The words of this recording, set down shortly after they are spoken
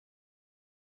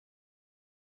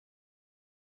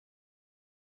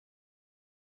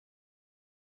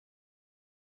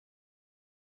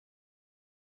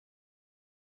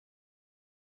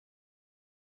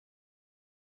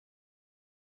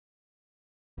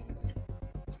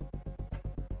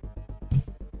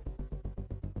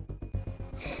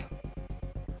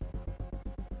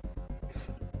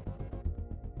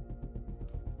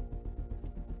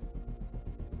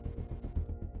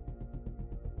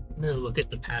I'm gonna look at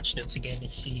the patch notes again to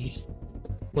see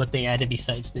what they added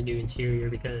besides the new interior,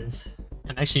 because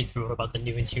I'm actually thrilled about the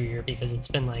new interior because it's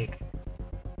been like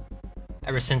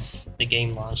ever since the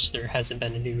game launched there hasn't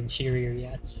been a new interior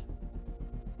yet.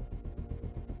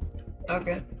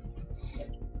 Okay.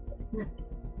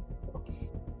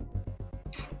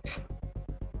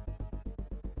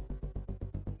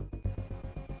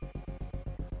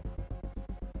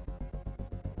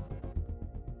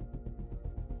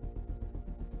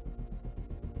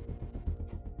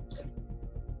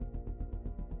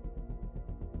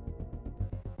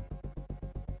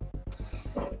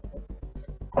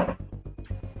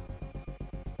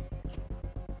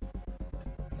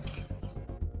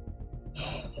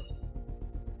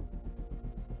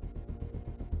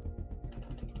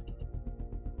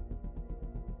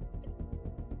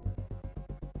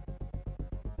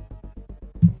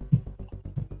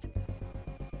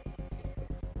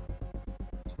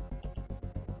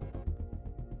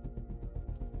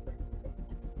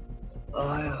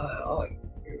 Oh,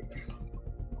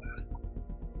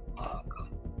 God.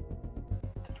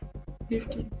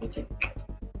 15, I think.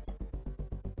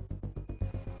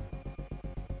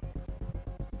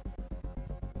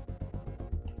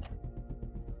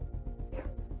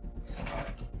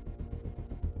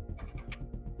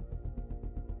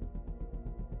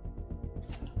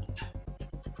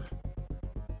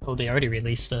 Oh, they already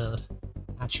released a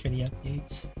patch for the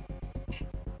update.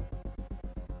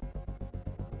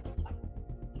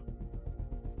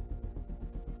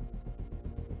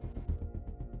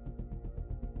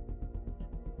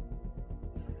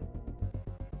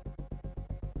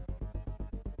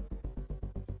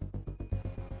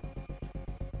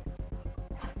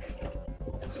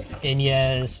 And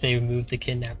yes, they removed the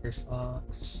kidnapper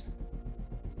fox.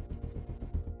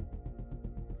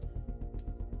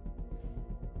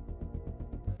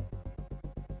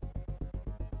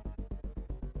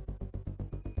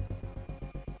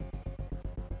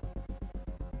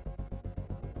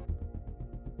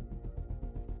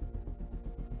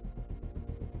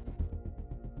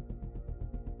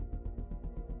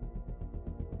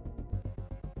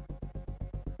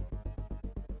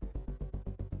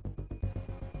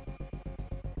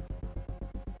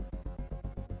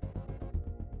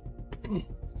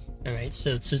 Alright,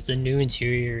 so it says the new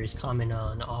interior is common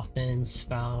on offense,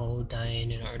 foul,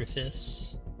 dying, and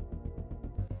artifice.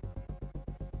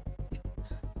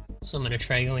 So I'm gonna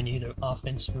try going either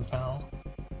offense or foul.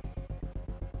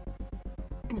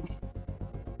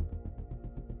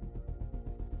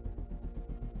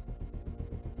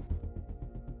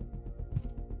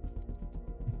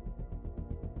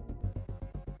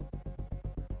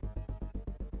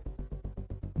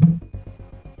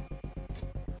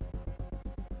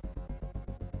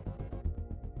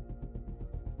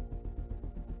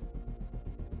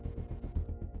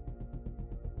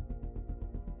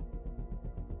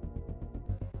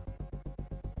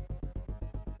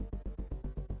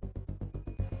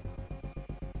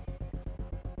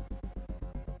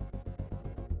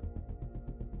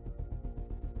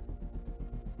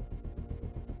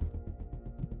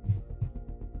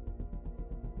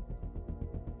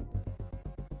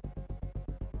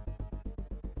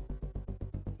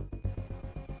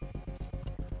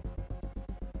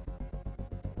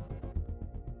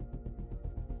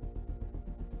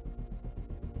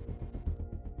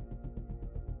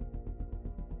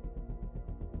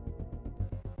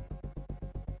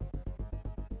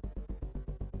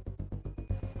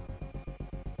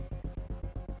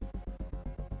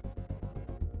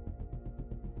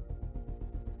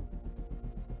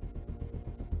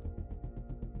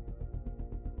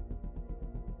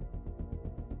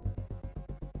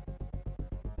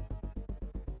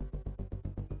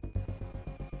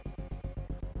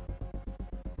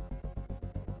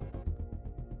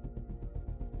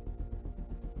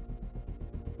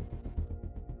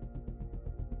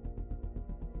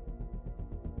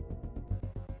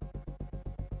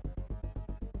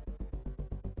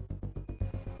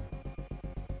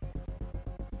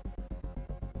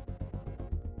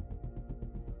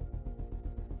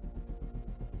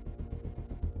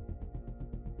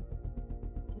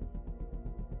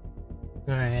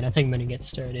 Alright, I think I'm gonna get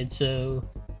started. So,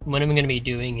 what I'm gonna be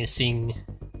doing is seeing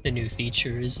the new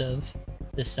features of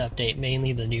this update,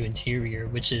 mainly the new interior,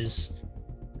 which is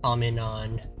common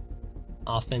on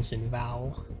offense and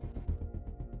vow.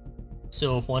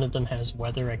 So if one of them has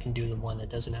weather, I can do the one that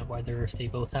doesn't have weather. If they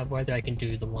both have weather, I can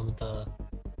do the one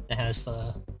that has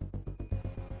the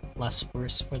less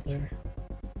worse weather.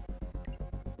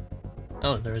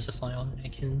 Oh, there is a file that I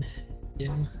can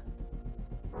do.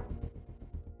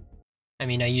 I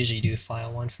mean, I usually do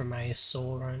file 1 for my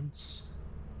soul runs.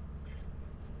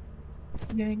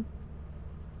 Doing.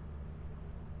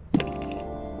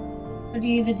 What are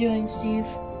you even doing, Steve?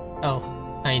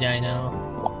 Oh, I die now.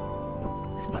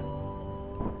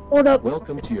 Hold up.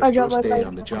 Welcome to your first day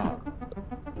on the job.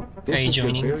 Are This you is your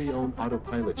joining? very own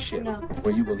autopilot ship, No.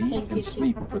 where you will eat Thank you. and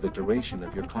sleep for the duration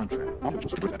of your contract.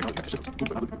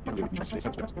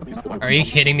 Are you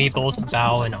kidding me? Both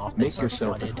Val and Office Make are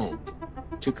yourself at flooded. home.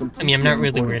 To complete I mean, I'm not the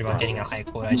really onboarding worried about getting a process, high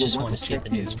quote, I you will just want want to see check the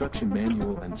the new instruction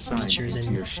manual and sign features into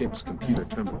in- your ship's computer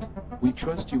terminal. We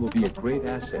trust you will be a great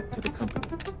asset to the company.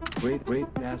 Great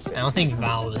asset. I don't think to the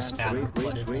Val company. was bad or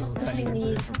flooded though, if I asset.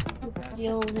 remember.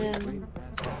 Kill him.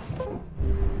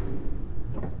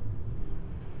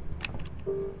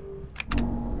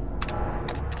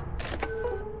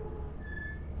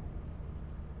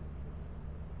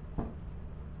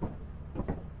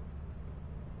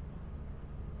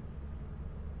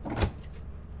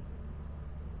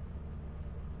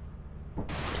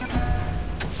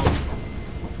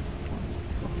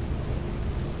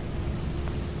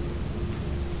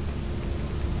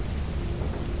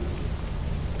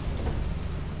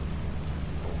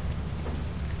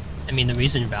 I mean, the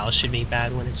reason Val should be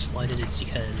bad when it's flooded is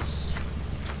because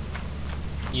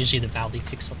usually the valley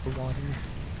picks up the water.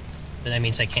 But that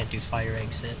means I can't do fire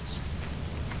exits.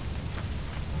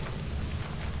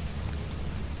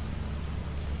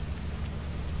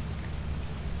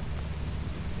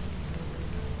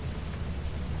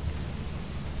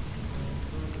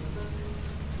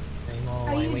 I'm all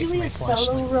Are the way you away from doing my a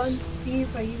solo run, flashlights.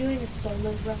 Steve? Are you doing a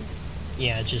solo run?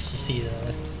 Yeah, just to see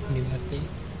the new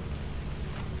updates.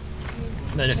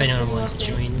 But if anyone wants to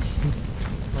join,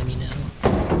 let me know.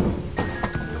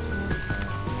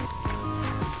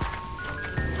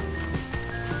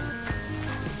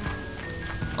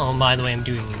 Oh, by the way, I'm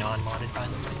doing non-modded, by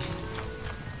the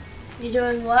way. You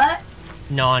doing what?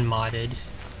 Non-modded.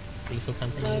 Lethal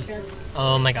Company. Okay.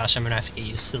 Oh my gosh, I'm gonna have to get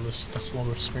used to the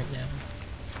slower sprint now.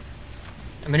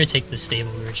 I'm gonna take the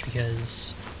stable ridge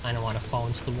because I don't want to fall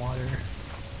into the water.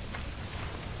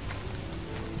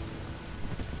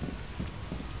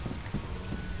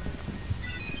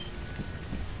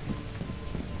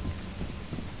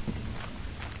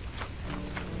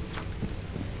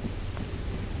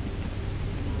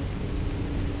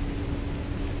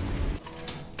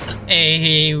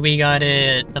 Hey, we got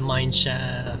it! The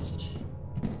mineshaft.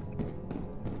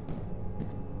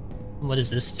 What does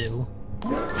this do?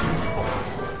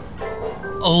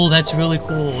 Oh, that's really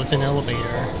cool. It's an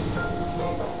elevator.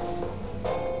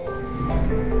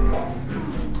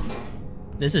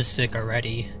 This is sick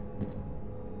already.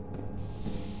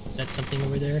 Is that something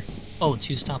over there? Oh,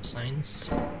 2 stop signs.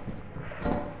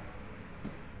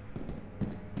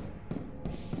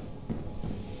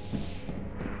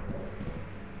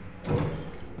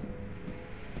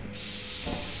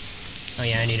 Oh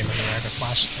yeah, I need another rack of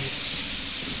flashlights.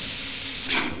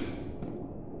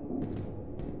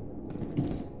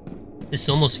 This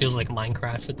almost feels like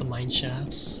Minecraft with the mine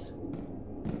shafts.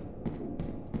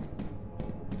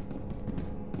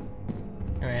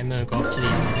 Alright, I'm gonna go up to the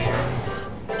elevator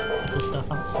and put the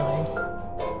stuff outside.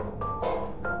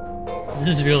 This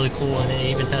is really cool, and it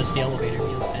even has the elevator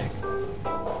music.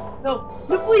 No,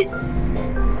 no, please.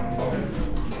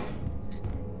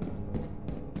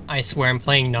 I swear I'm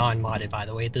playing non-modded, by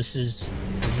the way. This is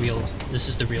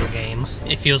the real game.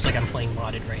 It feels like I'm playing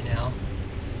modded right now.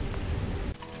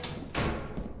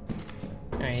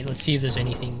 Alright, let's see if there's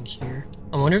anything here.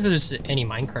 I wonder if there's any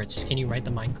minecarts. Can you ride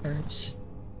the minecarts?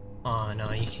 Oh,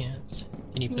 no, you can't.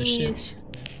 Can you push it?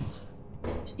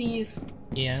 Steve,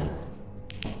 Yeah.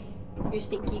 you're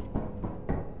stinky.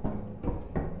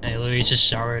 I literally just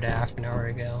showered half an hour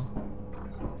ago.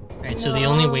 Alright, so the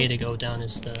only way to go down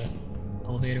is the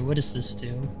elevator. What does this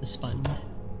do? This button?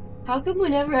 How come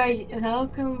whenever I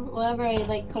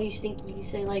like call you stinky, you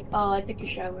say like, oh, I took a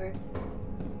shower?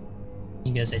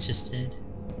 You guys, I just did.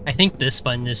 I think this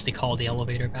button is to call the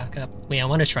elevator back up. Wait, I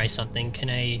want to try something.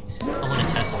 I want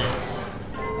to test it.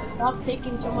 Stop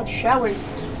taking so much showers.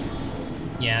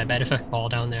 Yeah, I bet if I fall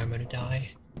down there, I'm gonna die.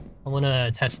 I want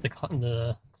to test the calling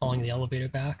the elevator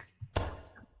back.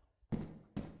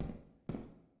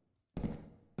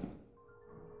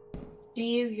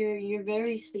 Steve, you're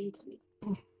very stinky.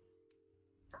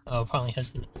 Oh, probably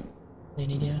hasn't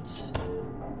landed yet. Steve,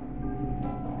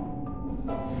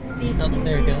 Oh, did you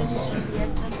there it see goes. the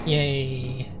TVX update?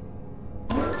 Yay!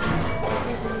 Did you see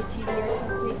the new TVX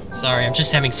update, Steve? Sorry, I'm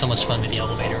just having so much fun with the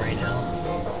elevator right now.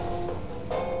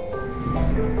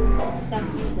 Stop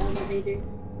using the elevator.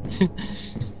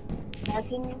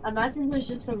 Imagine there's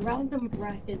just a random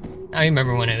bracket. I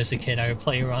remember when I was a kid, I would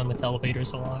play around with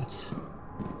elevators a lot.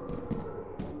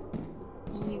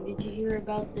 Did you hear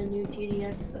about the new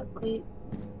TDX update?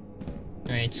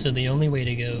 Alright, so the only way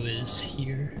to go is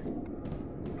here.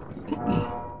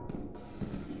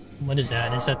 What is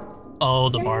that? Is that... Oh,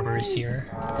 the barber is here.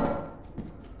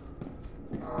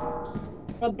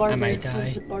 I might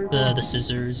die. The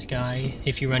scissors guy.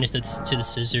 If you run into the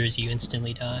scissors, you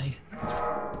instantly die.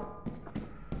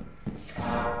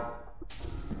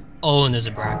 Oh, and there's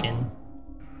a bracken.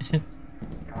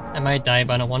 I might die,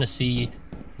 but I want to see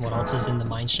what else is in the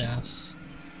mine shafts.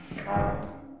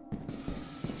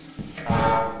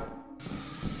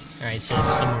 Alright, so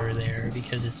it's somewhere there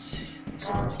because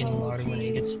sounds getting louder when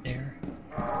it gets there.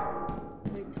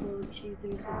 I told you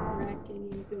there's a bracken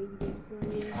and waiting for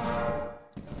you.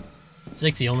 It's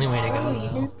like the only way to go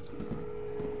though.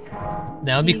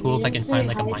 That would be cool if I can find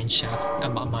like a mine shaft, a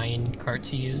mine cart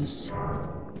to use.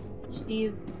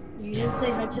 Steve, you didn't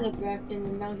say hi to the bracken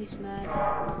and now he's mad.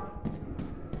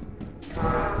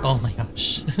 Oh my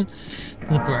gosh.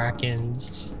 The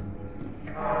brackens.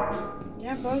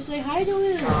 Yeah, bro, say hi to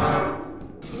him!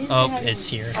 Oh, it's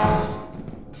here.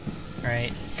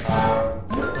 Alright.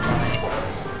 Bye.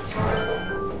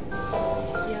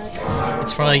 Yeah,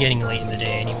 It's probably getting late in the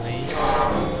day anyways.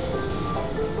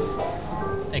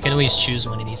 I can always choose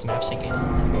one of these maps I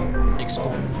can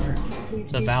explore more.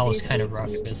 The Val is kind of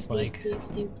rough with like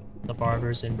the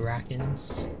barbers and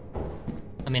brackens.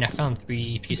 I mean, I found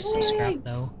 3 pieces of scrap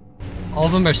though. All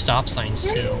of them are stop signs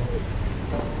too.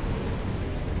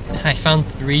 I found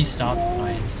 3 stop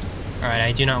signs. Alright,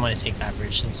 I do not want to take that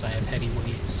bridge since I have heavy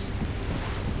weights.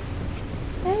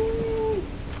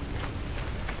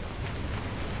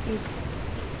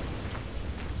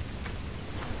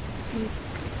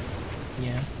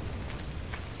 Yeah.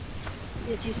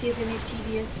 Did you see the new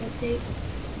TDX update?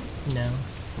 No.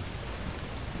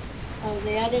 Oh,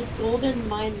 they added golden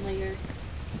mine layer.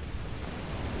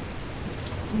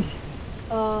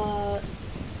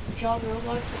 John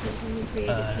Roblox, the person who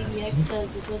created TDX,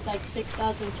 says it was like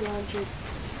 6,200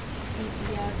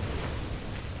 FPS.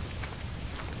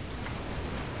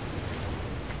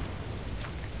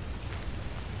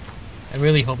 I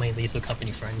really hope my Lethal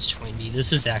Company friends join me.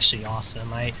 This is actually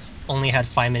awesome. I only had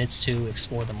 5 minutes to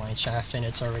explore the mine shaft and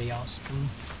it's already awesome.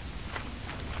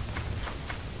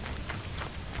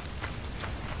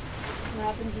 What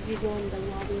happens if you go in the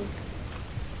lobby?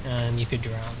 You could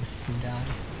drown and die.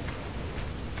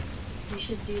 You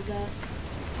should do that.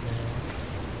 No.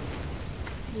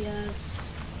 Yes.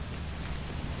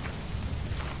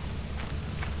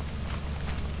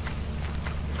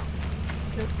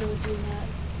 Don't go do that.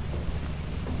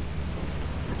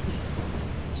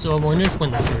 So I wonder if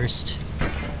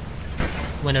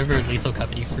whenever Lethal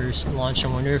Company first launched, I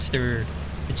wonder if they're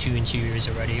the 2 interiors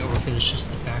already, or if it was just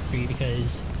the factory,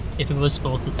 because if it was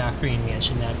both the factory and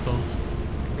mansion that both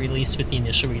released with the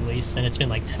initial release, then it's been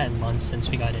like 10 months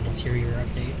since we got an interior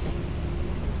update.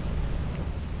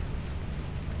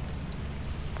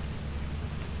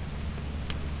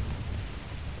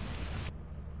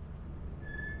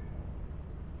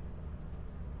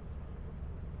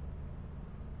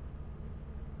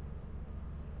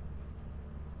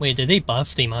 Wait, did they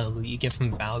buff the amount of loot you get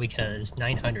from Val? Because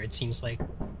 900 seems like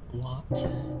a lot.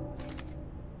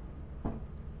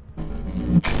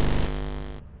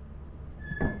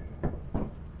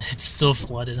 It's still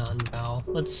flooded on Val.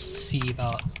 Let's see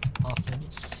about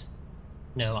offense.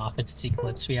 No, offense is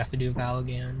Eclipse. We have to do Val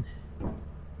again.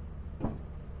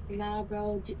 Nah,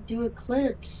 bro, do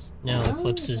Eclipse. No,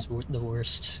 Eclipse is the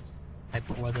worst type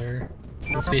of weather.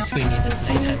 This basically means it's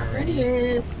nighttime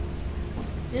already.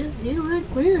 Just do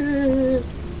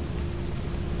Eclipse.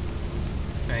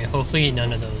 Alright, hopefully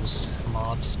none of those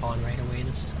mobs spawn right away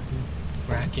this time.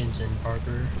 Brackens and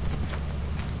Barber.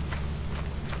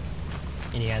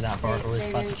 And yeah, that Barber was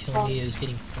about to kill me. It was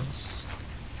getting close.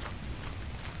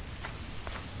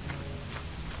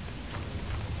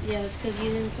 Yeah, it's because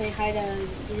you didn't say hi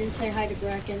to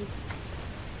Bracken.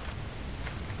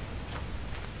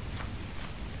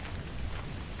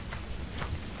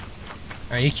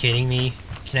 Are you kidding me?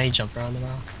 Can I jump around the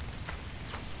rock?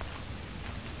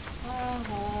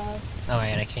 Oh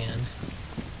wait, I can.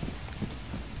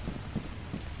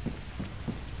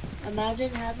 Imagine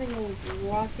having a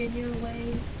rock in your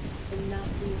way and not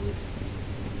move.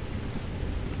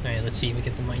 Alright, let's see if we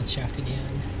get the mine shaft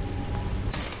again.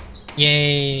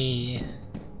 Yay!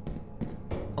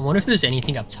 I wonder if there's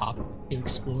anything up top to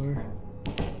explore,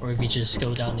 or if you just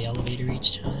go down the elevator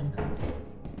each time.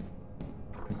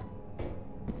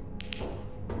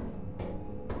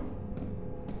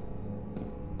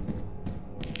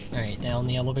 Alright, down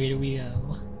the elevator we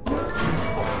go.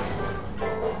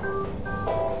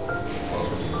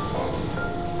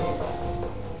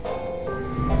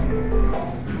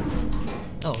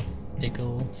 Oh,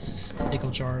 pickle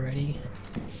jar already.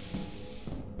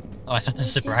 Oh, I thought that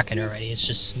was a bracken already, it's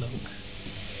just smoke.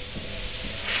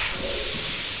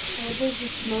 What does the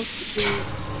smoke do?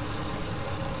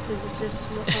 Does it just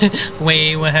smoke?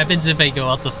 Wait, what happens if I go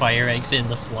out the fire exit in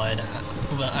the flood?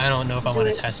 I don't know if I want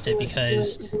to test it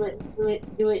because... Do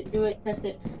it, test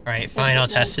it. Alright, fine, I'll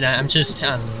test it. I'm just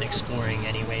exploring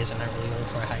anyways, I'm not really going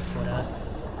for a high quota.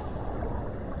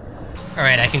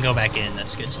 Alright, I can go back in,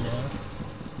 that's good to know.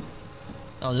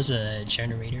 Oh, there's a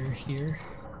generator here.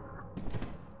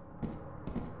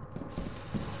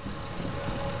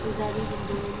 Does that even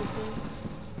do anything?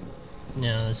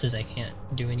 No, it says I can't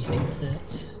do anything with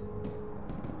it.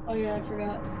 Oh yeah, I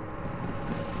forgot.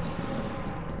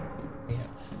 Yeah.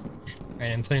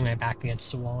 Alright, I'm putting my back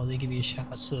against the wall to give you a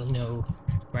shot so no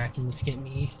brackens get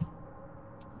me.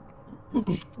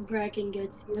 Bracken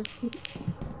gets you.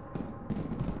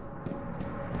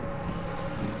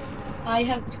 I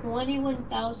have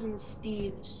 21,000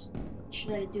 Steves. What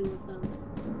should I do with them?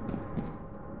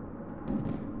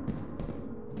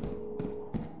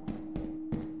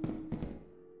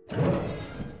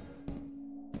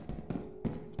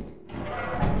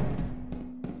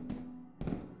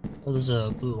 Oh, there's a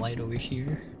blue light over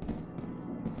here.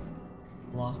 It's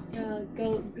locked.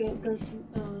 Go,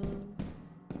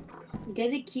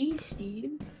 get a key,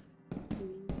 Steve.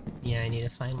 Yeah, I need to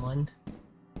find one.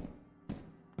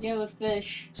 You have a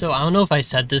fish. So I don't know if I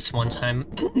said this one time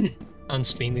on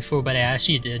stream before, but I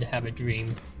actually did have a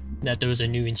dream that there was a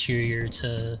new interior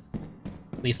to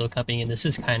Lethal Company, and this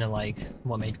is kind of like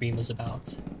what my dream was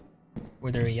about.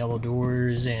 Where there are yellow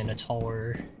doors and a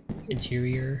taller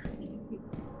interior.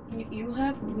 You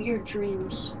have weird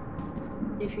dreams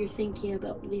if you're thinking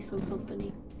about Lethal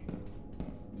Company.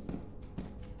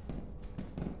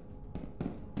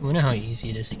 I wonder how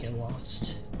easy it is to get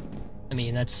lost. I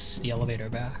mean, that's the elevator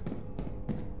back.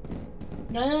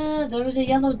 No, there was a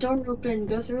yellow door open.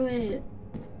 Go through it.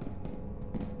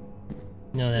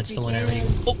 No, that's the one I already...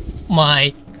 Oh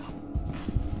my...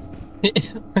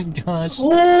 oh my gosh.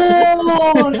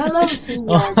 Oh, hello, Senor.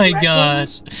 Oh my Bracken.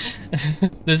 gosh.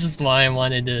 This is why I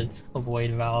wanted to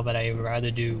avoid Val, but I would rather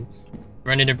do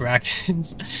run into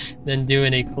brackets than do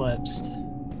an eclipsed.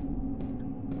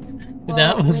 Well,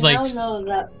 that was like... know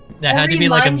that. That had to be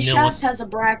like a millisecond. Has a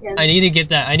bracken. I need to get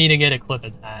that. I need to get a clip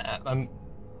of that.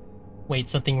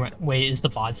 Wait, wait, is the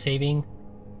VOD saving?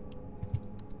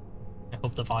 I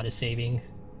hope the VOD is saving.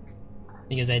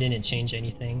 Because I didn't change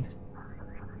anything.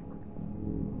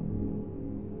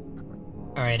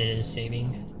 Alright, it is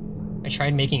saving. I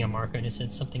tried making a marker and it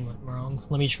said something went wrong.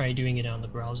 Let me try doing it on the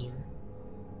browser.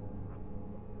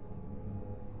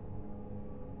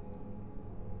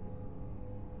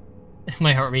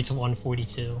 My heart rate's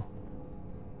 142.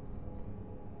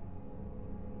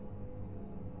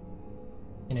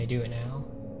 Can I do it now?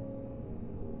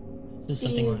 Says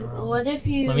something went wrong. What if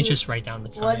you... Let me just write down the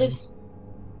time.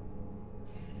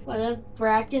 What if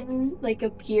Bracken, like,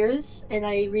 appears and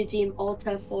I redeem Alt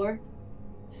F4?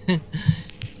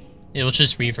 It'll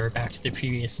just revert back to the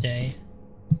previous day.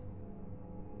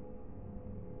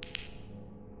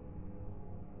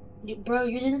 Bro,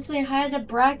 you didn't say hi to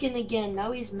Bracken again.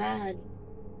 Now he's mad.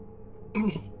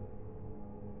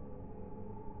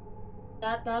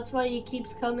 That's why he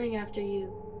keeps coming after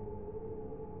you.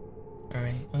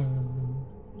 Alright,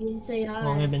 You didn't say hi. how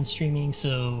long have I been streaming?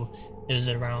 So, it was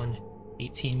around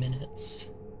 18 minutes.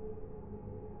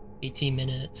 18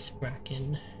 minutes,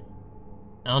 Bracken.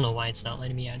 I don't know why it's not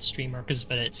letting me add stream markers,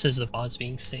 but it says the VOD's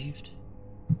being saved.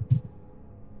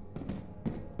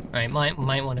 Alright,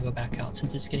 might want to go back out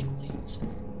since it's getting late.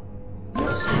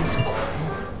 Imagine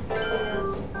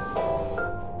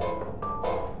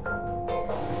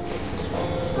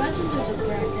there's a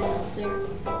Bracken out there.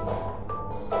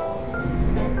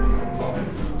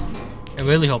 I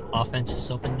really hope offense is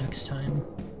open next time.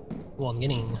 Well, I'm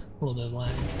getting a little bit of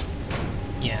lag.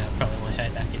 Yeah, I probably want to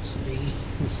head back at 3.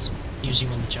 This is usually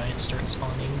when the giants start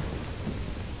spawning.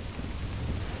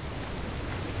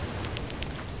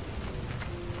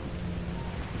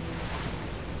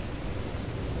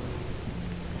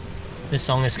 This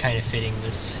song is kind of fitting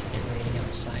with it raining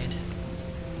outside.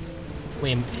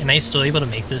 Wait, am I still able to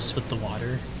make this with the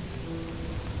water?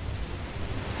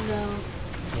 No.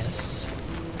 Yes.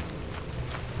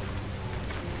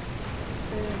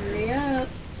 Hurry up.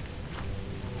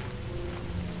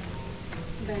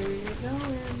 Better get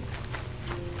going.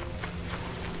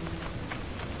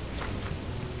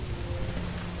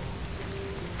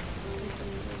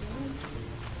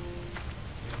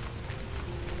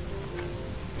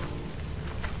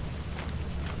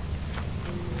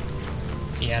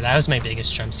 So yeah, that was my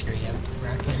biggest jump scare yet with the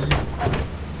Bracken.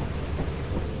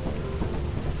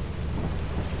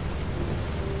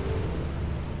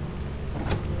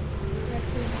 That's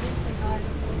gonna be so hard.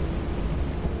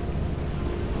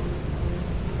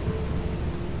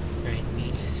 Alright, let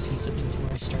me see something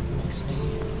before I start the next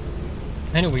day.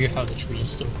 Kinda weird how the tree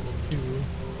is still clipped through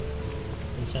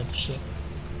inside the ship.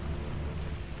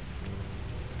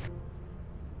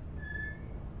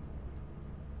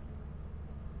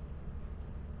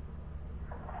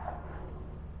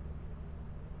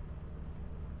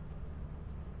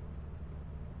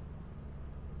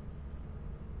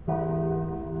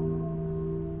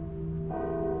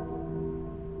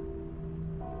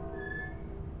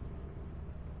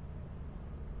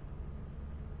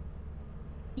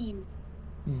 Team.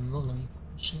 Hold on,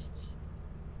 shit.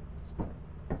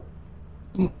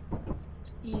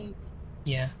 Team.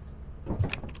 Yeah.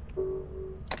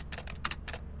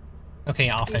 Okay,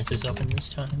 offense is open this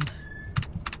time.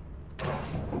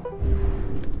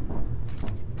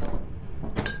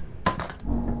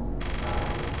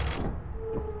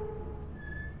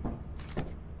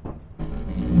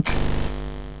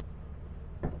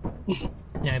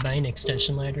 Can I buy an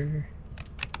extension ladder?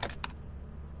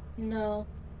 No.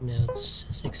 No, it's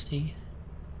 60.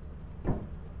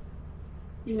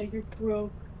 Yeah, you're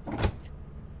broke.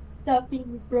 Stop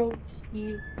being broke,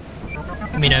 Steve.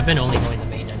 I mean, I've been only going the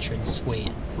main entrance.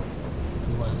 Wait.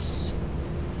 Unless...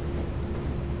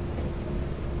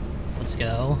 Let's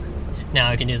go. Now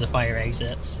I can do the fire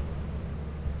exits.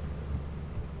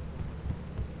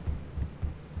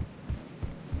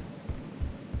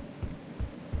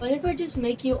 What if I just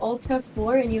make you Alt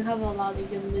F4 and you have a lot of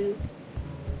good loot?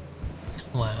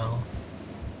 Wow.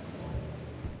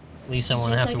 At least I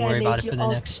won't Just have to like I worry about made it for you the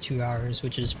all- next 2 hours,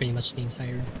 which is pretty much the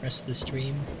entire rest of the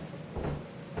stream.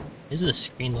 Does the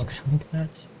screen look like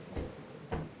that?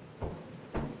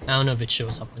 I don't know if it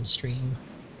shows up on stream.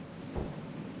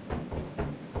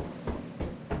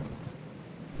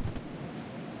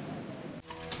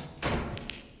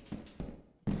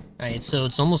 Alright, so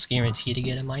it's almost guaranteed to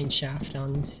get a mineshaft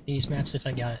on these maps if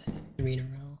I got it 3 in a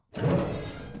row.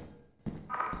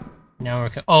 Now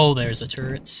we're oh, there's the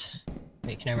turrets.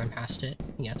 Wait, can I run past it?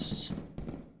 Yes.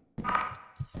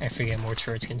 I forget more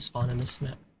turrets can spawn in this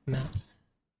map.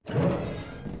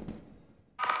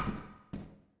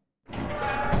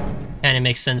 Kinda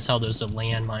makes sense how there's the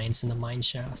landmines in the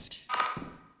mineshaft.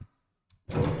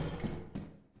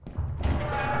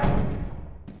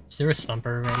 Is there a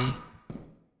thumper already?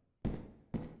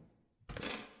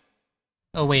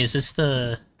 Oh wait, is this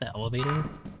the elevator?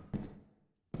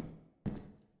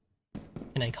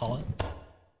 Can I call it?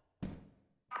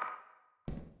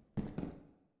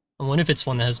 I wonder if it's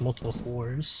one that has multiple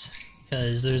floors,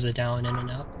 because there's a down and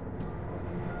an up.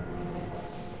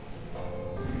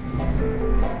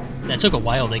 That took a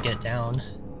while to get down.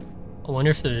 I wonder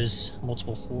if there's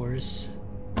multiple floors.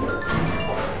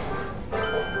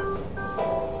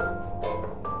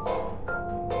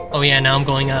 Oh yeah, now I'm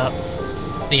going up.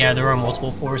 Yeah, there are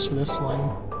multiple floors for this one.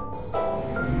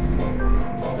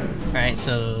 Alright,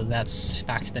 so that's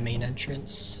back to the main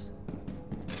entrance.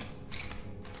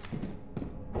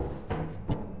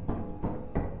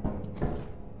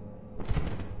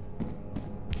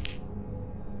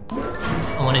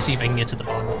 I want to see if I can get to the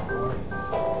bottom floor.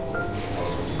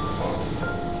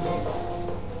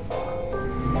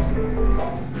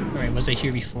 Alright, was I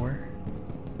here before?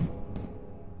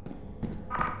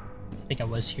 I think I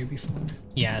was here before.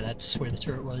 Yeah, that's where the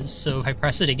turret was. So if I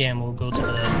press it again, we'll go to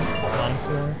the bottom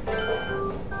floor.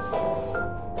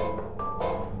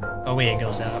 Oh wait, it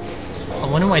goes up. I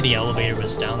wonder why the elevator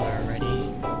was down there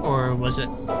already. Or was it...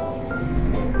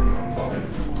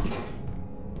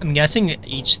 I'm guessing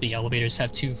each of the elevators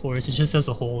have 2 floors. It just has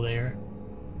a hole there.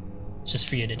 Just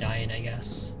for you to die in, I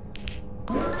guess.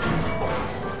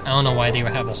 I don't know why they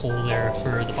would have a hole there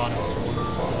for the bottom floor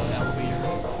of the elevator.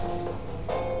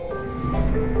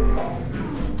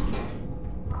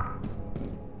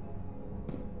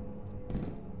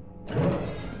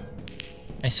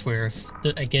 I swear, if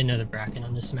I get another Bracken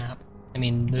on this map, I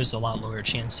mean, there's a lot lower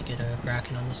chance to get a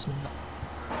Bracken on this map.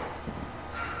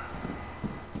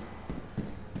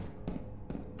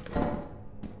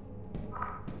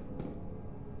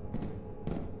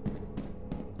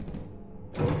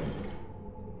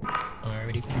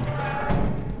 Already been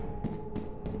there.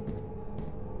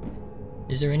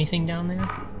 Is there anything down there?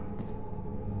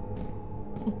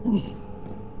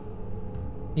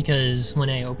 Because when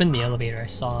I opened the elevator, I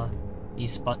saw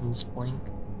these buttons blink.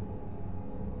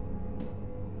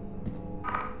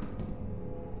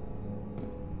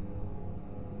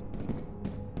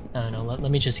 I don't know,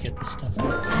 let me just get this stuff.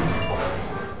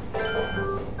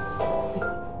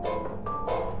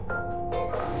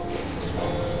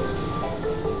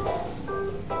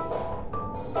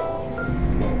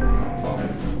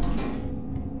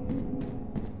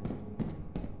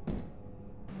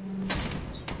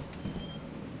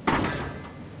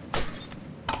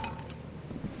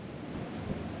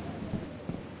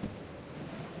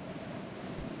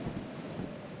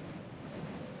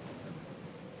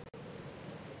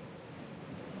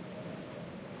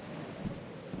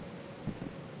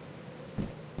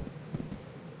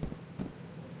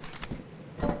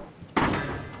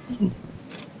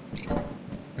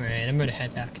 Alright, I'm gonna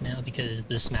head back now because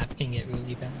this map can get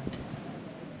really bad.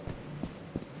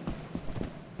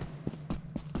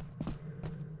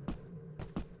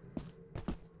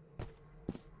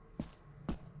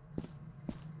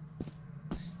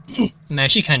 I'm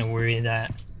actually kind of worried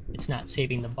that it's not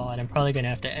saving the VOD. I'm probably gonna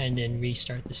have to end and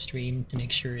restart the stream to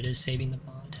make sure it is saving the VOD.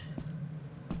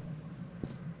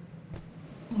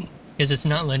 Because it's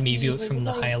not letting me view it from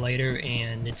the highlighter,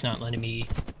 and it's not letting me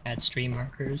add stream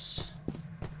markers.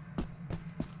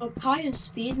 Oh, Pi and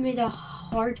Speed made a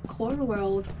hardcore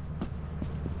world.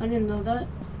 I didn't know that.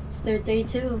 It's their day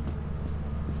too.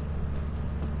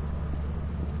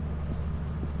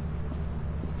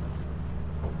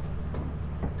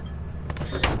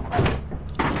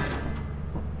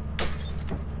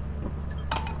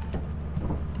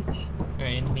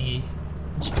 Alright, let me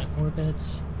check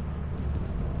orbits.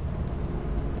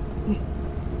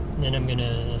 And then I'm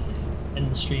gonna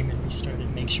end the stream and restart it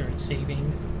and make sure it's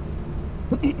saving.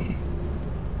 I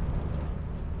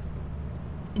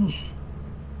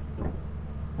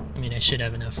mean, I should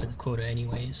have enough for the quota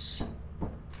anyways.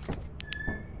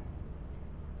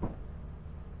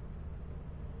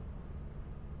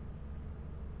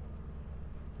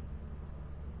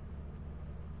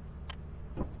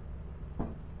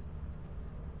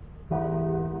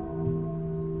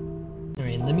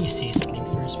 Alright, let me see something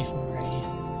first before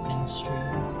I end the stream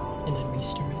and then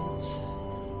restart it.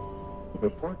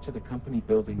 Report to the company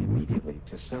building immediately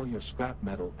to sell your scrap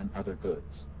metal and other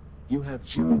goods. You have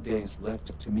 0 days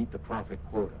left to meet the profit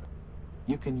quota.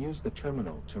 You can use the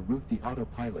terminal to route the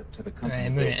autopilot to the company.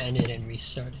 Alright, I'm gonna end it and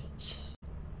restart it.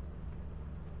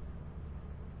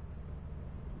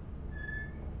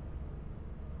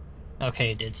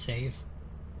 Okay, it did save.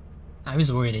 I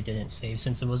was worried it didn't save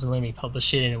since it wasn't letting me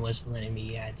publish it and it wasn't letting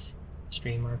me add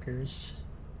stream markers.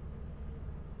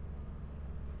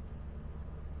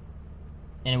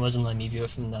 And it wasn't letting me view it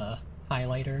from the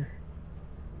highlighter.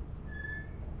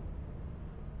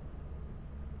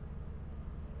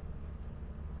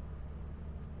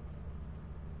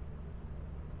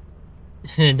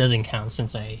 It doesn't count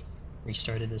since I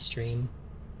restarted the stream.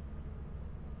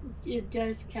 It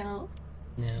does count.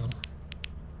 No.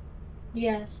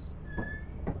 Yes.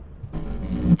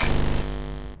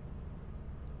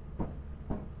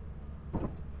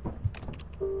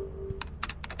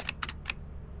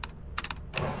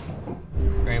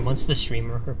 Alright, once the stream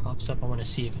marker pops up, I want to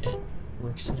see if it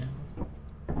works now.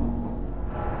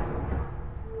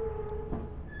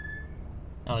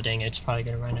 Oh dang it, it's probably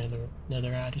gonna run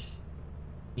another ad.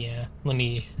 Yeah, let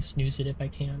me snooze it if I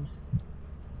can.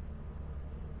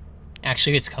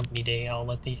 Actually, it's company day, I'll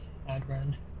let the ad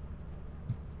run.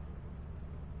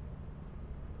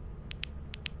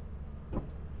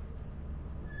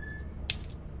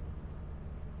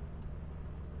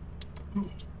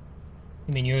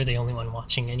 I mean, you're the only one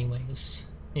watching anyways,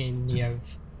 and you have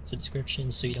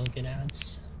subscriptions so you don't get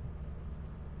ads.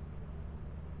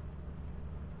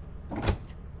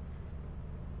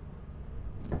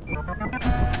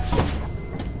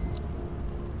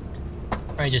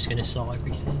 Probably just gonna sell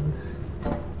everything.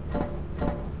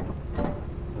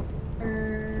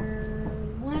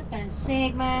 What the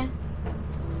Sigma?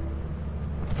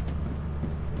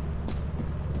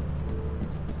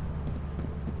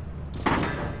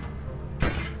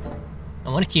 I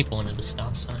want to keep one of the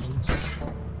stop signs.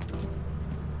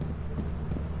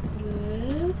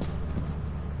 Good.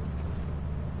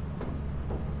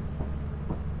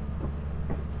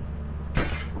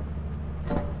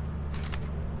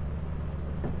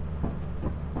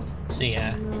 So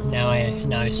yeah, now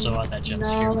I still have that jump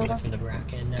scare waiting for the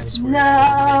Bracken. I was worried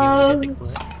I wasn't gonna be able to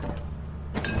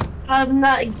get the clip. I'm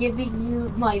not giving you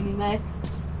my mech.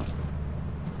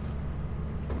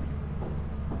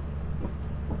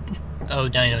 Oh,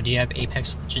 Dino, do you have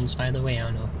Apex Legends, by the way? I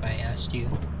don't know if I asked you.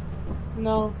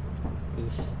 No.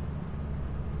 Oof.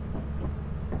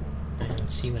 Alright,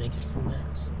 let's see what I get from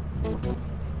that.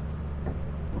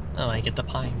 Oh, I get the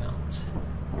pie mount.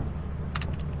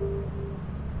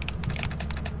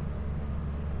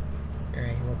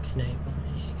 Alright, what can I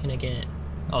buy? Can I get...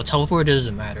 Oh, teleport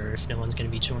doesn't matter if no one's gonna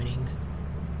be joining.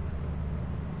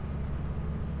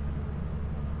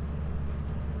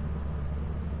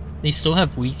 They still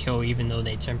have Weeko even though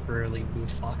they temporarily move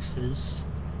foxes.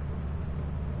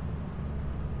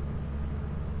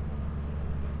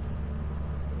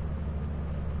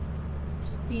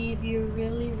 Steve, you're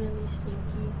really, really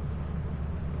stinky.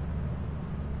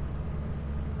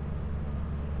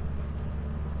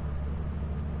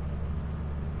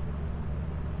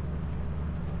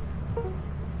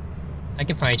 I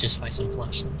could probably just buy some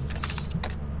flashlights.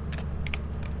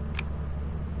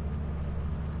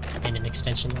 an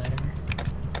extension ladder.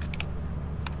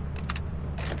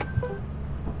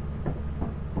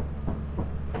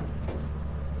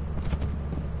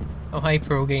 Oh, hi,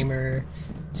 Pro Gamer.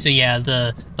 So yeah,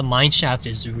 the mineshaft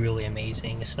is really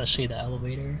amazing, especially the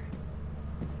elevator.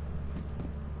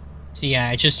 So yeah,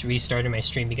 I just restarted my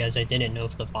stream because I didn't know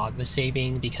if the VOD was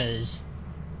saving, because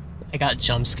I got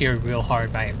jump scared real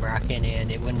hard by a bracken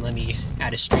and it wouldn't let me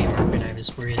add a streamer, and I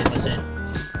was worried it wasn't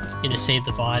gonna save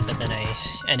the VOD, but then I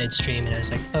ended stream and I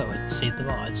was like, oh, it saved the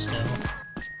VOD still.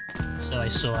 So I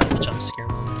still have the jump scare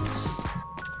moments.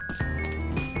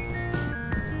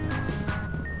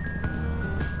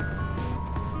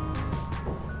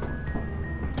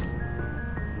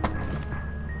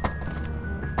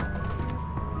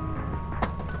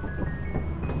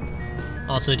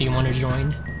 Also, do you want to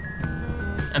join?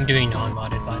 I'm doing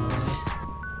non-modded, by the way.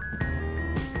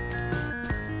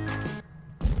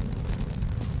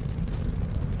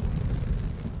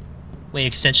 Wait,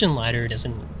 extension ladder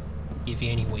doesn't give you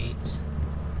any weight.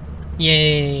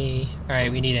 Yay!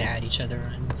 Alright, we need to add each other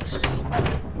on this game.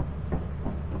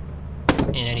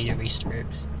 And I need to restart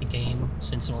the game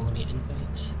since it won't let me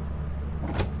invites.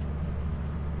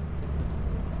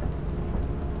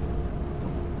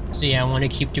 So yeah, I want to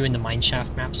keep doing the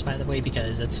mineshaft maps, by the way,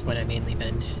 because that's what I've mainly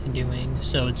been doing.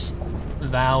 So it's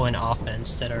Vow and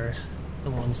Offense that are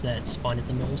the ones that spawn it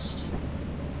the most.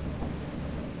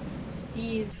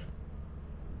 Steve.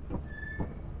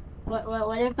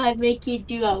 What if I make you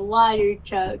do a water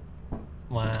chug?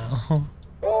 Wow.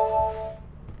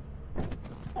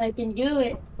 I can do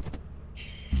it.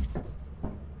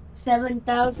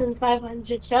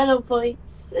 7,500 channel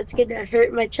points. It's gonna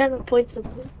hurt my channel points a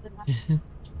bit.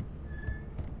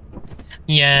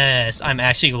 Yes, I'm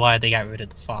actually glad they got rid of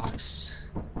the fox.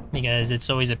 Because it's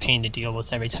always a pain to deal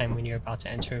with every time when you're about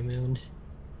to enter a moon.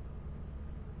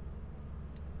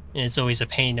 And it's always a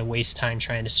pain to waste time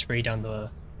trying to spray down the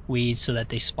weeds so that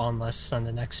they spawn less on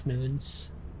the next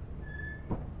moons.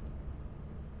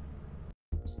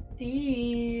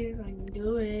 Steve, I can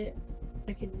do it.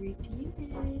 I can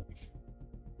redeem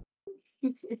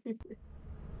it.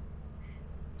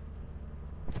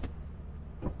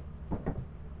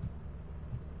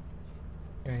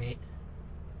 Alright.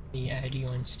 We add you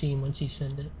on Steam once you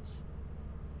send it.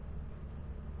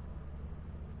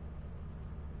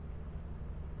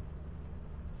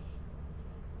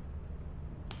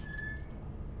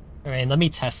 Alright, let me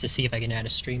test to see if I can add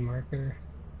a stream marker.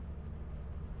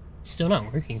 It's still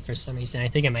not working for some reason. I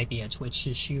think it might be a Twitch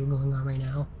issue going on right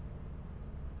now.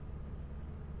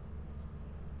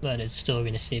 But it's still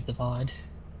going to save the VOD.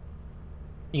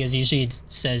 Because usually it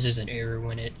says there's an error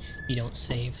when you don't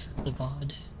save the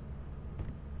VOD.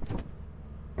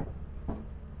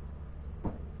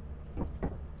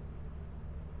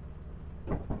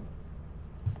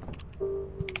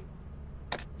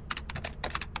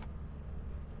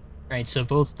 Alright, so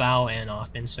both Vow and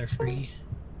Offense are free.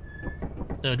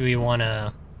 So do we want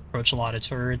to approach a lot of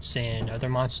turrets and other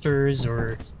monsters,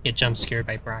 or get jump scared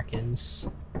by brackens?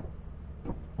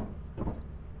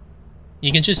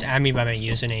 You can just add me by my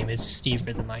username, it's Steve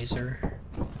for the Miser.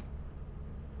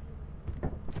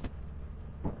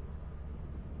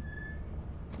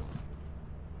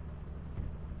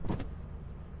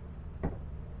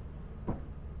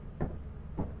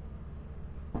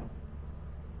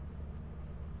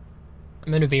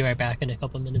 I'm gonna be right back in a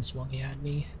couple minutes while you add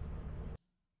me.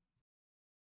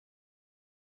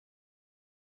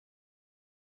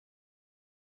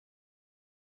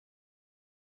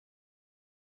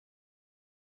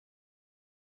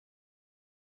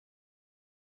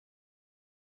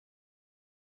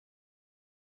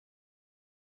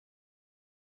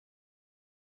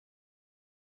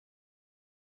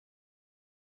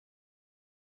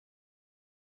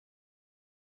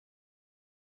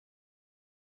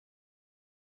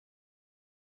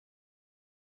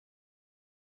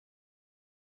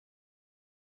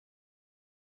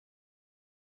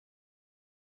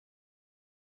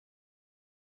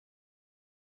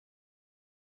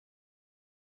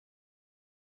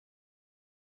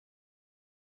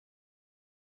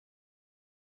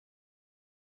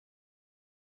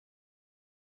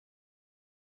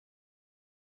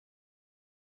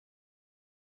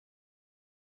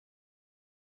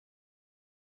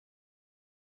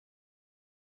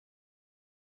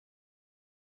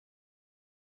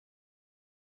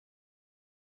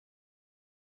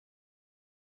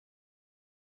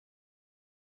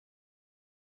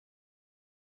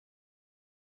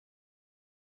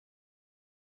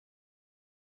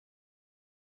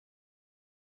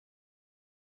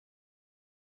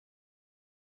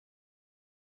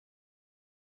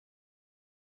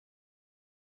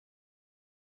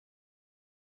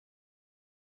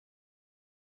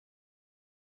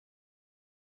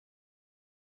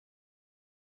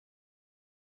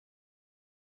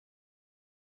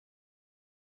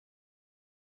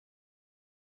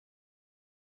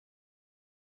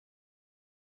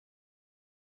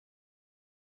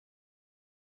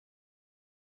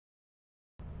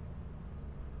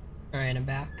 Alright, I'm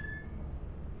back.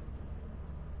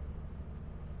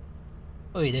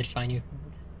 Oh, you did find your code.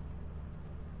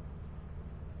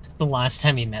 The last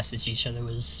time we messaged each other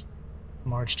was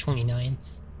March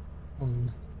 29th,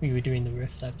 when we were doing the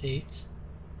Rift update.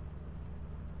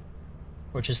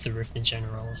 Or just the Rift in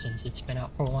general, since it's been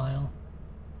out for a while.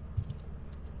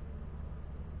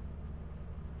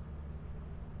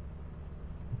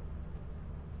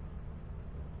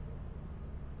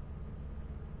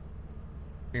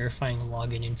 Verifying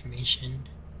login information.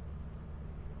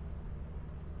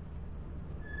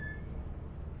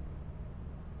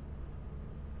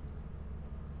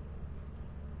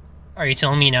 Are you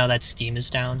telling me now that Steam is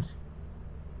down?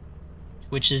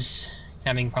 Twitch is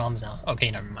having problems now. Okay,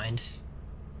 never mind.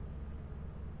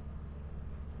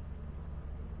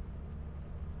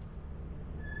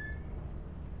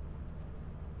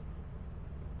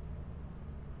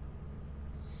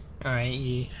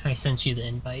 Alright, I sent you the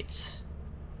invite.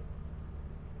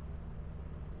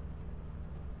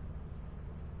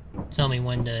 Tell me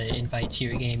when to invite to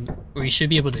your game, or you should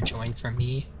be able to join from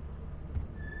me.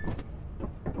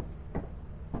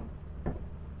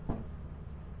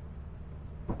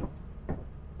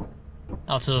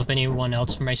 Also, if anyone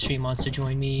else from my stream wants to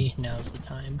join me, now's the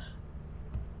time.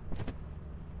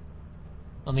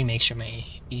 Let me make sure my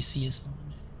PC is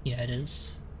on. Yeah, it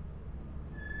is.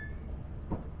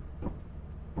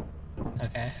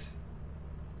 Okay.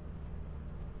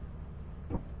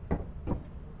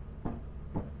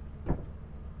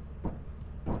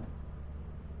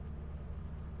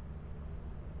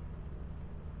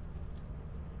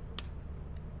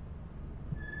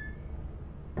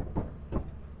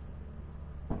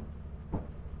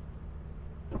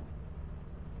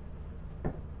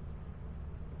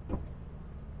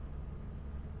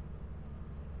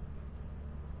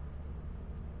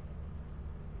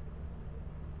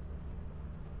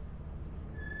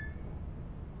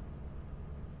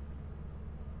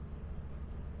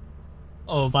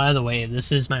 Oh, by the way,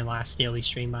 this is my last daily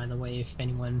stream, by the way, if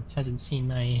anyone hasn't seen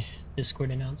my Discord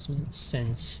announcements,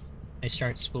 since I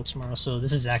start school tomorrow, so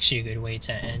this is actually a good way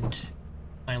to end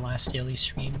my last daily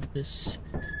stream with this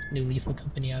new Lethal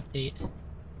Company update.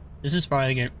 This is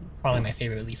probably my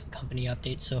favorite Lethal Company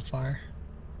update so far.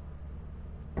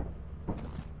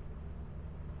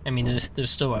 I mean,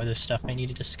 there's still other stuff I need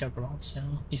to discover also,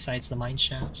 besides the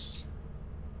mineshafts.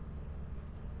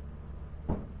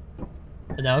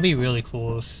 But that would be really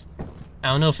cool if... I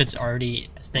don't know if it's already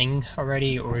a thing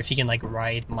already, or if you can like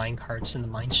ride minecarts in the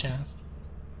mineshaft.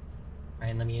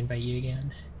 Alright, let me invite you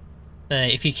again. But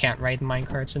if you can't ride the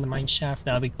minecarts in the mineshaft,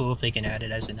 that would be cool if they can add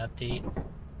it as an update.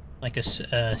 Like a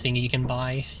thing you can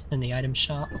buy in the item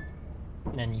shop,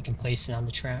 and then you can place it on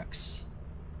the tracks.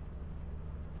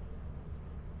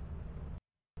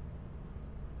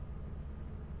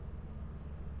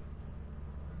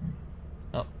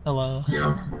 Oh, hello.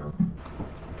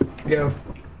 Yo.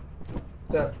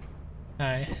 What's up?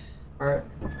 Hi. Alright.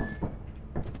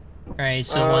 Alright,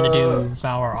 so I want to do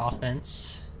Valor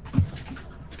offense.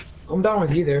 I'm down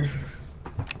with either.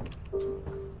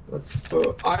 Let's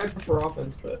go. I prefer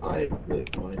offense, but I really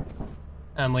don't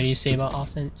mind. What do you say about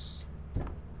offense?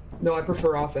 No, I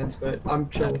prefer offense, but I'm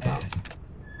chill with that.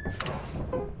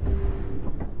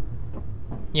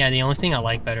 Yeah, the only thing I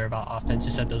like better about offense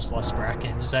is that those less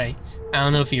Brackens. I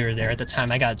don't know if you were there at the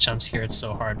time, I got jump scared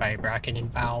so hard by a Bracken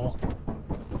and Foul.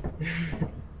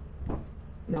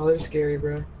 No, they're scary,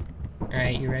 bro.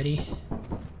 Alright, you ready?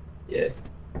 Yeah.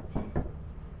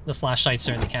 The flashlights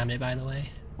are in the cabinet, by the way.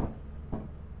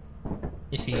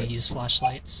 If you use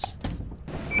flashlights.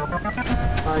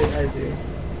 I do.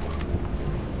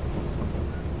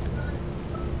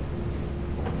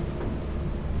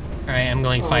 Alright, I'm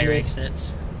going fire yes.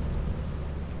 exits.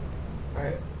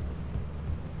 Alright.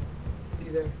 See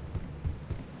you there.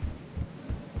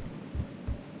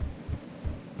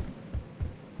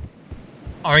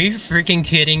 Are you freaking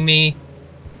kidding me?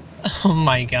 Oh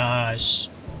my gosh.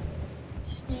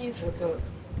 Steve. What's up?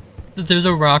 There's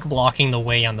a rock blocking the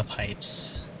way on the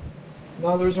pipes.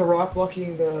 No, there's a rock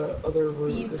blocking the other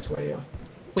route Steve. this way, yeah.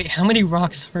 Wait, how many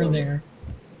rocks are So- there?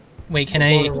 Wait, can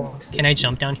A lot I of rocks can this I way.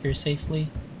 jump down here safely?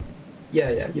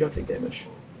 Yeah, you don't take damage.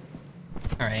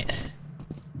 Alright.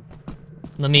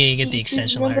 Let me get the Steve,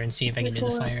 extension remember ladder and see if I can do the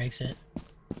before- fire exit.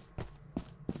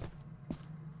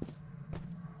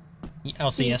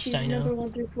 Also, Steve, yes, choose number Dino.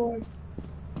 1 through 4.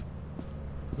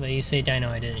 What do you say, Dino?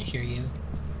 I didn't hear you.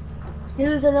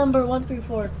 Choose a number 1 through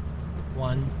 4.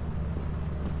 1.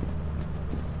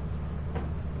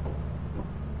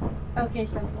 Okay,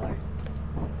 so 4.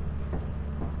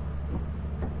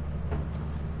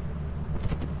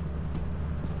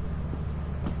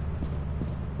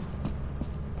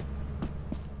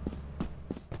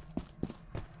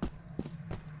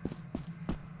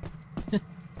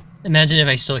 Imagine if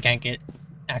I still can't get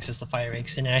access to fire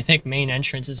exit, and I think main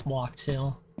entrance is blocked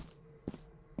too.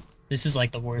 This is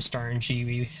like the worst RNG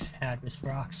we had with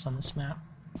rocks on this map.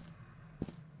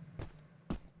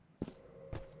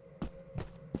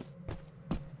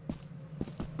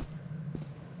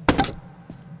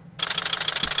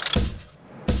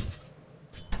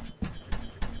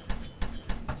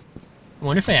 I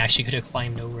wonder if I actually could have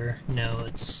climbed over. No,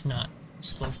 it's not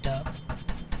sloped up.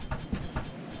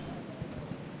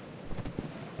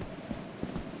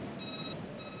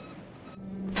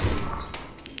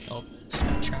 Oh,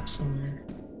 spike trap somewhere.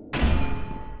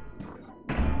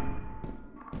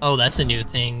 Oh, that's a new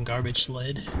thing. Garbage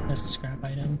lid. That's a scrap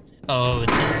item. Oh,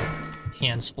 it's a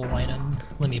hands full item.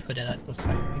 Let me put it at the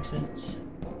fire exits.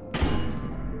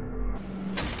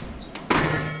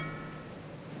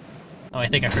 Oh, I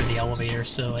think I heard the elevator,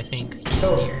 so I think he's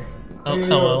near. Oh,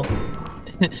 hello.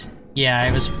 Yeah,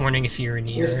 I was wondering if you were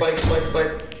near. Spike.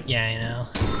 Yeah, I know.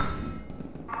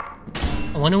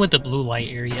 I wonder what the blue light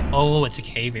area... Oh, it's a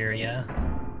cave area.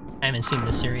 I haven't seen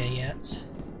this area yet.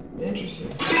 Interesting.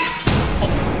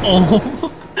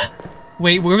 Oh!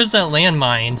 Wait, where was that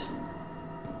landmine?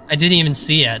 I didn't even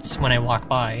see it when I walked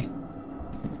by.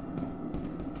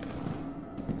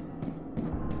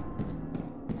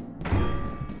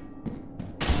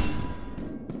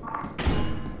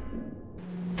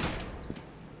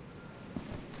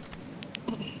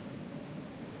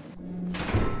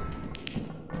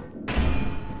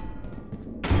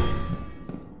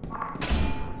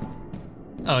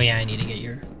 Oh yeah, I need to get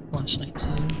your flashlight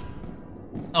too.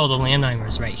 Oh, the landmine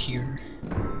was right here.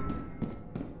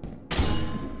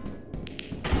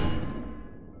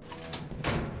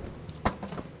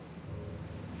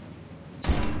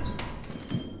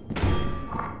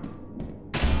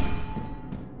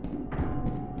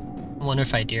 I wonder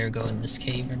if I dare go in this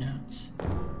cave or not.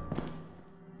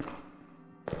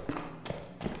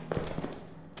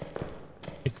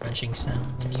 The crunching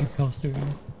sound when you go through.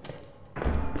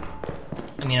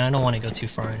 I mean, I don't want to go too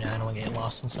far in. I don't want to get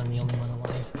lost since I'm the only one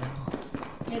alive now.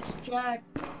 It's Jack.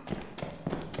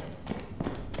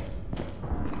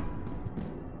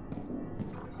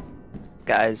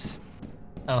 Guys.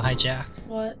 Oh, hi, Jack.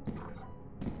 What?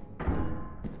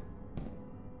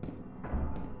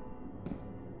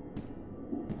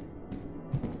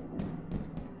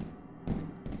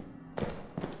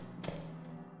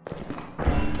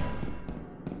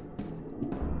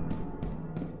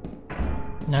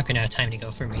 Not gonna have time to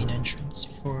go for main entrance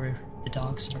before the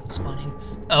dogs start spawning.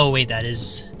 Oh wait, that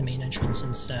is the main entrance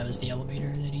since that was the elevator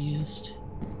that he used.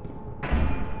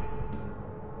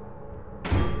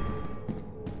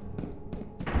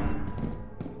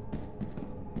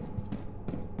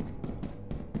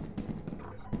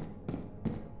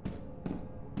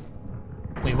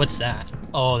 Wait, what's that?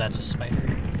 Oh, that's a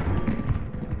spider.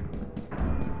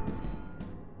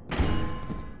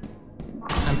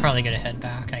 I'm probably gonna head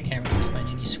back. I can't really find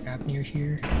any scrap near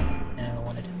here, and I don't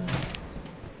want to do that.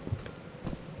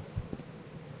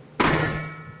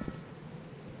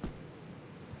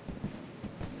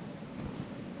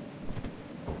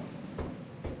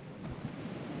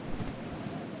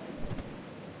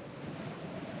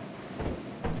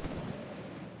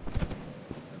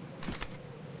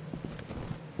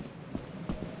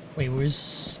 Wait,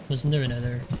 wasn't there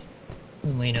another?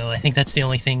 Wait, no, I think that's the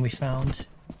only thing we found.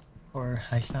 Or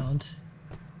I found.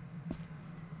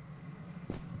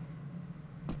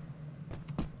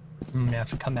 I'm gonna have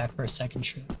to come back for a second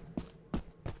trip.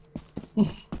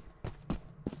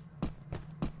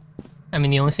 I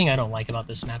mean, the only thing I don't like about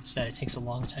this map is that it takes a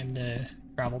long time to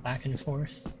travel back and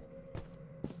forth.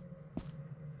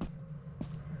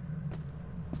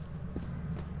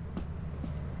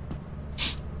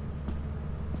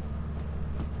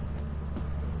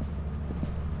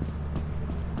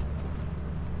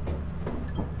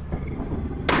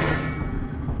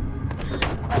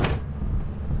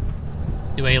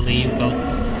 Do I leave?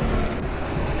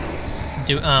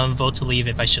 Vote to leave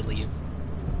if I should leave.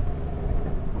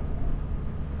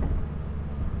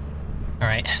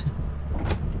 Alright.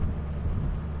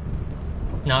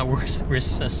 It's not worth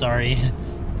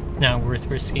not worth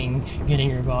risking getting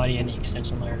your body in the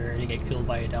extension ladder to get killed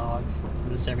by a dog.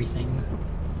 Lose everything.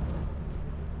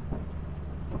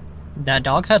 That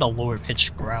dog had a lower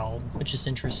pitched growl, which is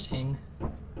interesting.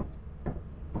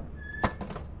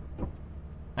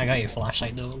 I got your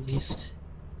flashlight though, at least.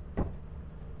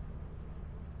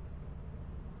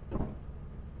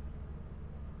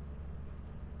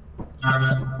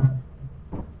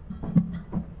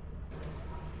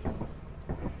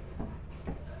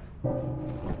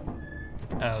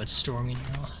 Oh, it's stormy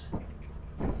now.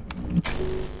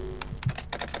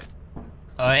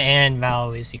 And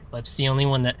Val is Eclipse. The only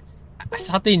one that I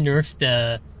thought they nerfed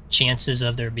the chances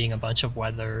of there being a bunch of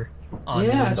weather on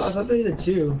Yeah, I those. thought they did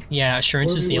too. Yeah,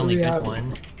 Assurance is the What do only we good have?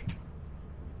 one.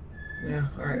 Yeah,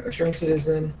 alright, assurance it is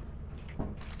then.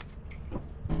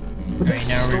 Alright,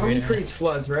 now we're Stormy gonna... creates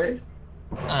floods, right?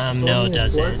 no, it Stormy is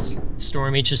doesn't.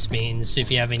 Stormy just means if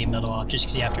you have any metal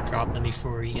objects, you have to drop them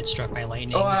before you get struck by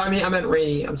lightning. Oh, I meant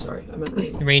rainy. I'm sorry. I meant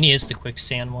rainy. Rainy is the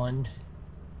quicksand one.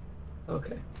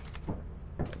 Okay.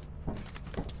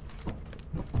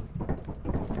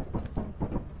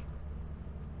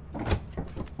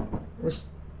 Where's...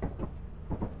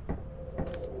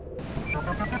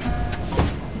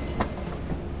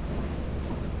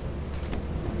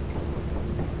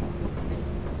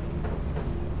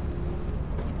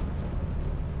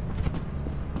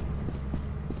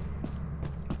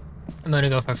 I'm gonna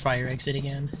go for fire exit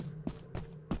again.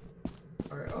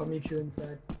 Alright, I'll meet you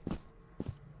inside.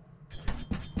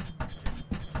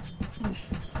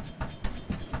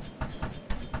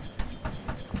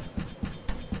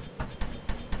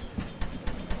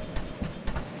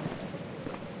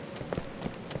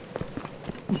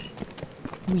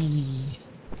 Whee.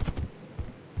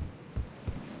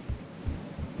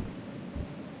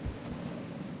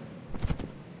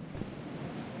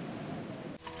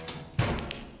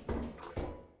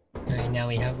 Alright, now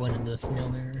we have one of the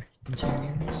familiar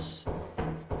interiors.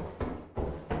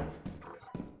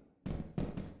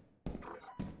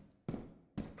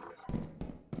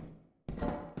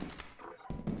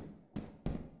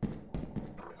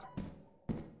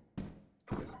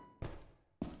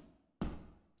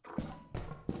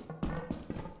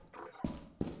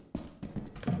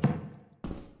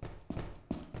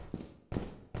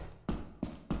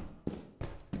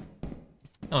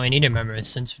 Oh, I need to remember,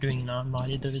 since we're doing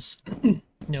non-modded, there's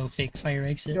no fake fire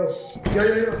exits.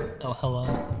 Yo. Oh, hello.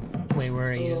 Wait, where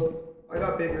are you? I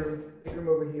got big room. Big room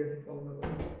over here. Follow my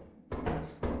way.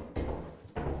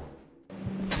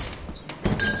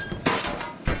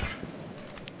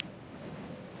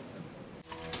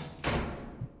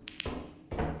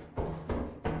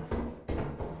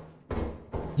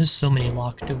 There's so many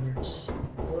locked doors.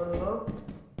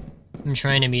 I'm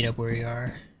trying to meet up where you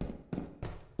are.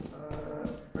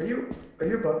 Are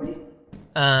you above me?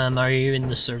 Are you in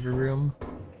the server room?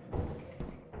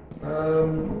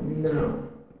 No.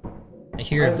 I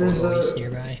hear a there's voice a-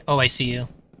 nearby. Oh, I see you.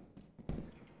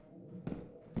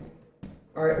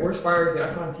 Alright, where's fire exit?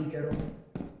 I found a tea kettle.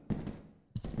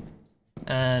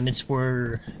 It's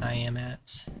where I am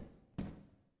at.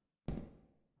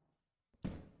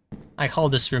 I call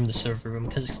this room the server room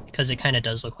because it kind of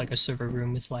does look like a server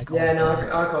room with like all Yeah, no, the...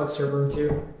 I call it server room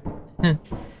too.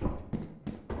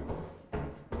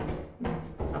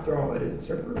 After all, it is a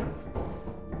server room.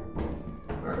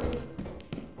 Alright.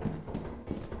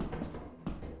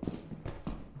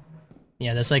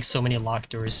 Yeah, there's like so many locked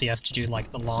doors, so you have to do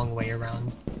like the long way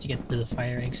around to get to the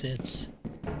fire exits.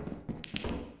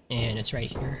 And it's right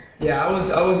here. Yeah, I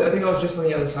think I was just on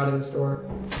the other side of this door.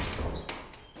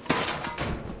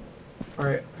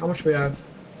 Alright, how much do we have?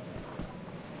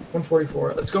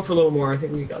 144. Let's go for a little more. I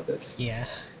think we got this. Yeah.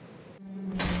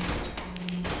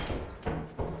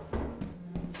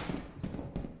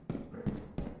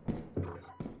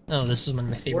 Oh, this is one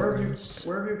of my favorite rooms.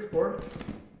 Where have you explored?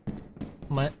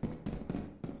 What?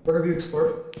 Where have you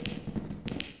explored?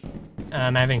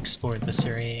 I haven't explored this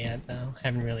area yet, though. I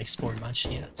haven't really explored much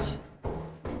yet.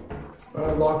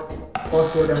 Lock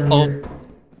door down Oh. here.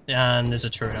 There's a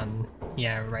turret on...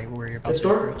 Yeah, right where you're about This to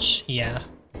door? approach. Yeah.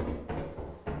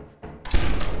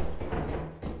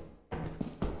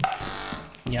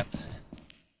 Yep.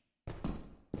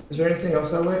 Is there anything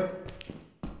else that way?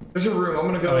 There's a room. I'm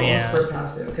gonna go. Oh, yeah. I'm gonna sprint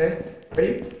past it. Okay.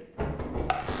 Ready?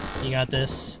 You got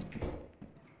this.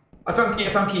 I found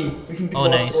key. We can Oh, go out the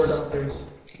nice. door downstairs.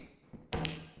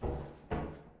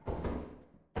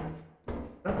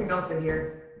 Nothing else in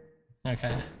here.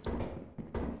 Okay.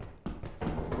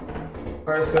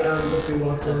 Alright, let's go down. Let's do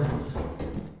lock door.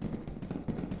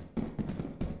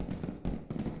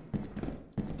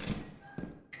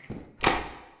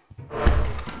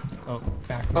 Oh,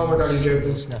 back. Oh my God, rooms. you're joking.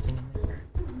 There's nothing in there.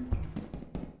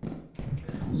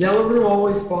 Yellow room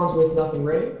always spawns with nothing,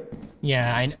 right?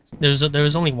 Yeah, there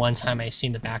was only one time I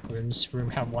seen the back room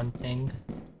have one thing.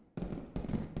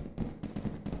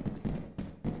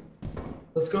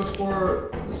 Let's go explore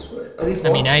this way. Are these I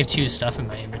mean, locked? I have 2 stuff in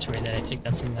my inventory that I picked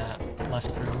up from that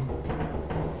left room.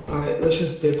 Alright, let's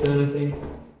just dip then, I think.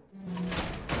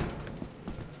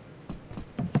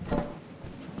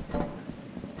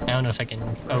 I don't know if I can...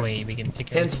 Oh wait, we can pick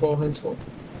Hands everything. full, hands full.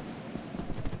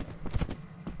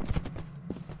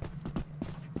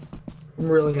 I'm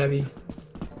really heavy.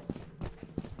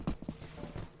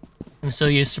 I'm so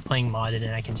used to playing modded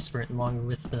and I can sprint longer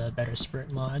with the better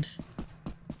sprint mod.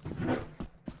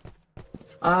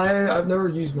 I've never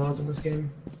used mods in this game.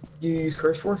 You use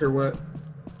Curse Force or what?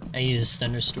 I use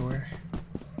Thunderstore.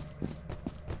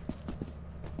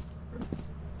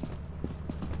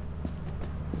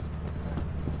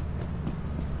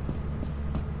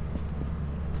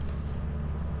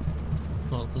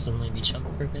 Well, it wasn't letting me jump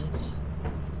for bits.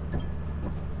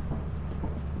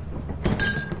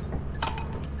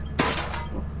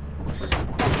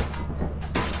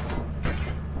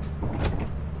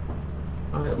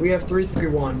 Alright, we have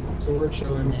 3-3-1, so we're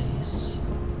chilling. Nice.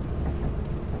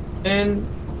 And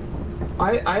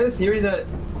I had a theory that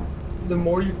the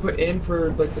more you put in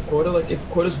for like the quota, like if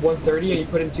quota's 130 and you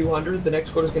put in 200, the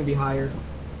next quota's gonna be higher.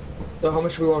 So how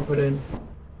much do we want to put in?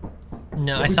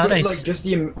 No, If I we thought put, I like just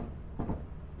the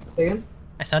again?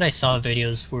 I thought I saw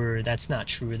videos where that's not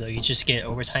true though. You just get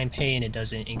overtime pay and it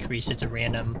doesn't increase. It's a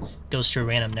random, goes to a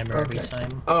random number every Okay.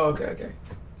 time. Oh, okay.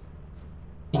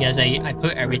 Because I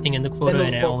put everything in the quota those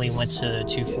and it only went bumps. to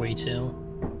 242.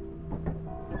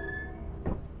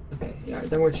 Okay, yeah,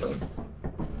 then we're chilling.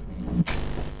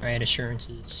 Alright,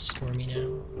 assurances for me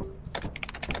now.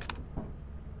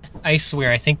 I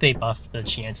swear, I think they buffed the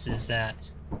chances that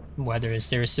whether it's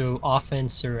there so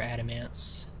offense or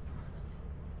adamants.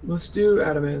 Let's do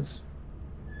Adamants.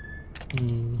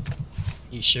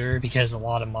 You sure? Because a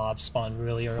lot of mobs spawn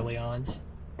really early on.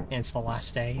 And it's the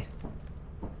last day.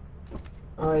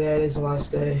 Oh yeah, it is the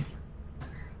last day.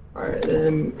 Alright,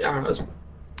 then I don't know,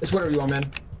 it's whatever you want,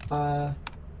 man.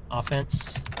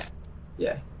 Offense.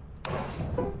 Yeah.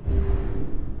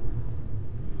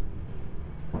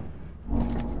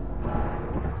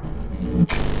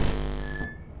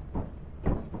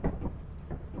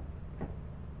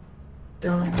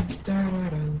 Dun, dun,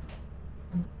 dun.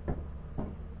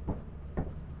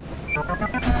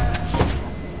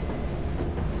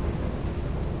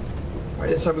 Alright,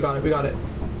 this time we got it.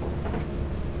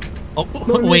 Oh,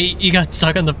 No, wait, miss. you got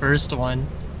stuck on the first one.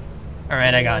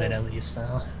 Alright, I got it at least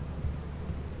now.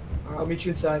 Alright, I'll meet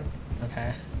you inside.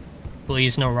 Okay.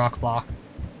 Please, no rock block.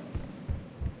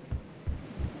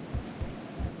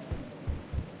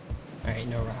 Alright,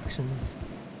 no rocks and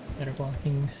better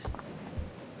blocking.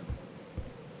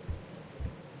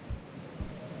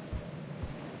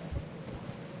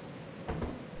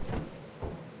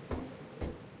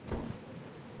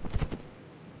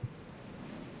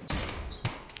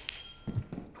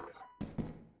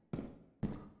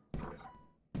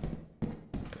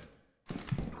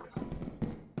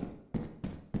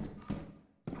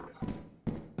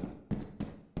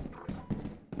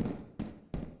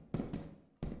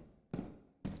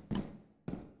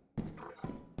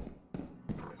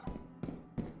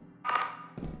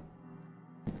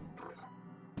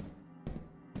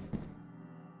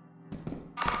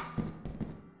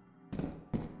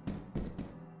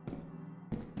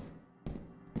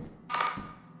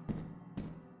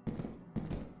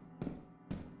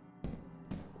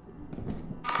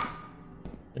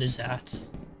 What is that?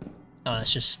 Oh,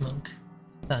 that's just smoke.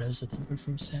 Thought it was a thunder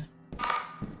from set.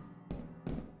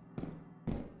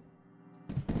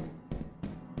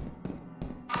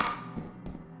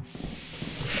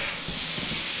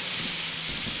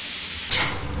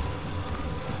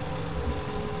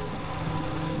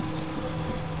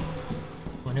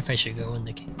 Wonder if I should go in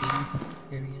the cave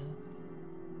area.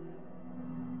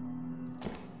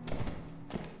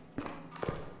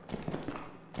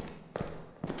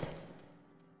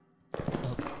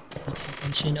 Oh, let's pay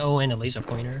attention. Oh, and a laser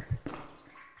pointer.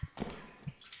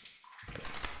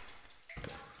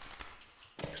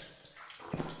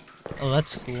 Oh,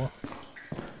 that's cool.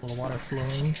 A little water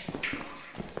flowing.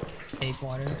 Cave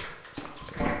water.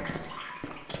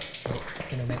 Oh,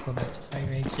 gonna go back to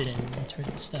fire exit and turn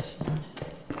the stuff in.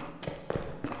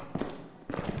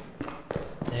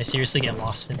 Did I seriously get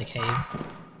lost in the cave? I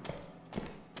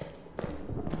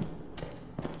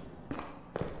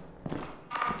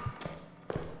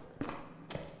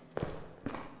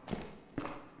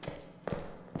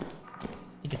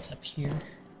think it's up here.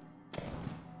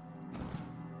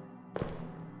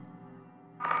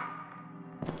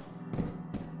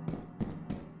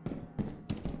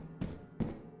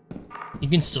 You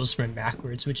can still sprint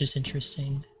backwards, which is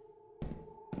interesting.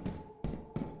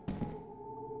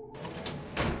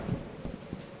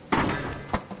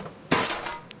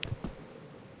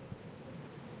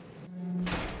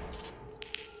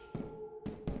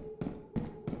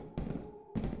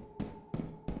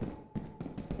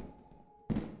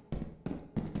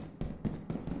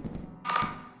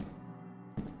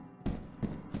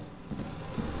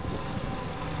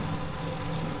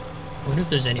 I wonder if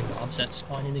there's any mobs that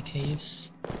spawn in the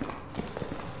caves.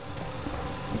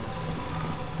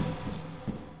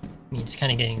 mean, it's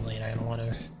kind of getting late. I don't want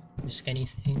to risk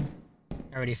anything.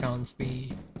 I already found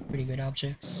 3 pretty good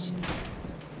objects.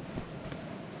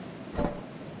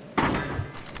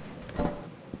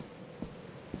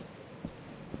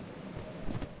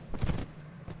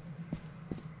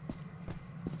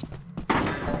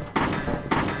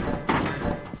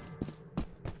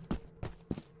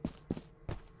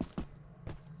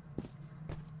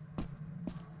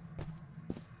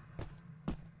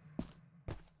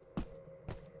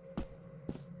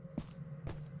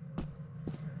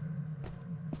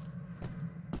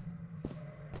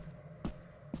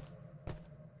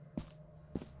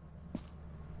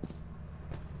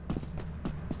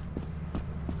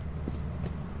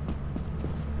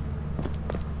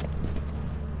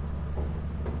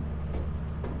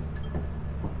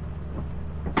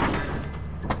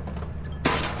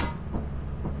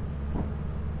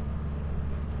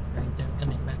 Right, they're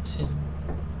coming back soon.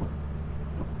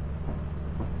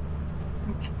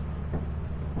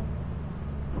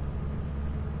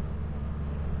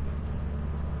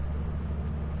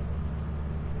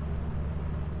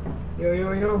 Yo,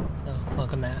 yo, yo. Oh,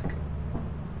 welcome back.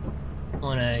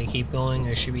 Wanna keep going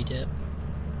or should we dip?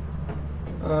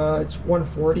 It's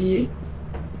 140.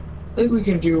 I think we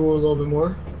can do a little bit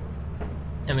more.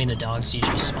 I mean, the dogs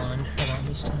usually spawn around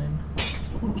this time.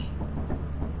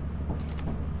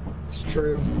 It's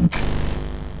true.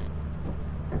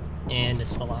 And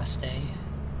it's the last day.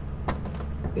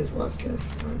 It's last day.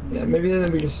 Yeah, maybe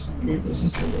then we just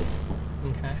assume it.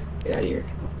 Okay. Get out of here.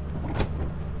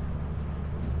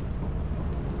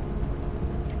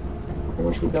 How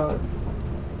much we got?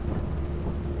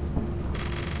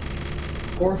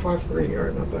 453.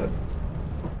 Alright, not bad.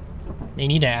 They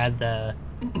need to add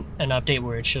an update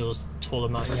where it shows the total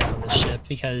amount you have on the ship,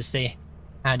 because they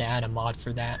had to add a mod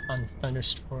for that on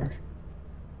Thunderstore.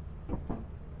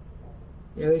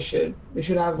 Yeah, they should. They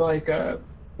should have like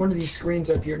one of these screens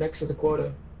up here next to the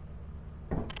quota.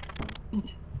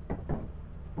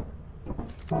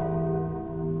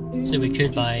 So we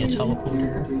could buy a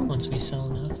teleporter once we sell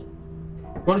enough.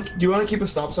 Do you want to keep a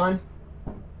stop sign?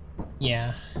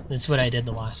 Yeah, that's what I did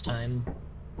the last time.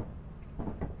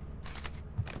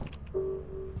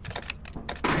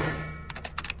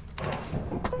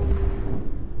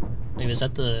 Wait, was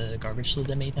that the garbage lid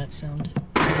that made that sound?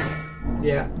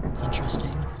 Yeah. That's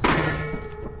interesting.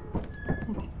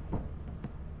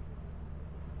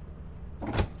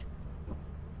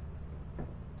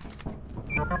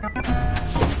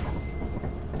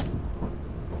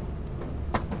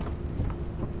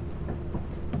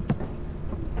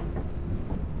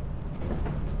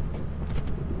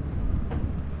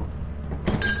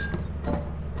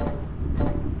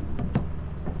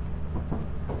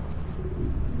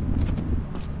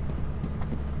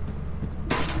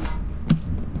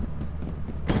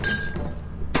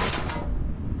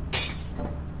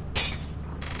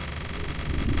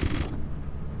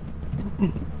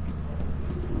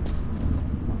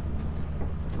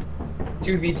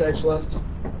 Two V-types left.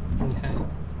 Okay.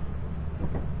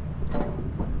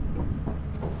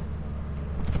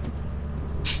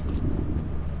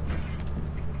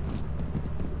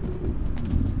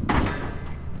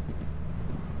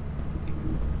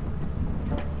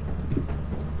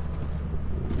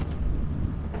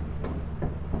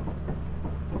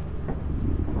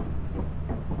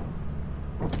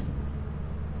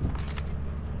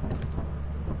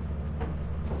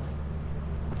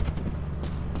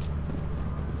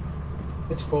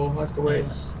 It's full. I have to wait.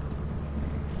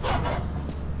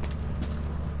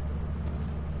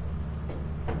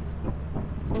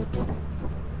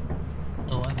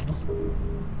 Oh, I don't know.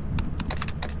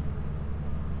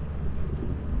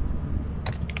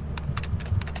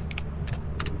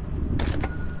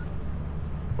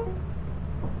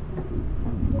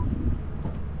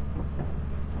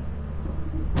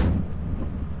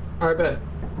 Alright, bet.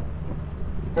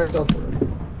 Alright, teleporter.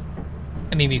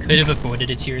 I mean, we could have avoided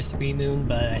a tier 3 moon,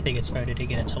 but I think it's better to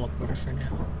get a teleporter for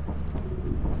now.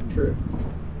 True.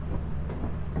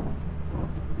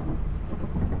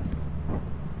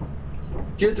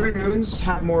 Tier 3 moons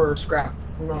have more scrap.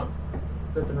 I'm not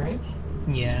tripping, right?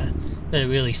 Yeah, but it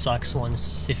really sucks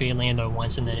once if you land on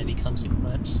once and then it becomes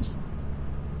eclipsed.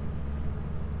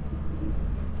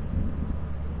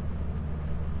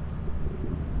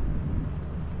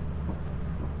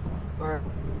 Alright.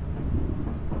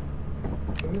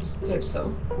 I'm gonna take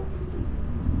so.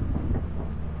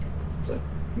 So, I'm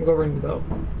gonna go ring the bell.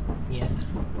 Yeah.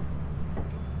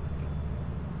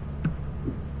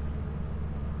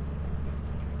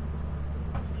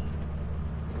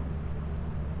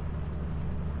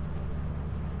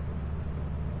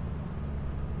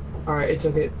 Alright, it's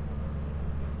okay.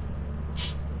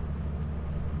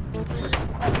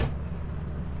 Alright,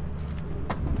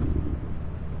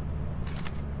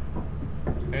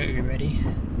 you ready?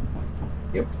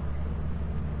 Yep.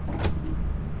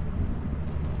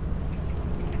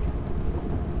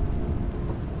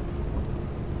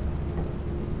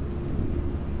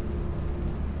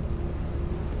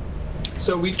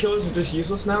 So weed killers are just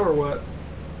useless now, or what?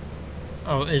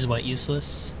 Oh, is what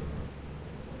useless?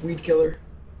 Weed killer.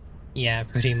 Yeah,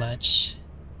 pretty much.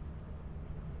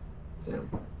 Damn.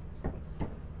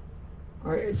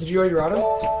 Alright, did you already route him?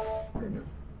 Or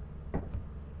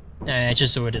no? I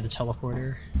just ordered the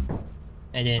teleporter.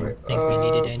 I didn't Alright, think we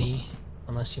needed any,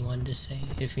 unless you wanted to say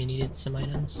if we needed some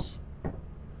items.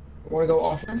 Want to go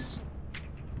offense?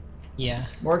 Yeah.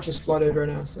 March is flooded right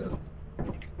now, so.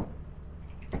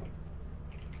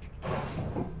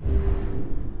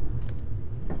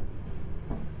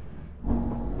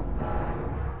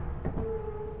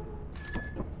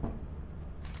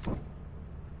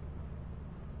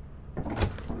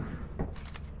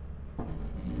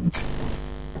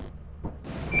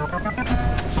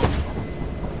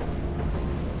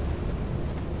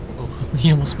 Oh,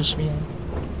 he almost pushed me off.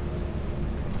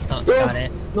 Oh, got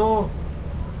it. No.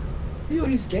 You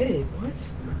always get it.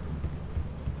 What?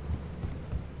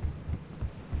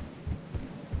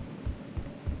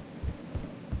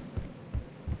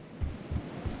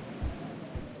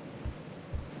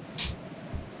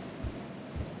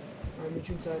 Alright, meet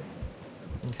you inside.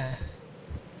 Okay.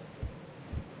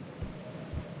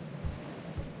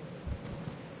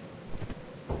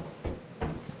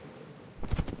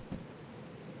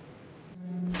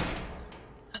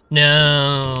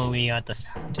 No, we got the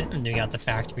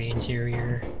factory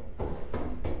interior.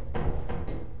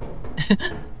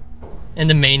 And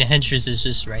the main entrance is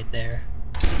just right there.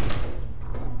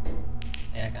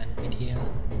 Yeah, I got an idea.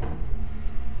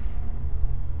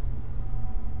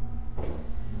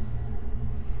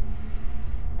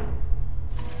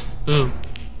 Ooh.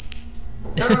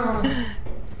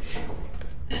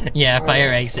 Yeah,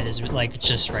 fire exit is like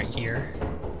just right here.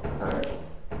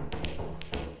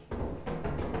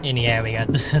 And yeah, we got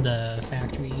the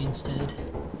factory instead.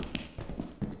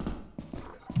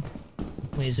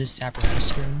 Wait, is this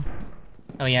apparatus room?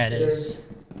 Oh yeah, it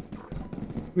is.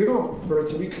 We don't bird,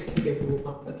 so we could take it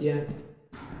at the end.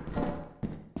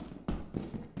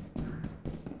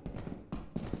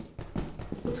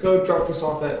 Let's go drop this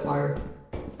off at fire.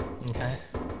 Okay.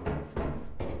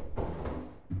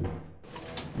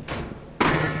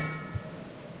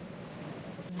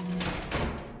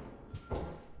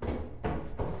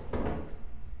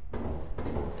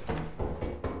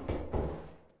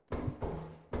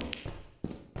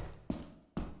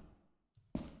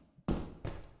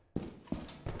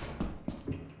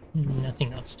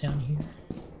 Nothing else down here.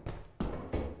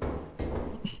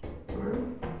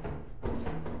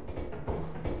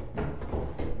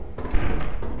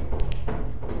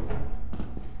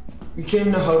 We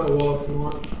can hug a wall if you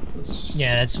want. Just...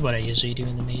 Yeah, that's what I usually do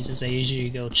in the mazes. I usually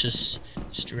go just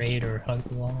straight or hug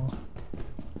the wall.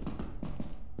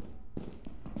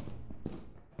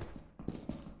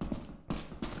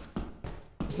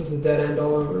 This is a dead end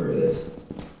all over this.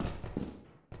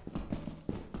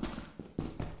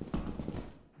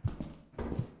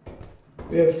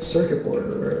 We have circuit board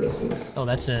or whatever this is. Oh,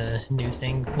 that's a new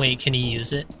thing. Wait, can you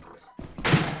use it?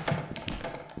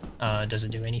 Does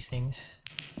it do anything?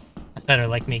 I thought it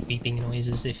like make beeping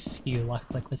noises if you left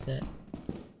click with it.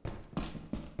 I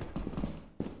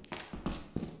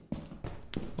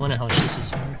wonder how much this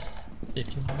is worth.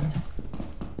 51.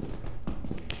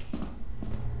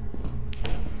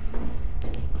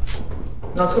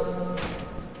 No, let's go.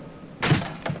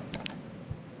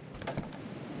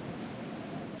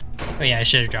 Oh yeah, I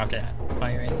should have dropped it at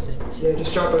fire exits. Yeah,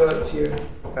 just drop it out if you.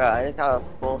 Bro, I just got a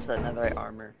full set of netherite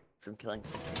armor from killing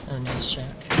something. Oh, nice check.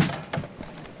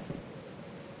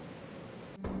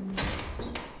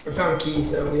 I found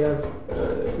keys, so we have,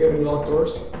 if we have any locked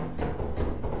doors.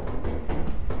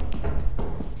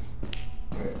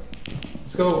 Alright.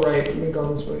 Let's go right, we can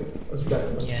go this way. Let's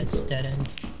dead end. Yeah, it's dead end.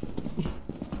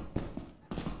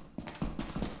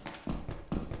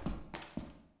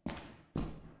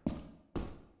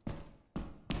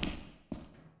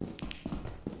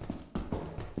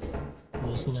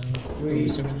 There's no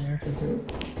rooms over there.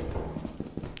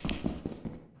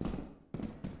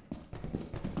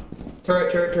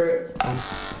 Turret.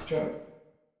 Turret.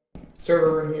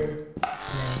 Server room here.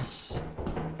 Nice.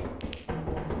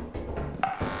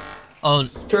 Oh,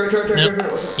 Turret.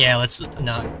 nope. Yeah, let's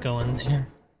not go in there.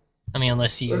 I mean,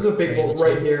 unless you. There's a big bolt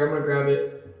right here. I'm gonna grab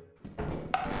it.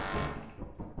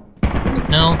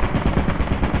 No.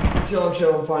 Chill.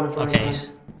 I'm fine. Okay.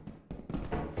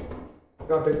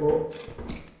 Got a big bolt.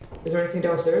 Is there anything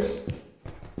downstairs?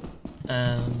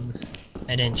 I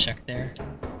didn't check there.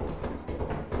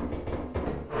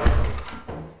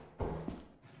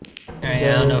 Alright,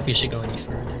 I don't know if we should go any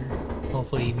further.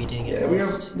 Hopefully we didn't get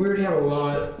lost. We already have a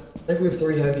lot. I think we have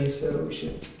 3 heavies, so we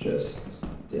should just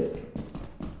dip.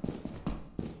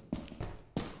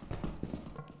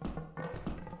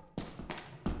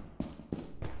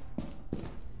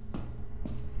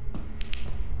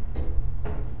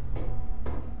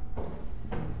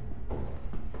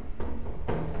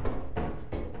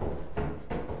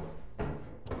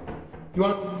 You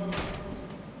want?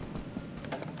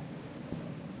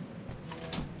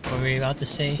 What were you about to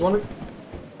say? You want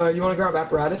to grab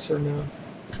apparatus or no?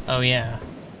 Oh yeah.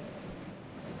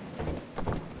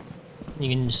 You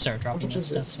can just start dropping much that is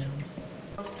stuff this? down.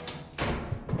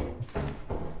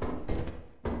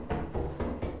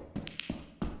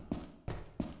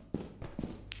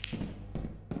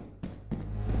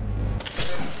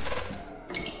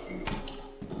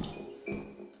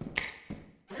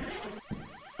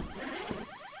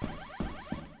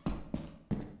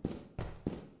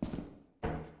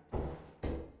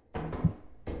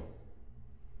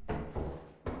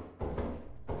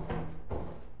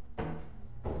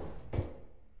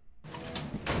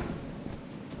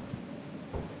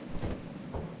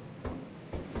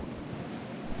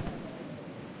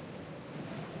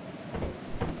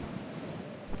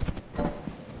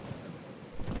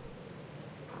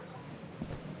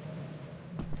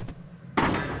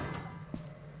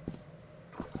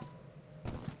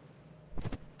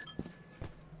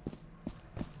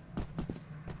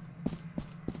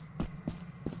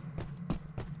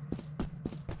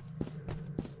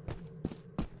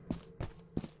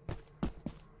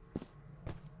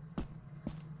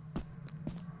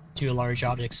 Two large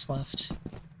objects left.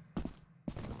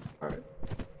 Alright.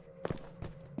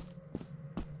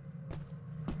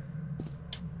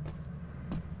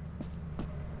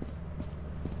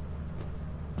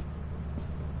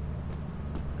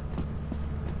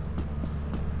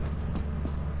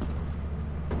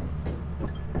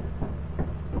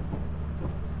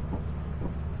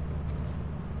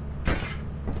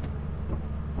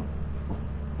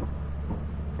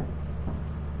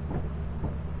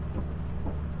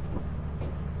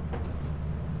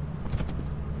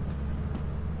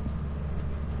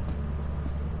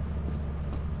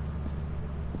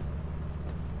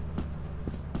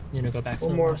 I'm gonna go back for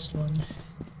One the more. last one.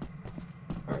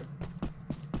 Alright.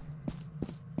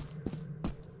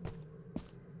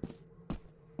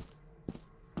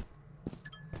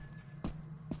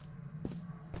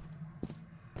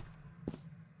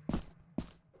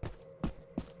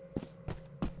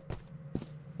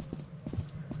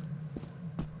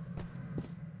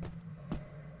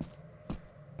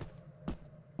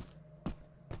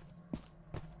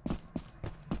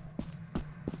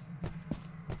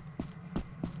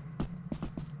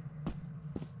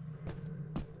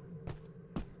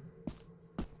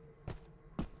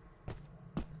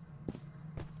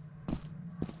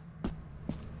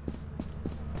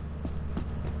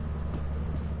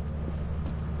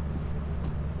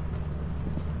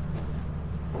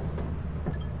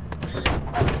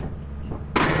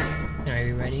 Are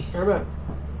you ready? How about?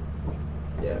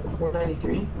 Yeah,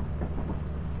 193.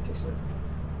 600.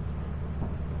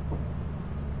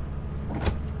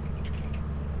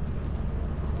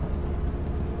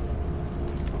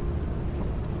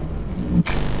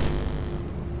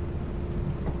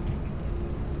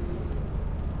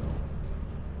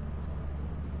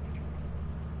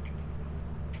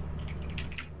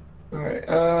 Alright,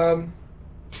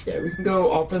 yeah, we can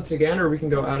go offense again, or we can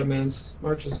go out of man's.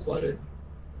 March is flooded.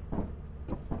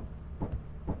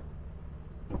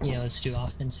 Yeah, let's do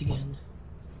offense again.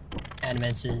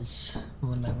 Adamance is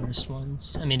one of my worst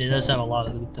ones. I mean, it does have a lot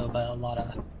of loot though, but a lot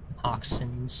of hawks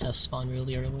and stuff spawn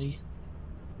really early.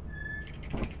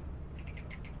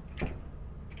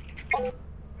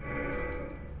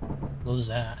 What was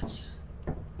that?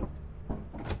 I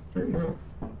don't know.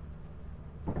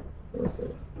 What was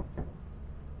it?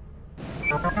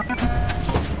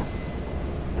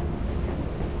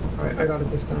 Alright, I got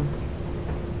it this time.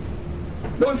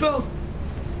 No, I fell!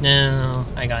 No,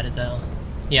 I got it though.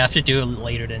 You have to do it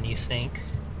later than you think.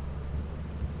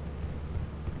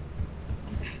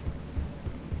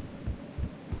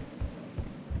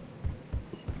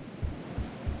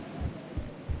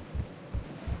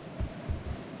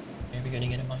 Are we gonna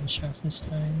get a mineshaft this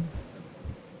time?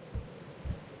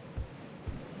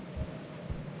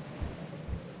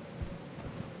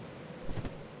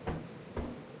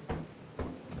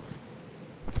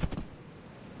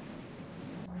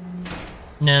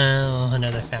 No,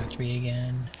 another factory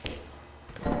again.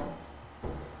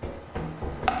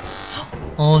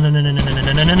 Oh no no no no no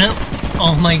no no no no!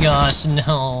 Oh my gosh,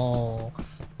 no!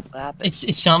 What happened?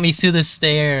 It shot me through the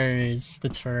stairs. The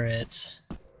turret.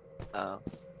 Oh.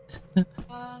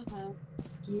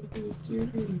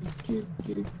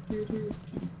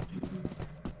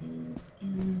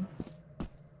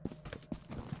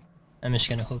 I'm just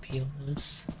gonna hope he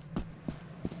lives.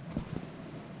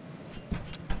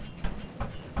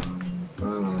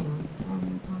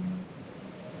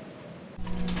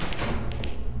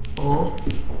 Oh.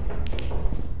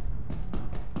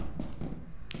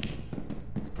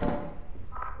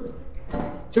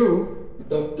 Two,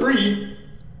 the three.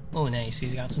 Oh nice,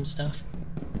 he's got some stuff.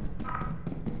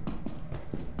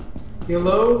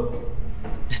 Hello?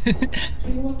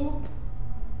 Hello?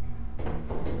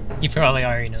 He probably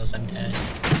already knows I'm dead.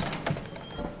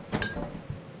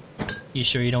 You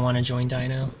sure you don't want to join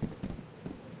Dino?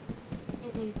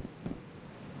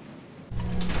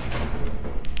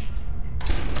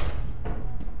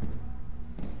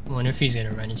 I wonder if he's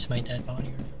gonna run into my dead body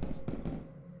or not.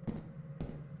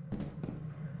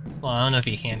 Well, I don't know if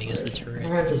he can because the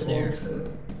turret is there.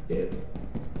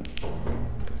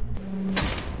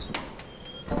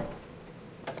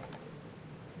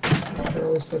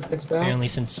 Apparently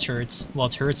since turrets, well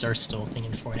turrets are still a thing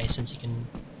in Fortnite since you can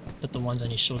put the ones on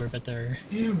your shoulder, but they're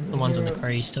the ones on the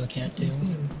car you still can't do.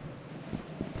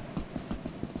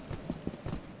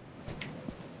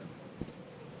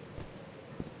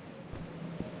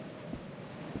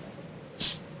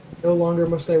 No longer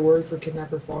must I worry for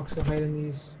Kidnapper Fox to hide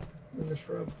in the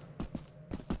shrub.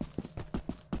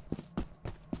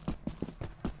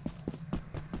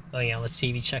 Oh yeah, let's see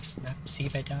if he checks the map to see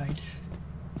if I died.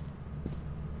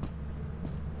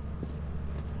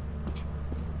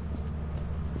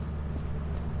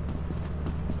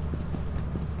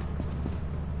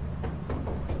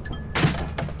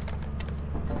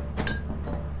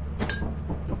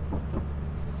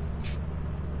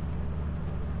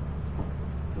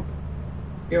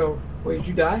 Yo, wait, did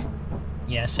you die?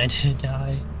 Yes, I did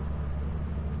die.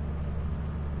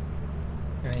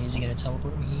 Alright, is he gonna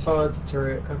teleport me? Oh, it's a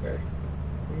turret. Okay.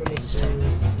 I'm gonna He's say...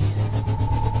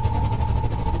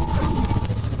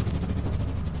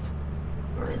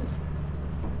 Alright.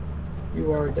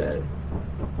 You are dead.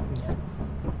 Yeah.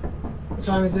 What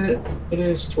time is it? It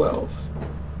is 12.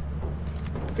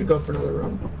 I could go for another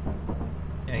run.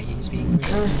 Alright, he's being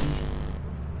risky. How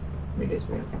many days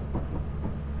we have?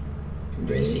 2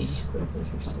 Where is he? days.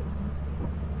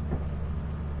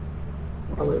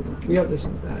 Oh wait, we have this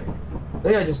in the bag. I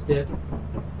think I just dip.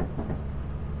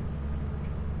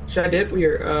 Should I dip?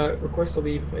 Or request to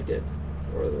leave if I dip.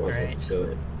 Or otherwise I'll Right. just go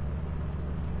in.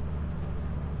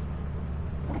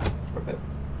 Okay.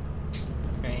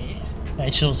 Right. I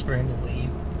chose for him to leave.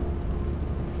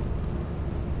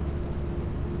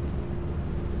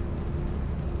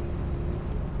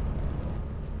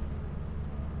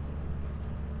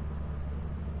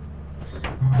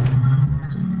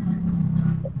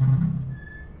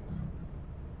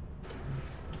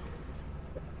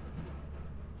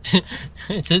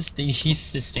 It says that he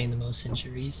sustained the most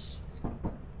injuries.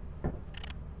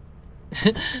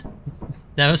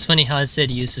 That was funny how it said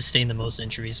you sustained the most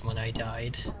injuries when I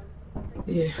died.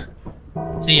 Yeah.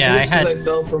 So yeah, I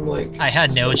fell from like... I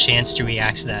had no chance to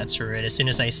react to that turret. As soon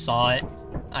as I saw it,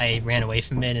 I ran away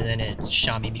from it and then it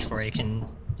shot me before I can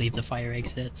leave the fire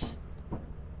exit.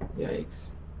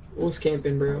 Yikes. I was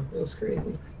camping, bro. That was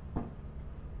crazy.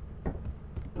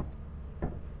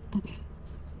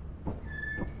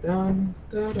 Dun,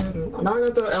 da, da, da. Now I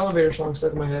got the elevator song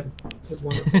stuck in my head. This is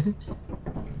wonderful.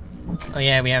 Oh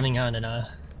yeah, we haven't gotten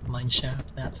a mineshaft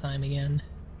that time again.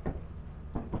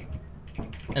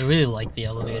 I really like the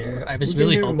elevator. I was we can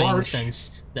really do hoping March.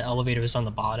 since the elevator was on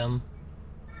the bottom.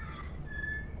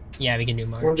 Yeah, we can do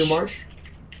March. Wanna do March?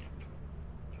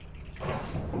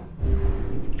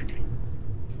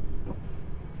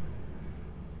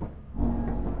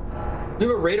 We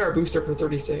have a radar booster for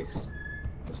 36.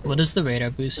 What does the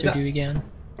radar booster do again?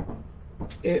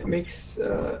 It makes,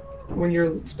 when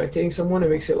you're spectating someone, it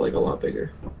makes it like a lot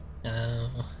bigger.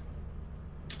 Oh.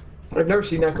 I've never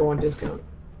seen that go on discount.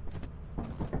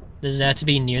 Does it have to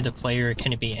be near the player or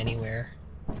can it be anywhere?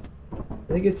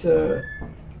 I think it's,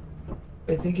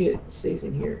 I think it stays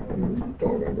in here. I don't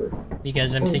remember.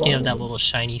 Because I'm Oh, thinking of that bottom. little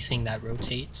shiny thing that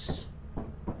rotates.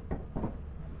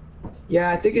 Yeah,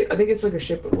 I think it's like a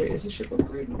ship. Wait, is it ship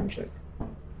upgrade? Let me check.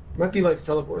 Might be like a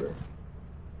teleporter.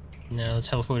 No,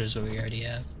 teleport is what we already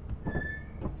have.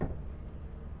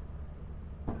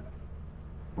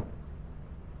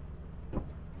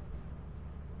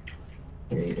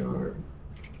 Radar.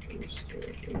 Booster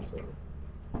info.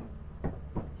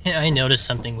 Yeah, I noticed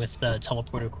something with the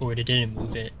teleporter cord. It didn't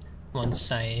move it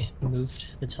once I moved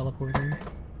the teleporter.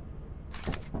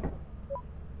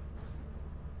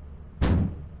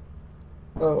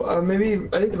 Oh, maybe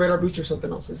I think the radar booster is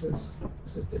something else. This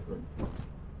is different.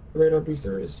 The radar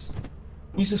booster is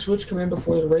use the switch command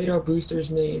before the radar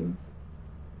booster's name.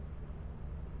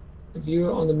 To view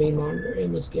it on the main monitor, it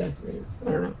must be activated.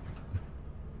 I don't know.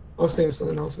 I was thinking of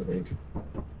something else, I think.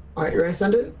 Alright, you ready to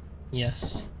send it?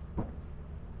 Yes.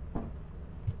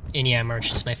 And yeah,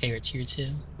 March is my favorite tier 2.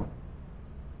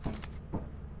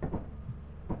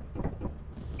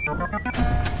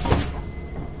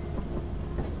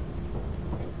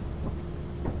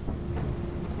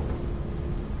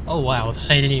 Oh wow,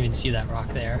 I didn't even see that rock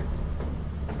there.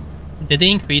 Did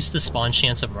they increase the spawn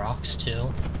chance of rocks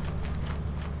too?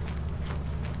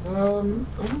 I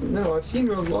don't know. I've seen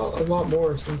a lot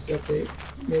more since the update.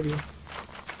 Maybe.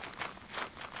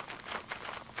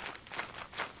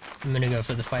 I'm gonna go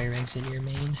for the fire exit near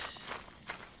main.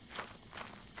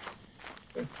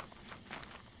 Okay.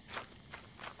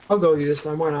 I'll go with you this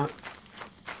time. Why not?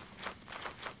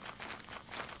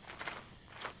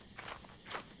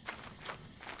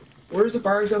 Where's the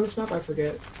fire exit on this map? I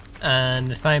forget.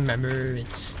 If I remember,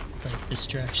 it's like this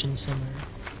direction somewhere.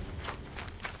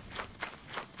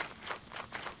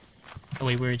 Oh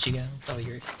wait, where'd you go? Oh,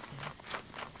 you're...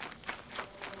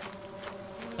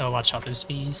 Oh, watch out those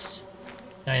bees.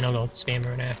 I know they'll spam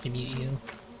her and I have to mute you.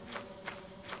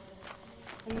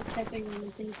 I'm typing on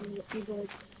the things on the keyboard.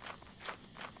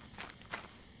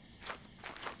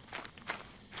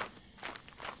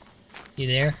 You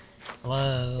there?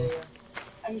 Hello? Yeah.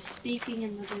 I'm speaking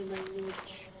another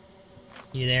language.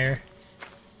 You there?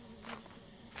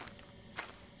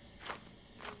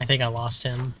 I think I lost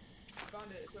him.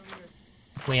 Found it. It's over here.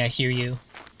 Wait, I hear you.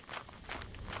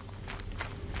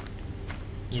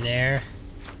 You there?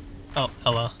 Oh,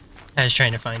 hello. I was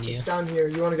trying to find you. It's down here.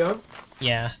 You want to go?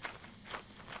 Yeah.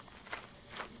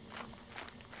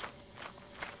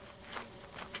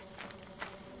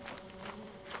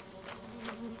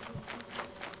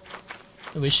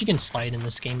 I wish you can slide in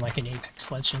this game like in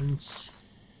Apex Legends.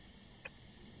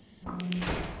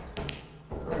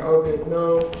 Okay,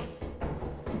 no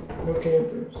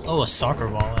campers. Oh, a soccer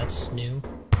ball, that's new.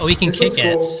 Oh, he can This kick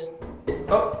it. looks cool.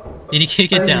 Oh, Did he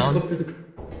kick I it think down? Clipped through the, I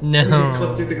think it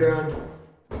clipped through the No.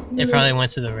 ground. It probably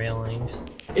went to the railing.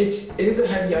 It is a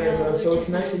heavy item though, so it's just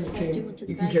nice that have to do it to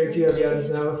you the can carry 2 heavy background items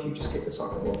space. now if you just kick the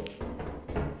soccer ball.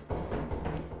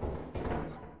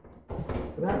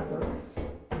 But that sucks.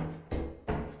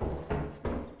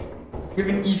 You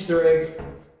have an Easter egg.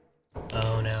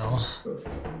 Oh no.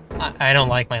 I don't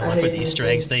like my I luck hate with these Easter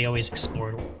eggs. things. They always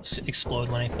explode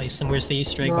when I place them. Where's the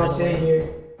Easter egg, by No, the same way?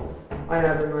 here. I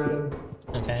have it in my item.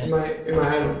 Okay. In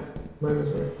my item. My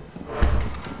inventory.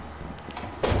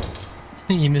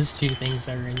 You missed 2 things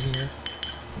that are in here.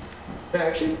 Yeah,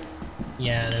 actually?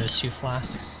 Yeah, those 2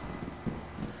 flasks.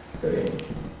 Okay.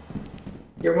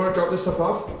 You want to drop this stuff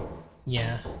off?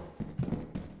 Yeah.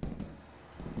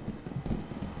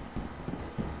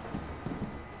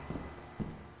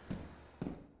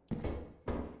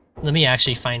 Let me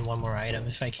actually find one more item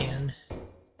if I can.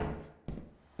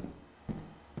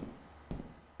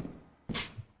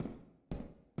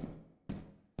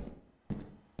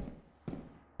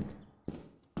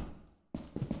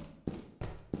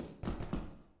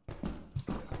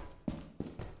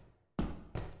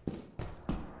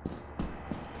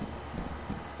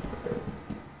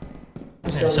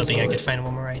 I was hoping I could find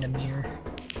one more item here.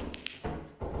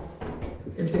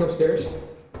 Anything upstairs?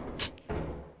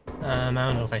 I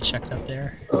don't know if I checked up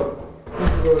there. Oh, there's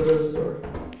the door, there's the door.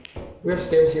 We have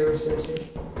stairs here, we have stairs here.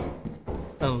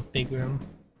 Oh, big room.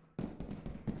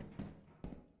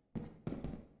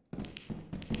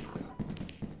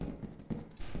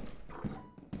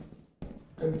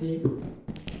 Empty.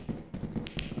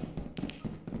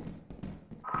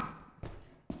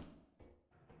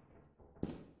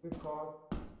 Good call.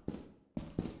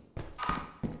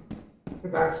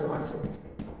 Good Axel, Axel.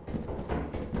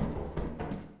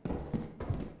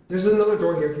 There's another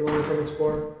door here if you want to come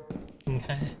explore.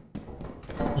 Okay.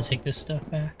 I'll take this stuff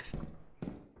back.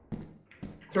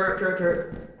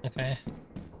 Turret. Okay.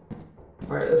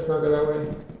 Alright, let's not go that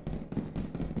way.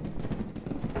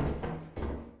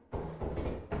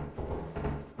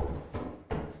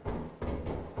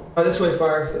 Oh, this way,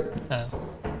 fire exit. Oh.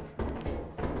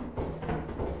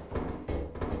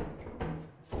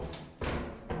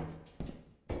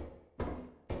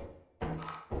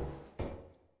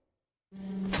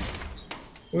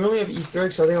 We only have Easter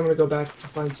eggs, so I think I'm gonna go back to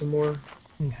find some more.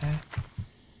 Okay.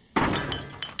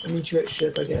 I'll meet you at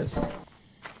ship, I guess.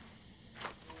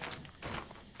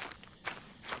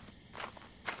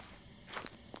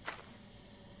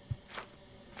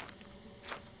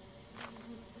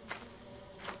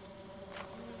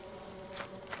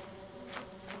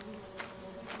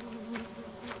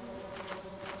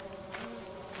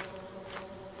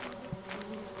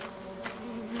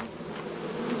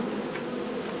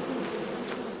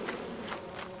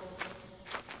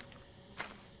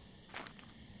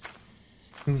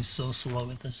 Who's so slow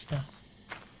with this stuff?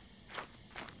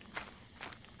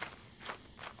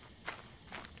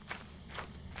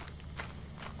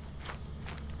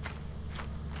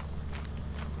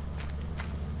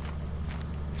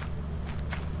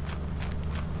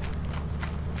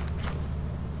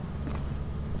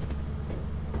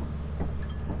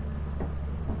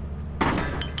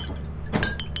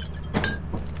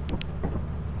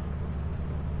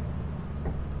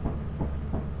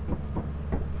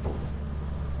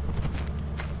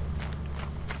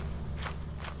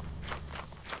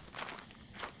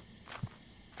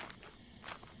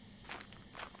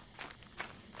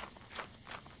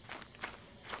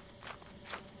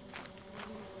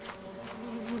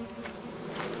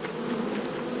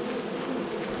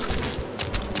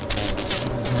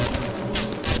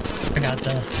 Forgot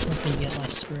the one thing you get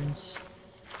less sprints.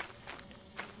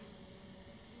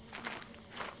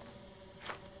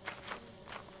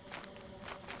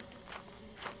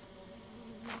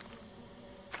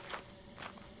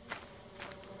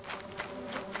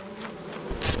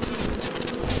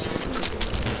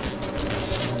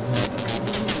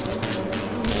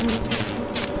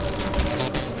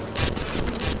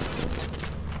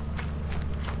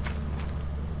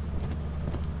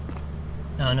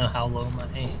 I don't know how low my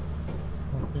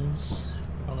health is.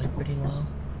 Probably pretty low.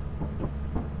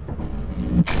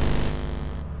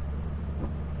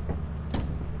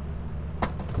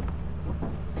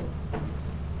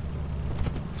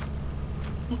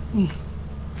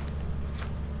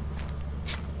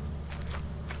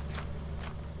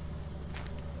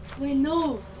 Wait,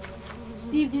 no.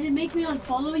 Steve, did it make me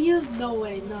unfollow you? No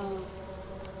way, no.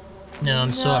 No,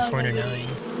 I'm still at 409.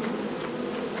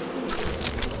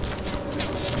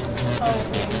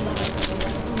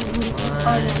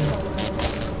 Alright,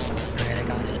 I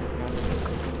got it.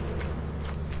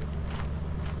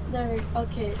 There,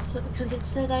 okay, so, because it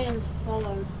said I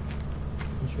unfollowed.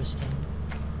 Interesting.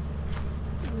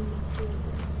 Let me see this.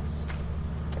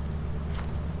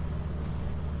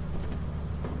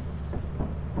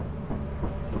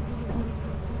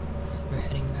 We're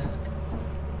heading back.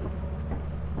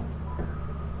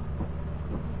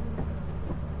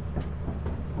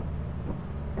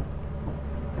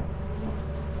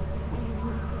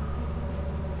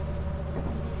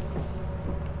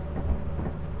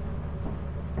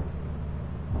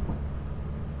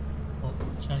 Oh,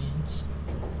 giants.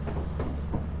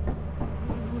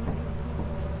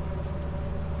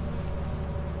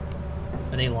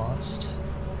 Are they lost?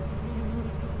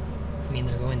 I mean,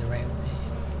 they're going the right way.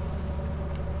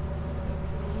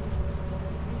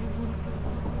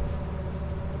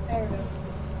 There we go.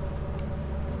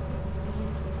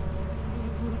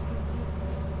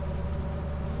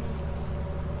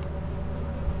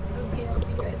 Okay, I'll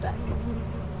be right back.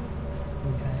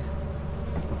 Okay.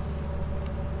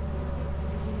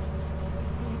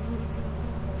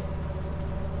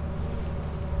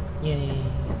 Yay.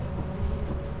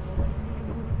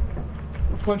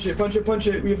 Punch it, punch it, punch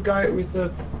it. We have guy with the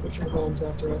whatchamacallits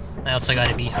after us. I also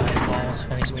got a beehive while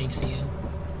I was waiting for you.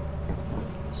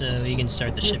 So you can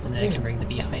start the ship and then I can bring the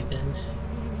beehive in.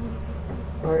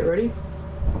 Alright, ready?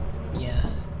 Yeah.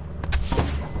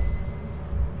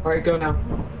 Alright, go now.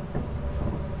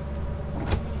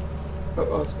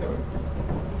 Oh, it's going.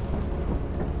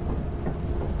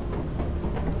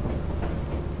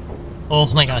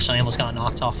 Oh my gosh, I almost got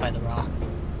knocked off by the rock.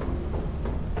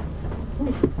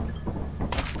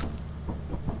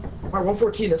 Alright,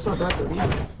 114, that's not bad for me.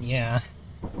 Yeah.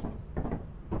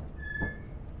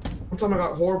 One time I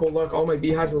got horrible luck, all my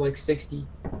beehives were like 60.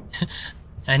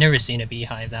 I never seen a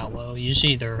beehive that low.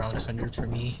 Usually they're around 100 for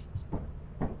me.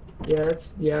 Yeah,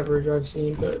 that's the average I've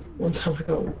seen, but one time I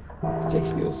got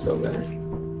 60, it was so bad.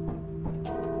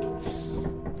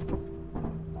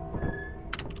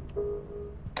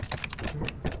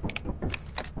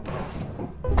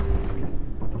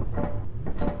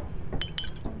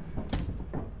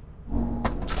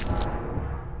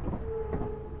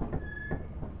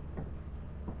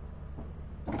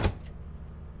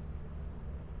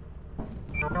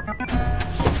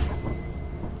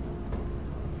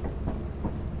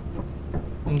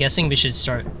 I'm guessing we should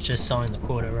start just selling the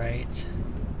quota, right?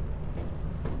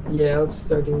 Yeah, let's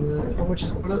start doing that. How much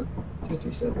is quota?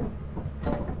 237.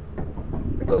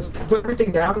 Let's put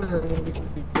everything down and then we can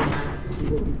see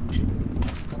what we should do.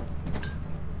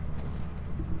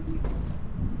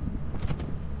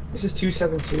 This is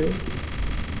 272.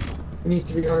 We need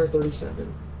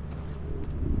 337.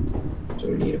 So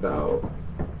we need about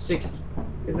 60.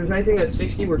 If there's anything at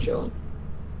 60, we're chilling.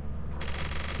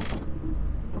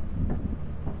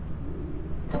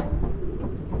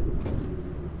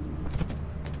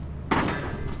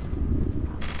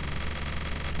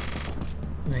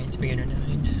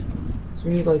 309. So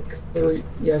we need like 3.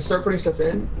 Yeah, start putting stuff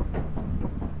in.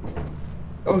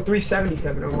 Oh,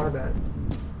 377. Oh, my bad.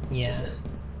 Yeah.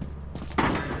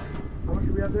 How much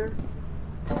do we have there?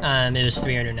 It was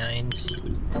 309.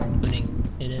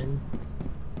 Putting it in.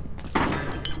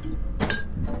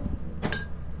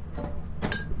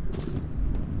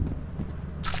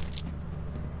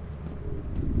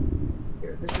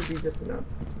 Here, this would be just enough.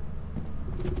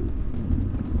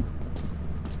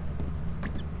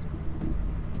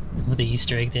 Oh, the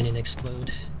Easter egg didn't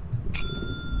explode.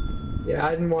 Yeah,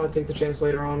 I didn't want to take the chance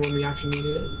later on when we actually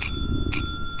needed it.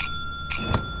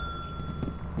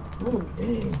 Oh,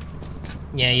 dang.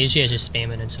 Yeah, usually I just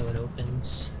spam it until it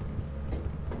opens.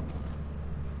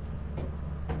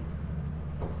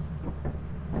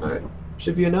 Alright,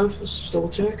 should be enough. Let's just double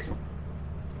check.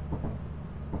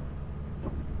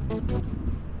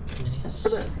 Nice.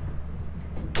 Okay.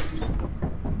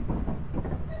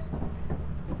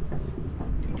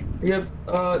 We have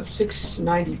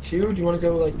 692. Do you want to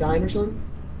go like dine or something?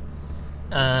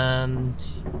 I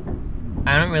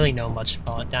don't really know much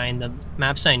about Dying. The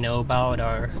maps I know about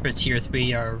are for tier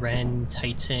 3 are Ren,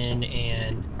 Titan,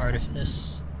 and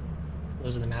Artifice.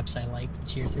 Those are the maps I like for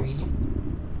tier 3.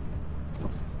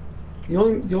 The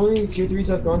only tier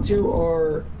 3s I've gone to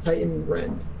are Titan and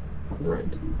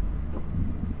Rend.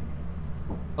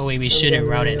 Oh wait, we shouldn't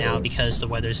route it now because the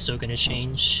weather's still gonna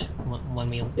change when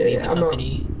we leave the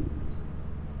company.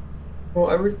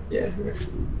 Well, yeah,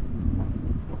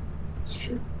 that's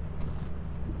true.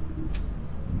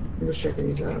 I'm just checking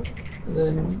these out. And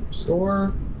then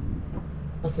store,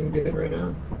 nothing good right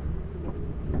now.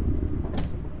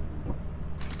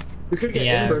 We could get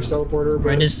Inverse Teleporter, but...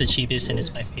 Ren is the cheapest and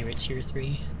it's my favorite tier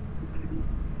 3.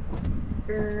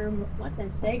 What the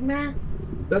Sigma?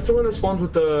 That's the one that spawns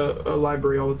with the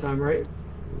library all the time, right?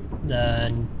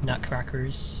 The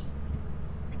Nutcrackers.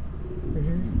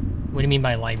 Mm-hmm. What do you mean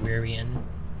by librarian?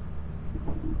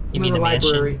 You mean the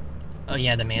library. mansion? Oh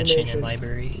yeah, the mansion and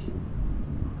library.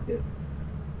 Yeah.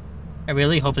 I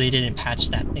really hope they didn't patch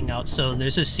that thing out. So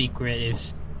there's a secret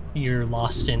if you're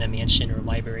lost in a mansion or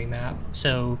library map.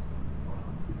 So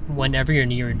whenever you're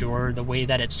near a door, the way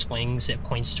that it swings, it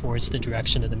points towards the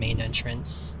direction of the main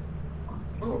entrance.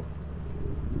 Oh.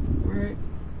 Alright.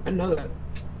 I didn't know that.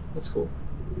 That's cool.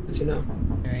 Good to know.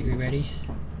 Alright, you ready?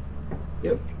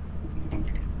 Yep.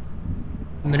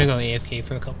 I'm gonna go AFK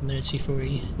for a couple minutes before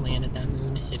we land at that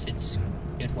moon, if it's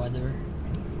good weather.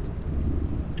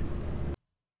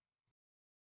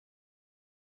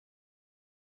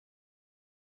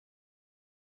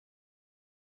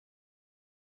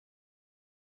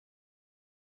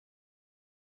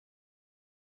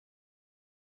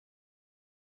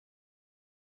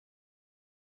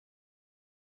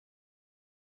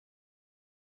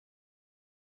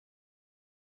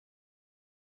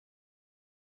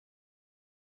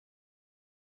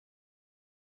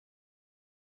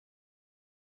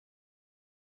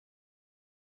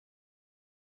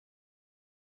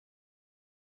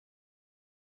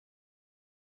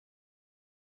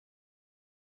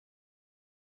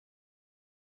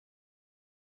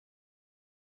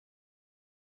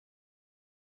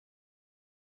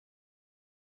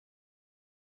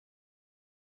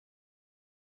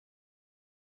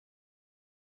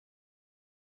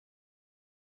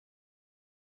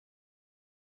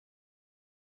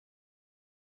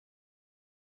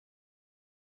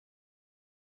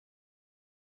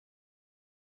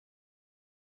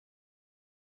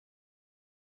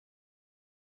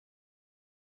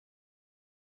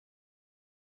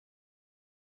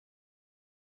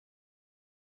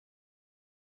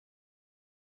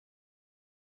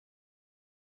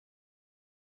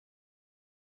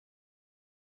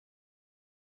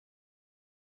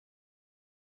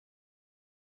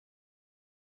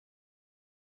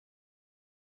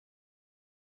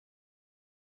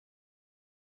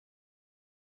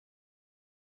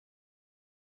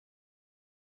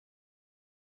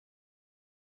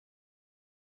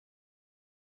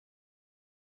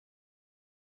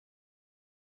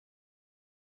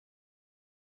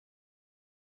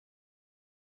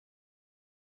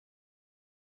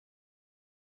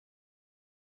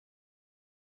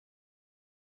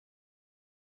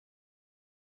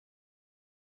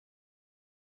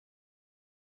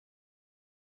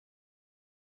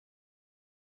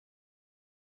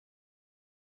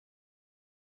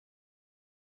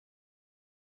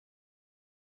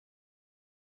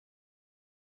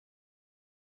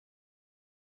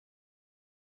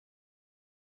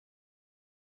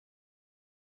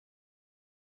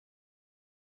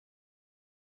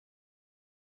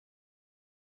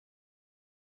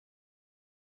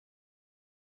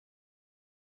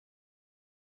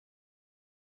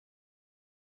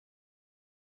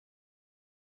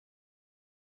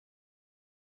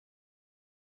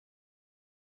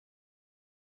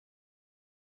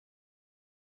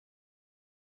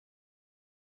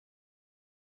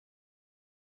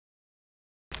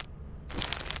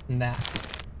 I'm back.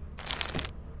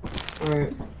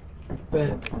 Alright.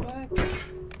 Bet.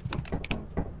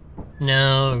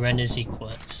 No, Ren is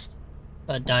eclipsed.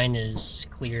 But Dine is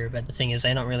clear, but the thing is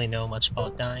I don't really know much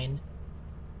about Dine.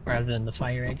 Rather than the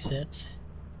fire exit.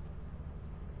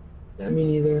 Yeah, me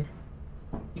neither.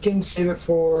 You can save it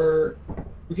for...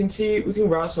 we can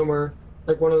route somewhere.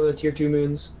 Like one of the tier 2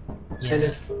 moons. Yeah. And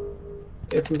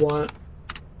if we want,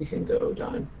 we can go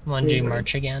Dine. Want to do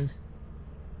March again?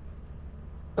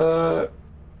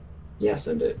 Yeah,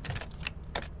 send it.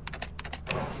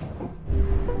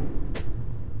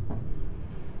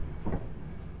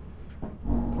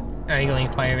 Are you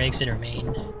going fire exit or main?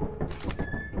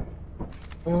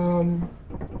 I'm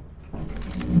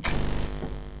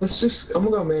gonna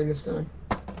go main this time.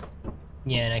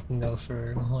 Yeah, and I can go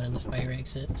for one of the fire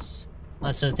exits.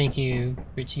 Also, thank you,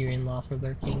 Criterion Law, for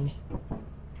lurking.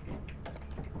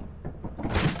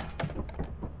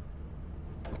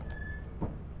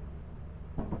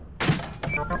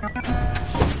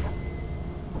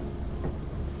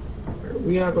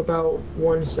 We have about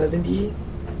 170.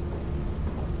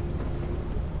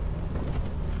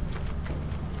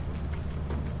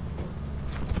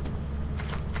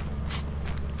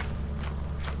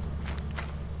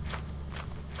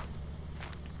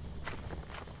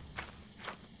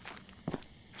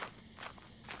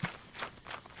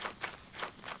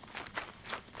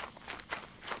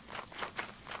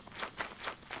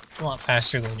 A lot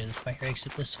faster going to the fire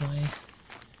exit this way.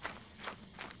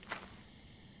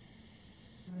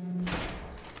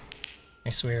 I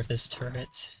swear if there's a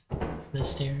turret in the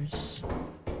stairs.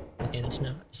 Okay, there's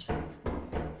not.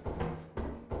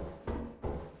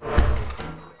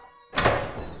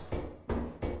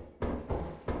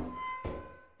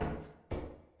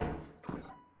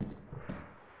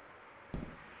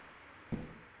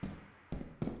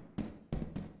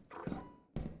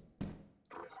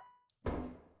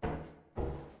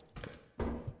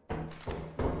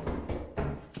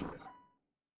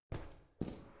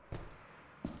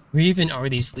 Where even are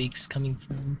these leaks coming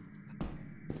from?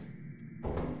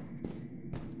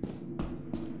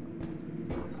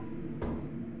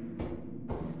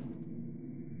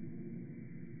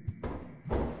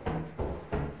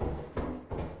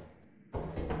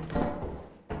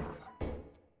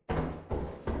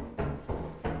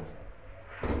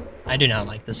 I do not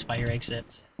like this fire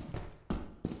exit.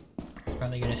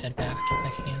 Probably gonna head back if I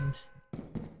can.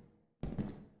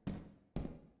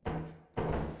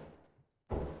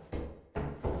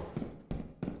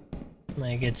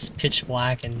 Like, it's pitch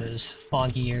black in those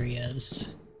foggy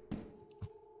areas.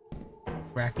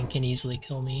 Bracken can easily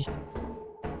kill me.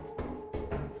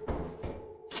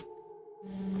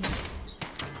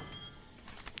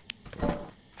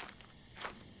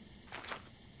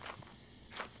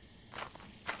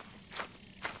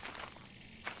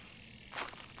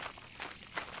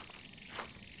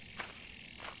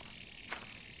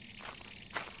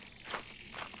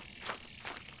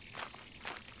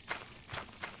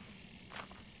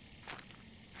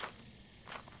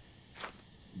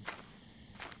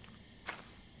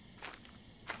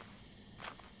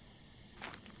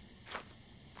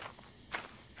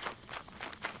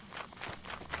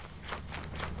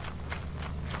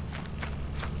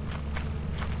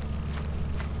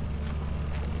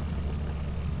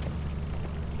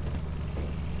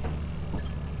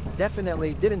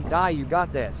 Definitely didn't die, you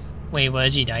got this. Wait, what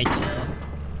did you die to?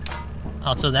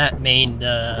 Also, that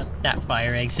that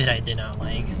fire exit I did not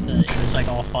like. It was like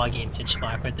all foggy and pitch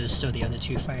black, but there's still the other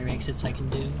two fire exits I can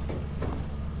do.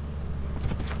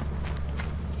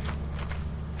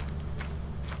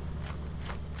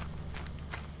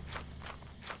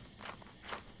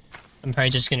 I'm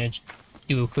probably just gonna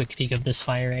do a quick peek of this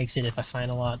fire exit. If I find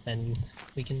a lot, then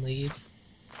we can leave.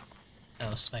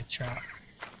 Oh, spike trap.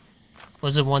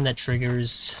 Was it one that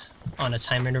triggers on a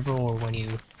time interval or when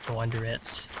you go under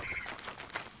it?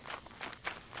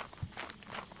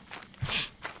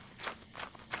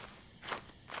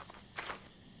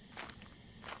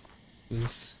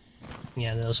 Oof.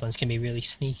 Yeah, those ones can be really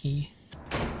sneaky.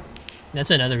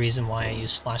 That's another reason why I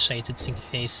use flashlights in sync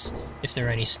case if there are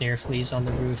any snare fleas on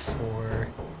the roof or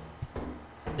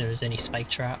there's any spike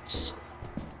traps.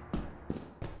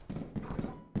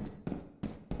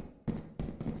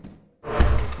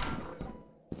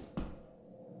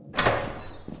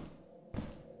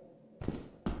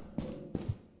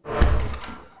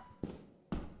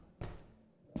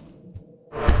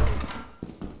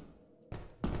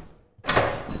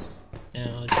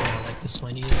 No, I don't like this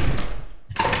one either.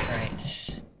 Alright.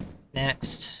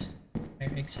 Next.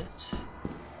 Fire exit.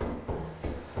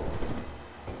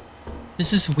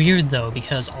 This is weird though,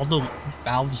 because all the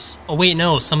valves... Oh wait,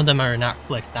 no, some of them are not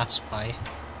flicked, that's why.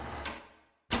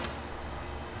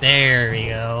 There we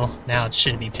go. Now it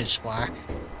should be pitch black.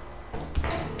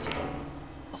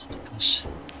 Oh my gosh.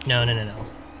 No, no, no, no.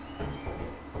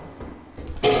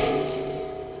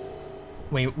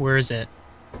 Wait, where is it?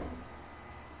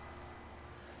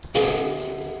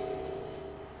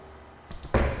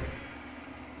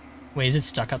 Wait, is it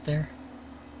stuck up there?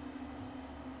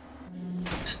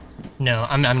 No,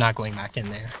 I'm not going back in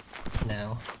there.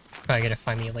 No. Probably gonna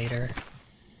find me later.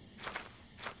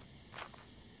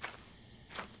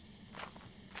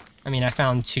 I mean, I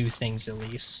found 2 things at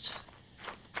least.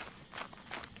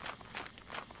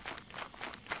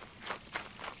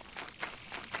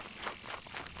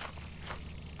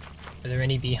 Are there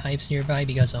any beehives nearby?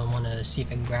 Because I want to see if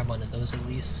I can grab one of those at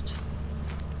least.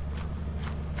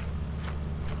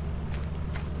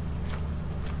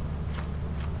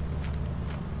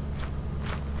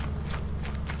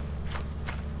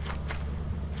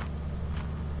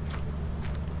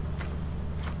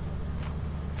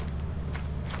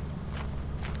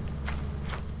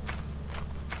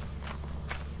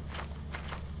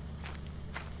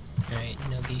 Alright,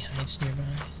 no beehives nearby.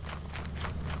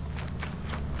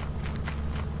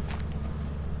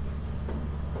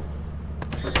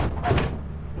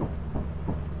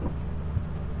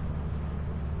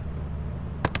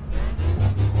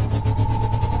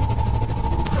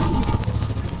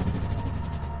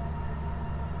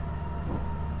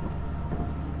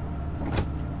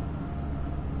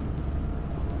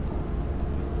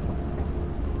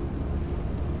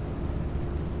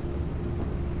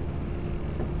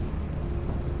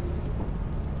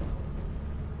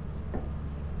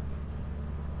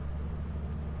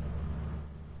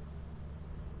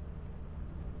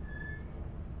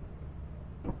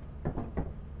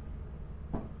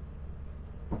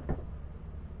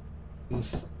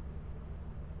 Oof.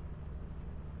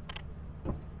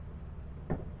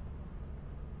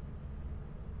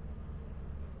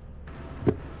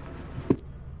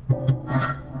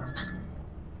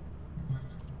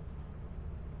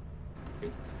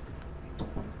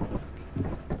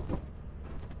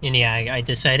 And yeah, I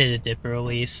decided to dip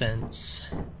early since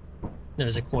there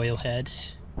was a coil head.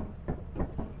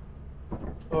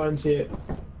 Oh, I didn't see it.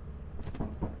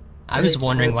 I was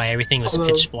wondering why It's- everything was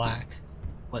although- pitch black.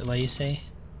 What do you say?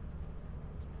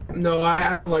 No, I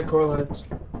don't like coral heads.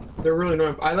 They're really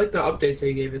annoying. I like the updates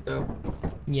they gave it though.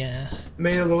 Yeah.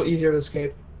 Made it a little easier to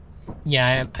escape.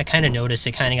 Yeah, I kind of noticed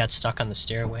it kind of got stuck on the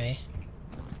stairway.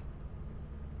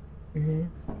 Mm-hmm.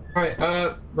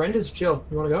 Alright, Brenda's chill.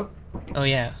 You wanna go? Oh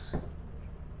yeah.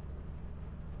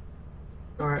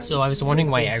 Alright. So I was wondering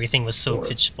why everything was so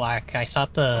pitch black. I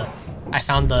thought I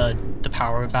found the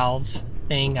power valve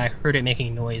thing. I heard it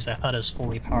making noise. I thought it was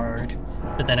fully powered.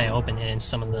 But then I opened it and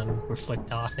some of them were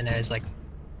flicked off and I was like,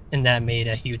 and that made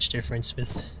a huge difference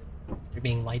with there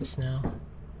being lights now.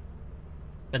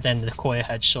 But then the coil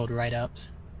head showed right up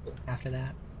after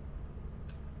that.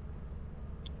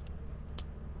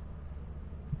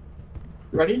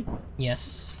 Ready?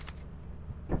 Yes.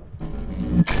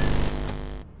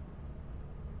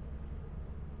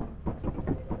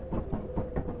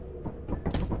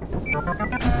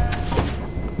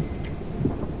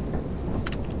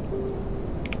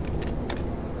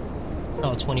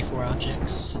 Oh, 24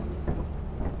 objects.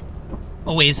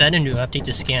 Oh wait, is that a new update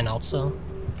to scan also?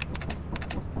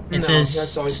 It No, says...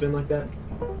 that's always been like that.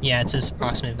 Yeah, it says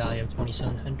approximate value of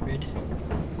 2700.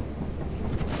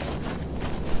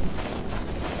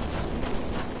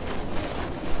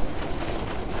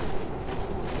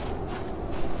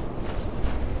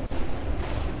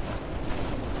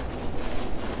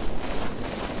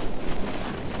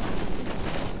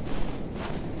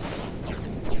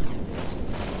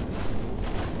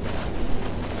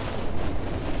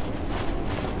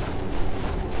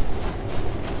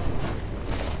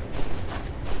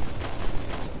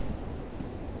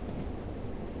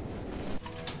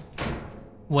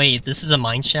 Wait, this is a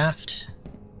mineshaft?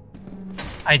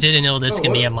 I didn't know this Oh,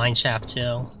 can be a what? mineshaft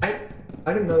too.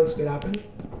 I didn't know this could happen.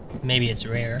 Maybe it's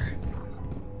rare.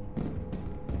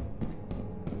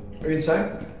 Are you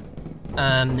inside?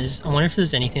 I wonder if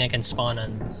there's anything I can spawn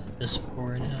on this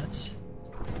floor or not.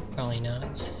 Probably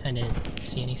not. I didn't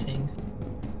see anything.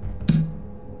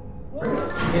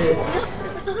 Yeah.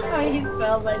 I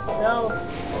fell myself.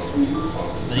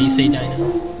 What do you say,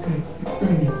 Dino?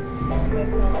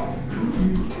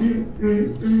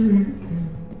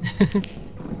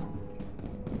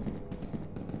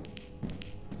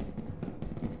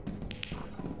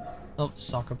 Oh,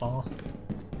 soccer ball.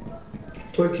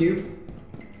 Toy cube.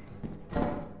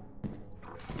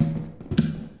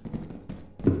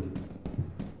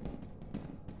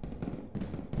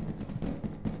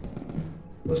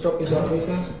 Let's drop these off really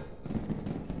fast.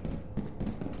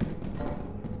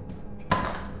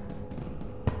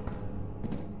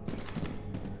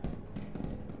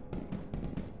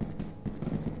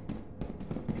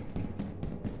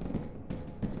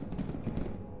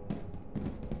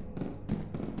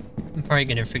 probably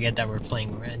gonna forget that we're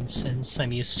playing red since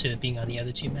I'm used to being on the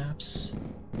other two maps.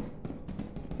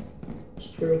 It's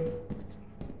true.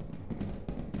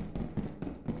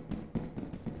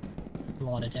 A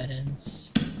lot of dead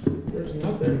ends. There's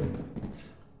nothing.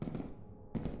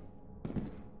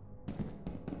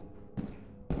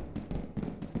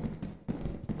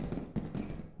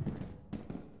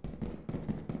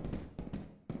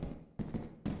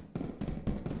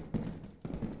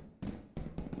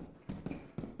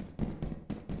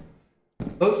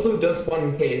 Boat fluid does spawn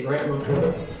in cave, right? I'm not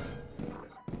sure.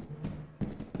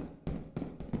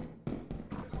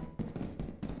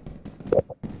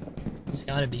 There's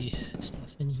gotta be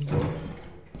stuff in here.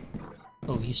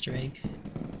 Oh, Easter egg.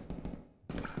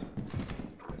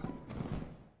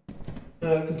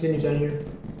 Continues down here.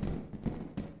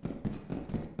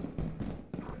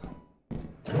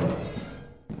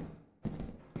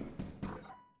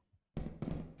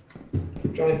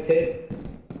 Giant pit.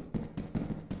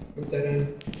 Dead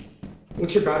end.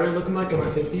 What's your battery looking like? Am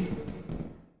I 50?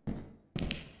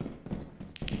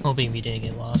 Hoping we didn't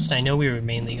get lost. I know we were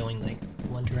mainly going like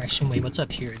one direction. Wait, what's up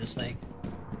here? Just like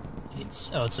it's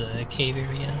a cave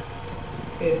area.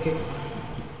 Okay.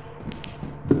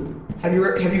 Have you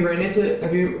run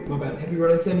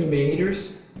into any man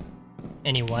eaters?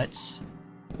 Any what?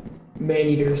 Man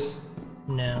eaters.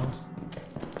 No.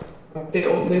 They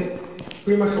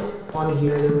pretty much on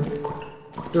here.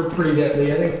 They're pretty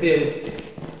deadly. I think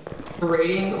the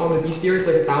rating on the bestiary is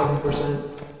like 1,000%.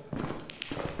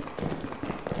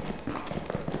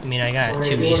 I mean, I got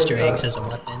two Easter eggs as a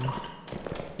weapon.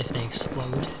 If they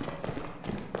explode.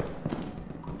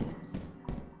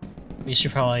 We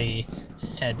should probably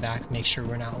head back, make sure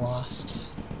we're not lost.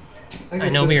 I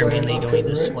know we were mainly going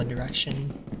this one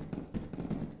direction.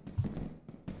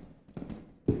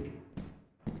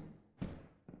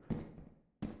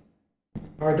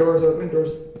 Alright, doors open, doors.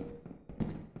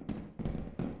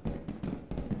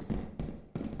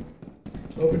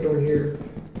 Open door here.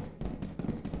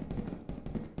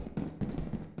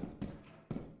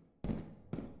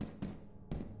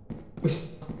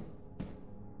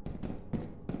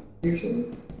 Here's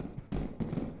something?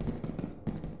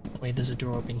 Wait, there's a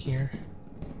door open here.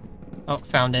 Oh,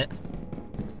 found it.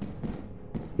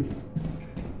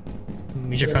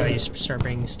 We should probably start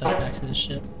bringing stuff back to the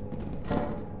ship.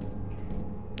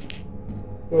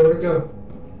 Where'd it go?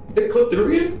 Did it clip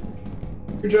through you?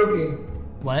 You're joking.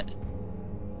 What?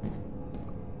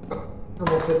 Oh, I'm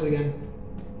all clipped again.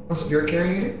 Also, you're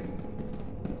carrying it?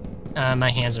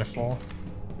 My hands are full.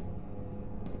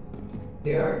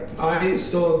 Yeah, I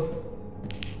still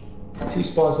have 2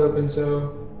 spots open,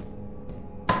 so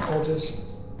I'll just...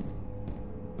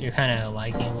 You're kind of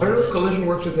lagging a I don't little know if bit. collision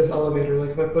works with this elevator, like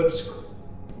if I put...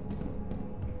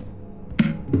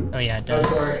 Oh yeah, it does.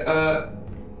 Oh, sorry,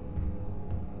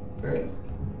 alright.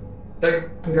 I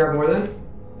can grab more then?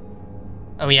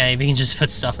 Oh yeah, we can just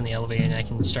put stuff in the elevator and I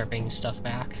can start bringing stuff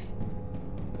back.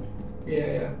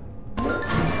 Yeah.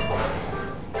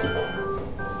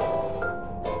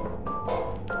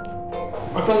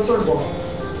 I found the sword ball.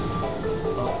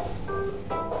 Oh.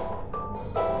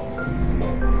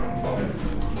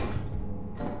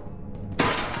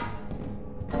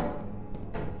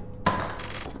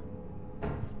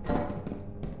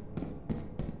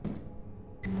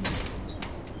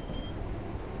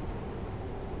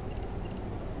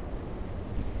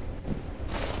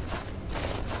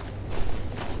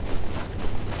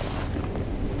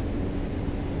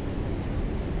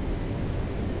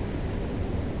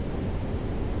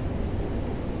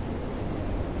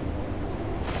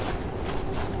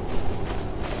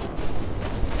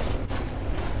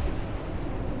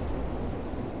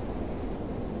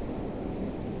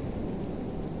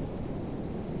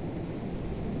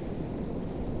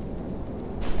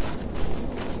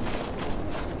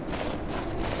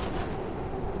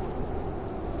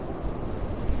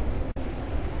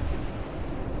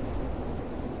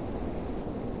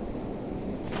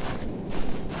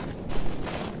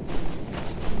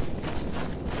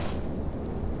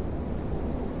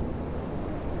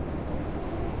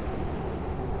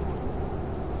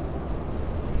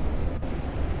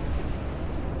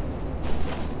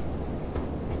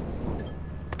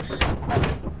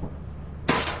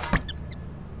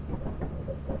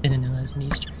 Didn't know that was an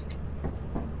Easter egg.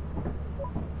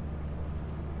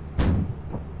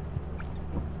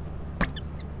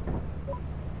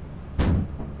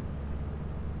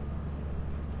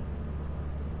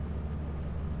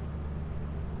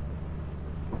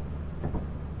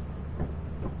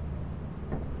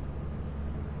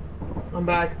 I'm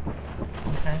back.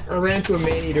 Okay. I ran into a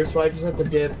man eater, so I just have to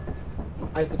dip.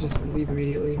 I have to just leave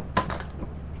immediately.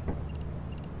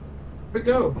 Where'd it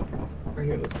go? Right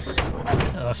here, let's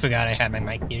Oh, I forgot I had my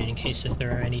mic muted in case if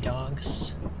there are any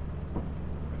dogs.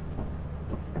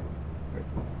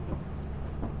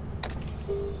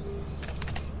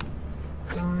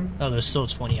 done. Oh, there's still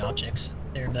 20 objects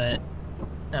there, but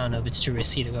I don't know if it's too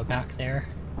risky to go back there.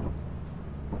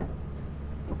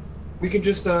 We can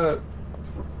just send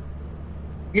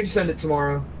it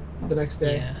tomorrow, the next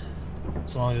day. Yeah,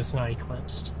 as long as it's not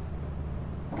eclipsed.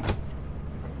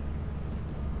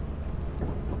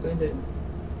 Send it.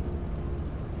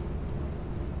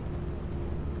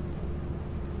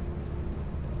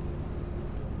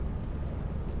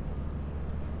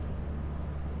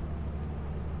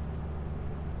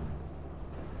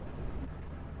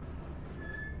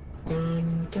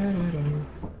 Dun, da, da, dun.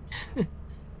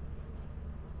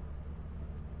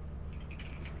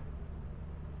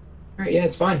 Alright, yeah,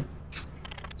 it's fine.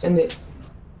 Send it.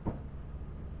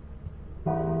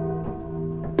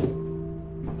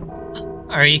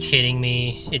 Are you kidding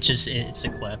me? It's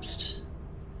eclipsed.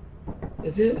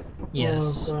 Is it?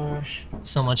 Yes. Oh gosh.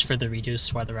 So much for the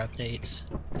reduced weather updates.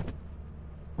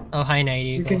 Oh, hi Night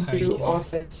You Eagle, can how are you do doing?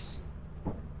 offense.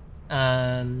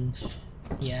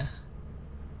 Yeah.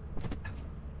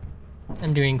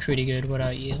 I'm doing pretty good, what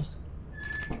about you?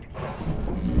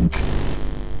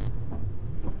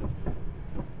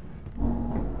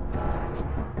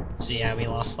 So yeah, we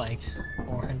lost like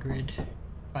 400,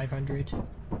 500.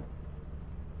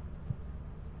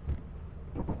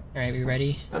 Alright, we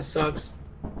ready? That sucks.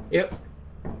 Yep.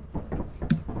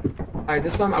 Alright,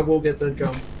 this time I will get the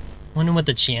jump. Wonder what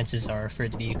the chances are for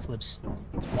it to be eclipsed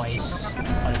twice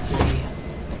out of 3.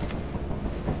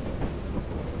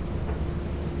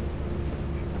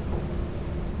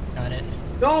 Got it.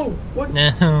 No! What?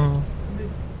 No.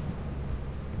 Do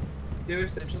you have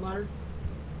extension ladder?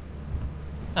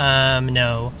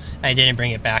 No. I didn't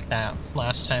bring it back that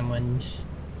last time when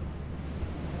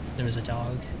there was a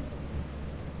dog.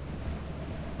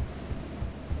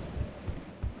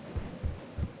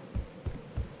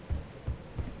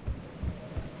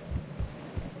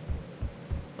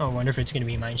 Oh, I wonder if it's gonna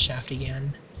be mineshaft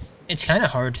again. It's kind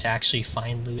of hard to actually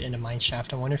find loot in a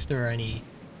mineshaft. I wonder if there are any,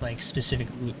 like, specific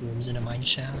loot rooms in a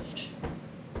mineshaft.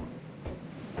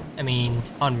 I mean,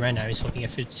 on Ren, I was hoping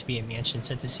if it to be a mansion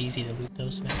since it's easy to loot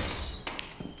those maps.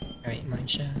 Alright,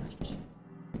 mineshaft. Alright,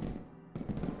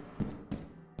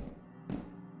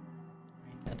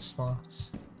 that's locked.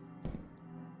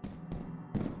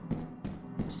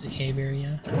 This is the cave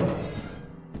area.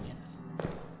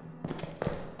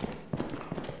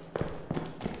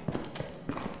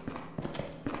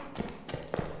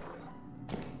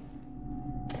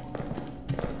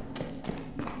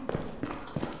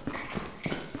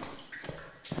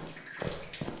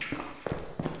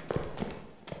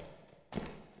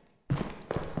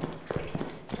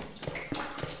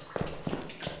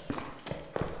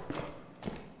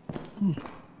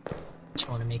 Just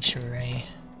want to make sure I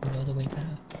know the way back.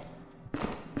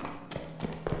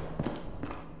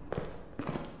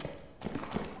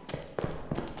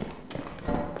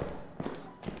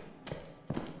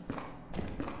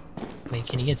 Wait,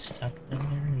 can you get stuck down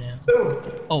there? No.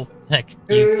 Oh, heck,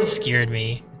 you scared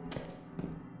me.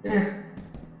 Eh.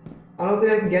 I don't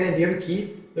think I can get in. Do you have a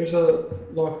key? There's a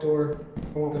locked door.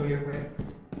 I won't go your way.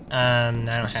 I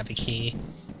don't have a key.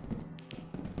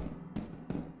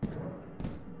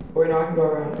 Wait, no, I can go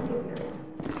around.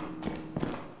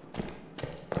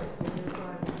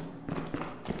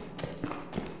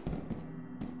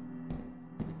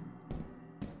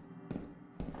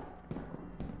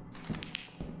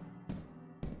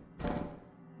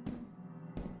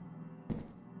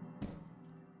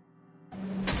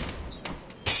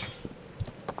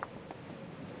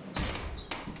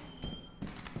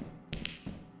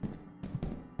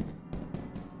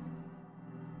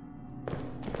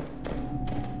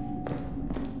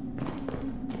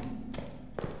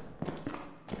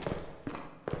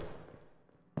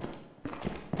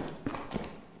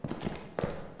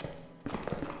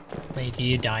 Wait, do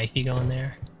you die if you go in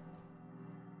there?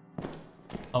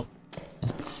 Oh.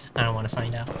 I don't want to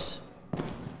find out.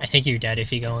 I think you're dead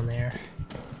if you go in there.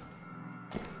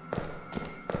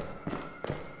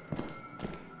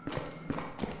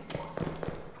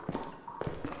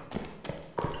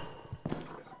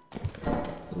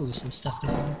 Ooh, some stuff in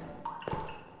there.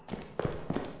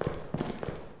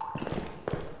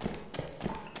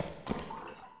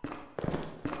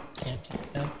 Can't pick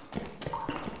it up.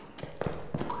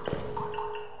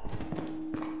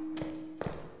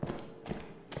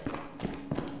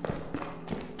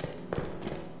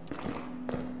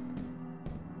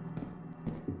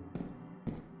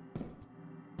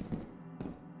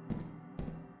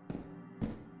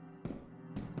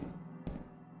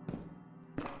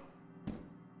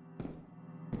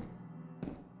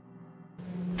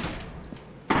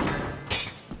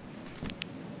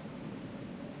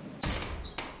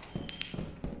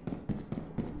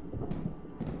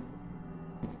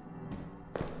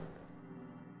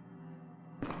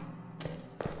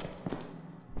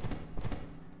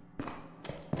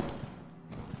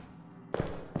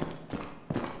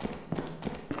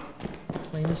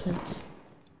 Which way is it?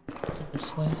 Is it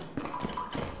this way?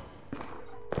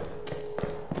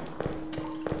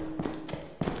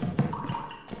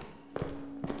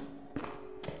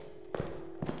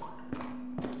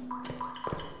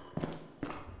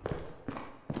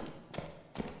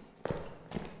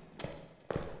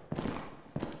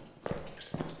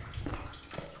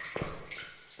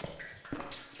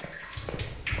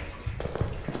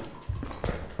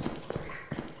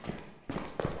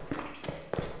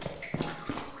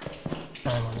 I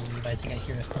don't know, but I think I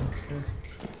hear a thump here.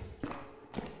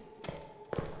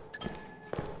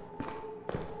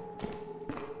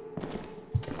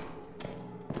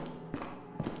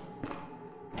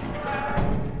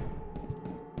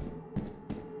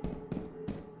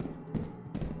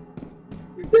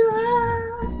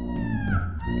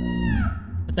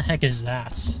 What the heck is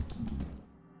that?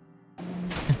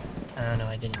 I don't know,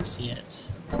 I didn't see it.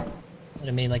 But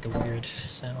it made like a weird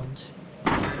sound.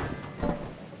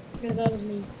 Yeah, that was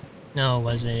me. No, it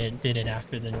wasn't. It did it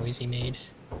after the noise he made.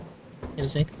 It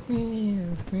was like...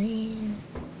 You're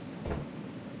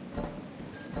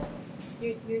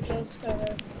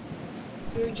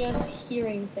just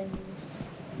hearing things.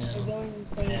 You're No, going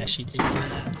insane. I actually did do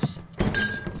that.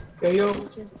 Yo.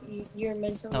 You're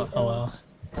mentally Oh, ill. hello.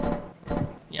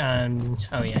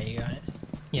 Oh yeah, you got it.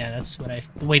 Yeah, that's what I...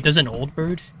 Wait, there's an old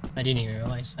bird? I didn't even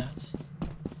realize that.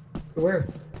 Where?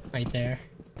 Right there.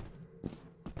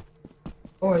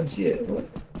 Oh, I didn't see it. What?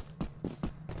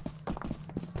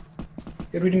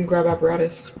 Good we didn't grab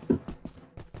apparatus.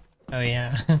 Oh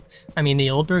yeah. I mean,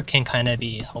 the old bird can kind of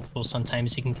be helpful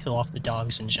sometimes. He can kill off the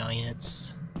dogs and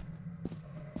giants.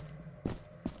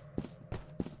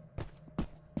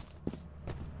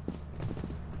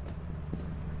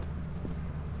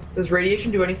 Does radiation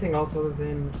do anything else other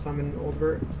than summon old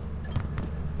bird?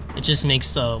 It just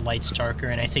makes the lights darker,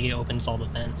 and I think it opens all the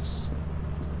vents.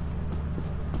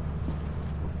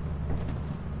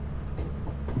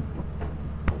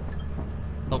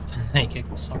 Oh, I kicked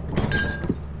the soccer ball.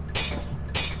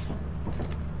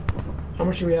 How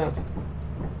much do we have?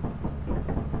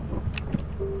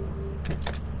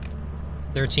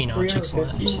 13 objects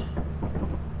left. 350?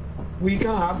 We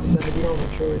kinda have to send it, we don't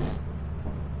have a choice.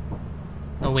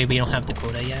 Oh wait, we don't have the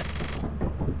quota yet?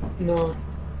 No.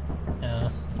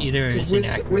 Either it's With,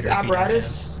 inaccurate with or if you don't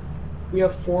apparatus, we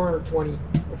have 420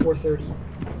 or 430.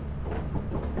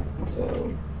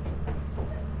 So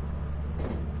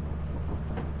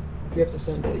we have to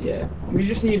send it, yeah. We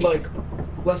just need like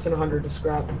less than 100 to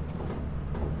scrap.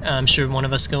 Should one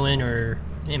of us go in or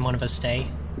one of us stay?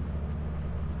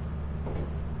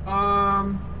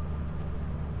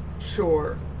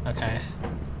 Sure. Okay.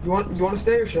 You want to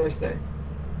stay or should I stay?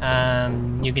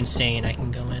 You can stay and I can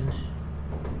go in.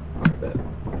 I bet.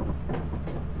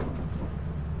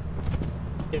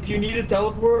 If you need a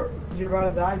teleport, you're about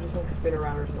to die, just like spin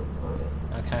around or something. I don't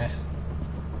know. Okay.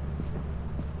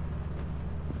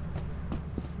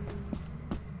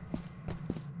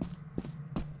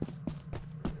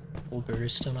 Old bird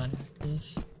is still not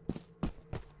active.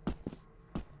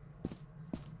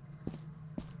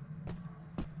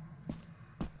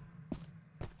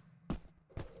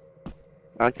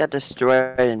 I got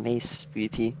destroyed in Mace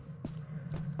BP.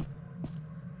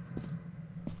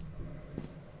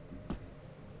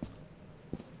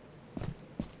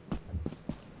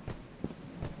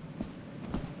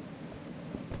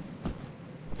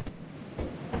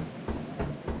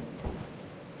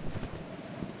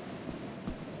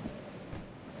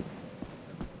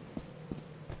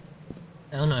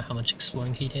 I don't know how much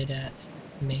exploring he did at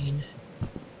Maine.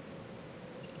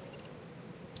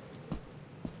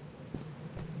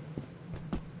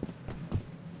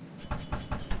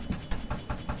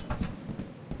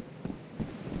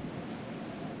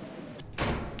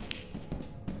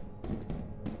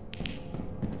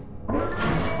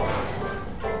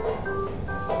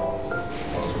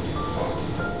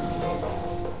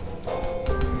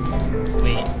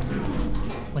 Wait,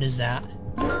 what is that?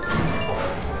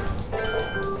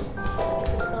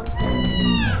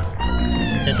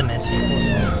 Is that the mentally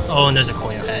quota? Oh, and there's a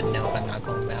quota ahead. Nope, I'm not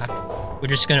going back. We're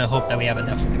just gonna hope that we have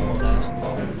enough for the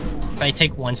quota. If I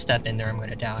take one step in there, I'm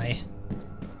gonna die.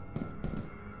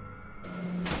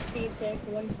 Steve, take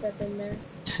one step in there.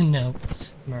 Nope,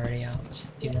 I'm already out. It's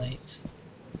too late.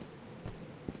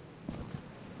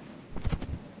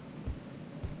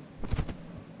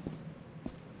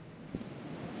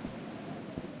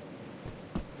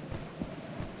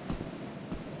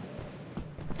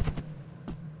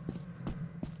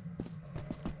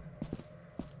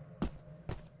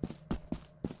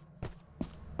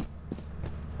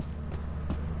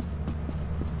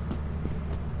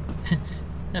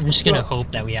 I'm just gonna Well-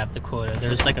 hope that we have the quota.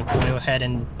 There's like a coil head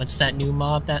and what's that new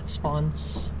mob that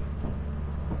spawns?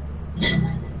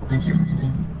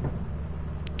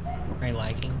 Very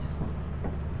lagging.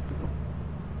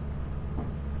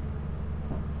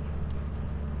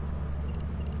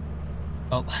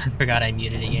 Oh, forgot I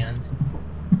muted again.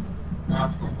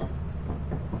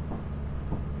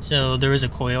 So there was a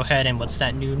coil head and what's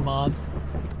that new mob?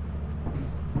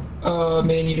 Man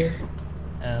eater.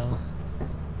 Oh.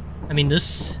 I mean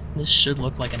this should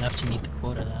look like enough to meet the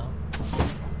quota though.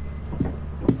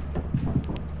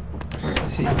 Alright,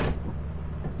 let's see. It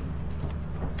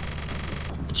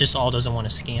just all doesn't want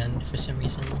to scan for some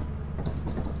reason.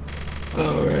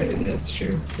 Oh, right, that's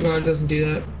true. No, it doesn't do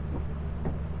that.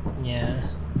 Yeah.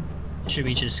 Should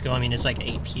we just go? I mean, it's like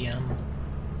 8 p.m.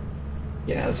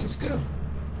 Yeah, let's just go.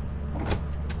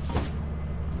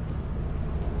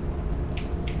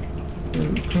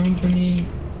 Company.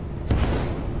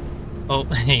 Oh,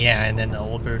 yeah, and then the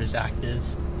old bird is active.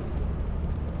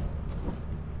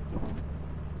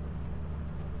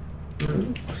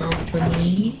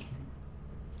 Company.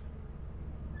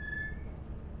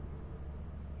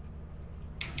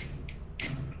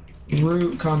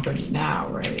 Root company now,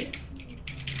 right?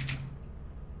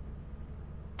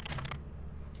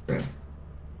 Okay.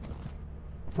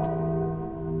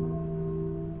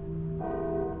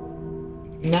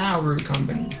 Now root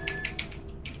company.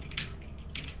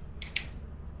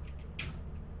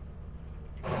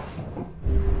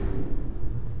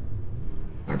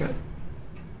 I bet.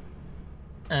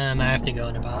 I have to go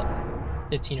in about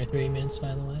 15 or 30 minutes,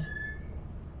 by the way.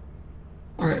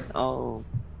 Alright. Oh,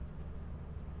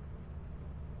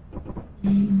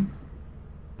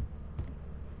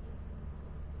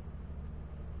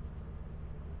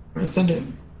 Alright, send it.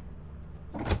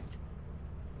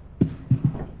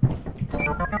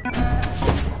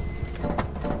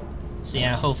 So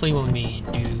yeah, hopefully when we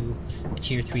do a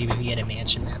tier 3, we get a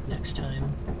mansion map next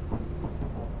time.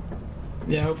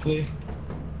 Yeah, hopefully.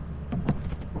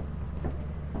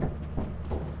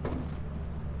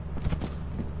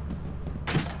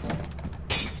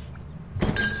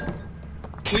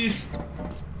 Please.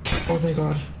 Oh, thank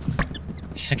God.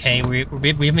 Okay,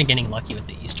 we've been getting lucky with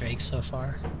the Easter eggs so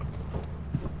far.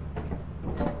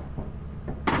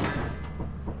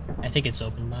 I think it's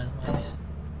open, by the way.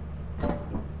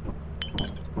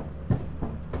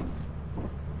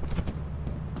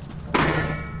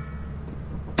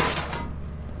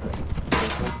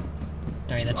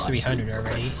 Alright, that's 300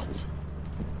 already.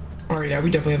 Alright, yeah, we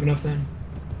definitely have enough then.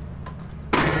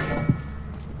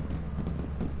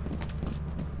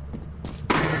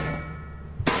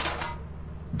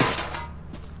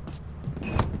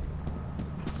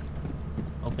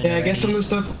 Open Yeah, I guess some already. of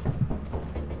the stuff.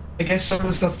 I guess some of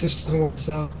the stuff just doesn't want to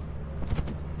sell.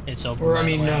 It's open, Or, by I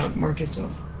the mean, way. market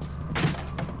stuff.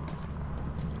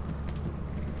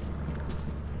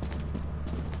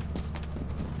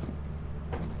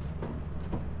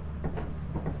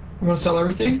 You want to sell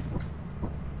everything?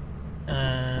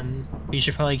 We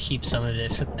should probably keep some of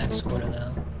it for the next quarter,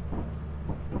 though.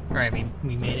 Alright,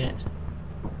 we made it.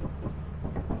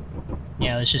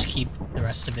 Yeah, let's just keep the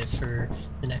rest of it for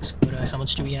the next quota. How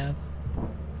much do we have?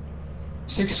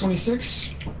 626.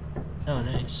 Oh,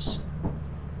 nice.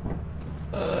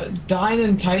 Dine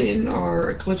and Titan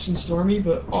are Eclipse and Stormy,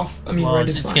 but off. I mean, Well, Red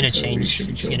it's is fine, gonna so we change. should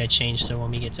be It's chill. gonna change. So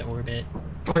when we get to orbit, Oh,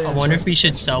 yeah, I that's wonder right. if we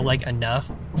should sell like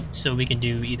enough so we can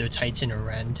do either Titan or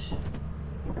Rend.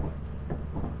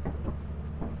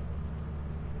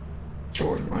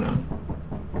 Sure, why not?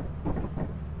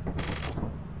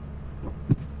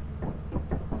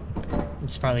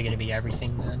 It's probably gonna be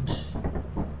everything then.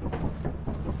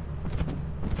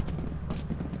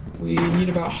 We need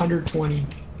about 120.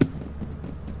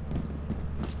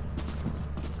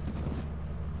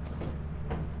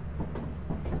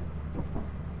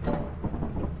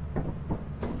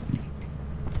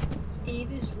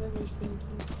 Steve is really stinky.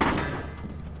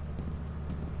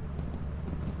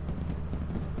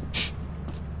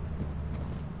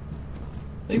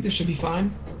 I think this should be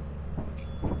fine.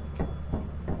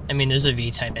 I mean, there's a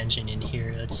V-type engine in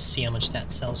here. Let's see how much that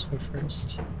sells for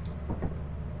first.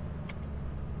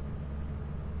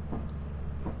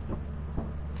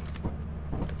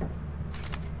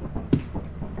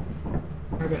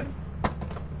 I bet.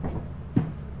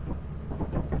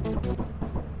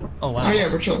 Oh wow. Oh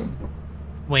yeah, we're chilling.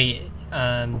 Wait.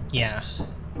 Yeah.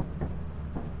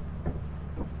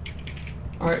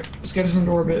 All right, let's get us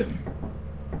into orbit.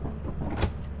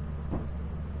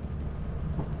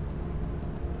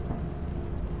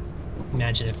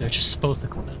 Imagine if they're just both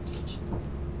eclipsed.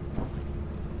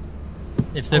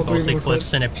 If they're All three both of them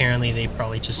eclipsed, then apparently they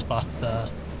probably just buff the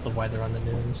weather on the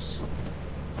news.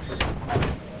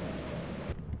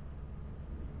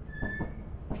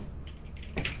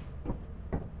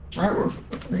 Alright, we're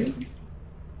great.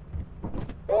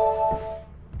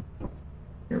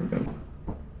 Here we go.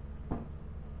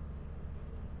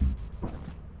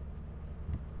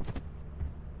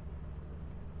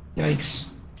 Yikes.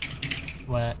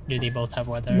 What? Do they both have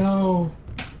weather? No.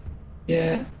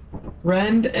 Yeah.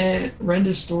 Rend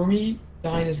is stormy,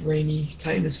 Dine is rainy,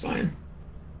 Titan is fine.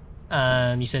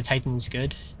 You said Titan's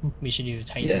good? We should do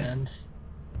Titan Yeah. then.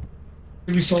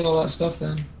 We sold all that stuff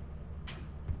then.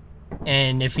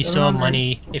 And if we Never still have mind.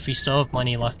 money, if we still have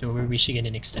money left over, we should get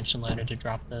an extension ladder to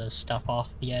drop the stuff off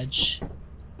the edge.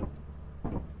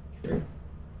 True.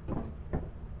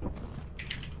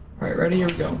 Alright, ready? Here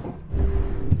we go.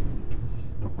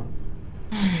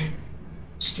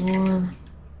 Store.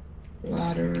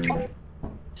 Ladder.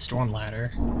 Storm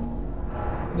ladder.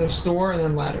 No, store and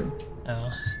then ladder.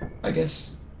 Oh. I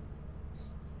guess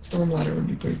storm ladder would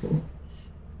be pretty cool.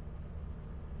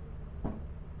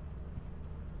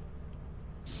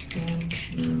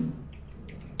 Extension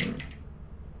ladder.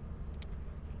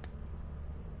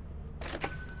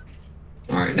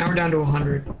 Alright, now we're down to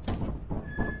 100.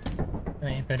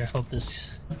 I better hope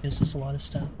this gives us a lot of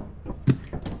stuff.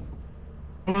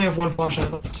 I only have one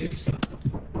flashlight left too, so.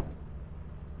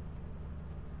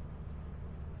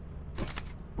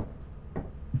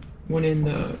 One in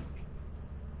the.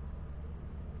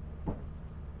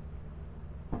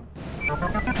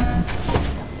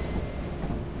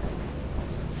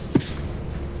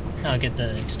 I'll get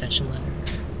the extension ladder.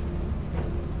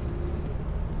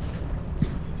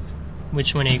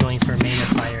 Which one are you going for, main or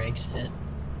fire exit?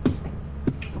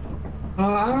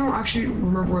 I don't actually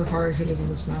remember where the fire exit is on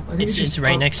this map. I think It's just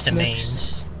right up next to main.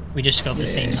 We just go up the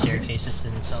same Yeah. staircases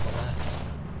and it's on the left.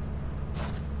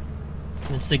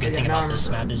 That's the good Yeah, thing now I about this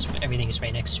map remember. is everything is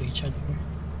right next to each other.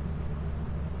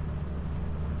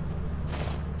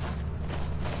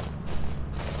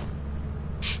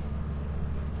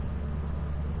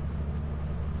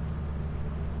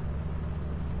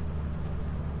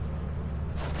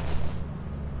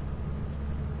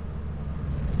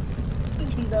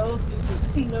 No.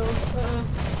 No.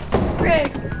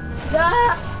 Rick!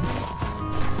 Ah!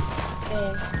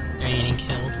 Okay. Are you getting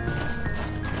killed?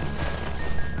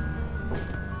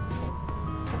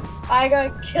 I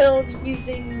got killed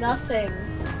using nothing.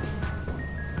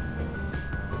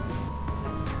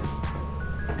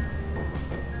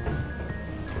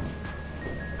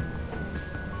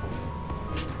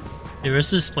 There was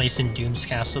this place in Doom's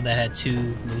Castle that had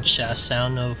 2 loot chests. I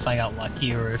don't know if I got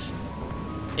lucky or if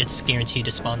it's guaranteed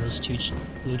to spawn those 2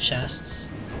 loot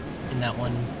chests in that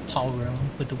one tall room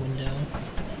with the window.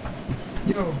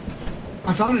 Yo,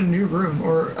 I found a new room,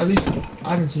 or at least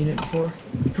I haven't seen it before.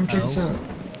 Come check this Oh. out.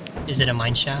 Is it a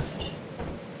mineshaft?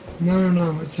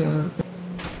 No, it's a.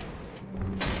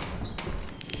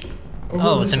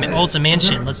 Oh, it's a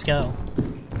mansion. Let's go.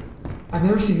 I've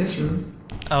never seen this room.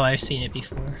 Oh, I've seen it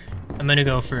before. I'm gonna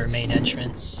go for main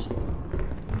entrance.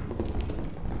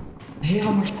 Hey,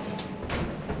 how much?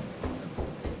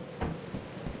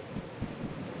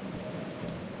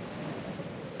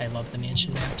 I love the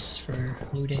mansion maps for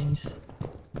looting.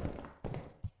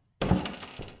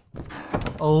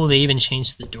 Oh, they even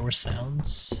changed the door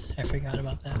sounds. I forgot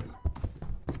about that.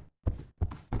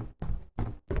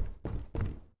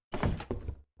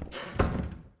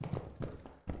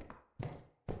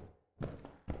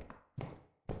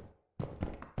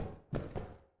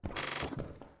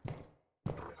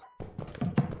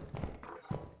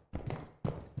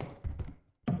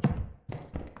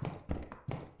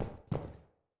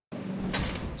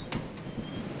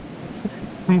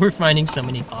 We're finding so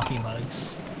many coffee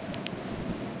mugs.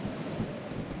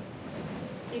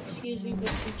 Excuse me,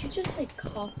 but did you just say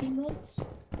coffee mugs?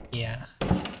 Yeah.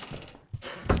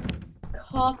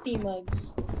 Coffee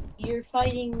mugs. You're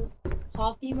fighting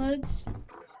coffee mugs?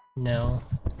 No.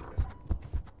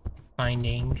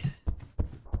 Finding.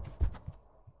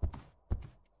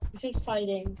 You say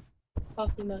fighting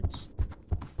coffee mugs.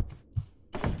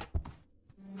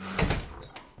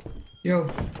 Yo,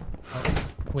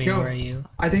 Wait, Yo. where are you?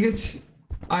 I think it's.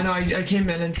 I know. I came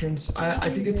in entrance. I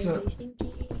think it's a.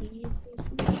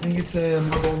 I think it's a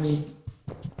mug only.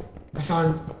 I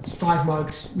found 5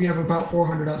 mugs. We have about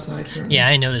 400 outside currently. Yeah,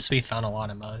 I noticed we found a lot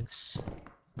of mugs.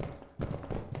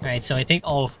 Alright, so I think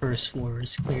all first floor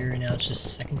is clear, now it's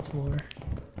just second floor.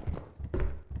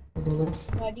 I'll go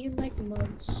left. Why do you like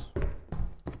mugs?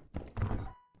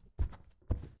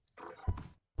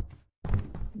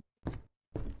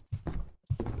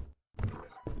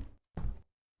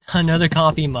 Another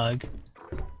coffee mug.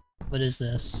 What is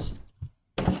this?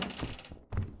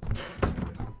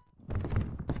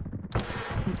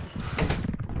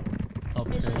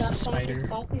 spider.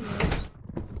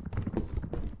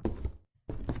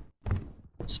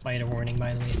 Spider warning,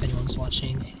 by the way, if anyone's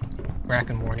watching.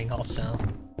 Bracken warning also.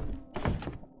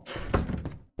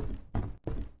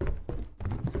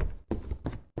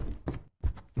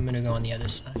 I'm gonna go on the other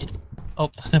side. Oh,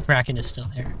 the bracken is still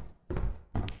there.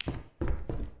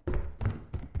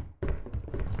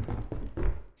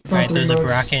 Alright, there's a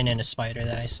bracken and a spider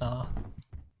that I saw.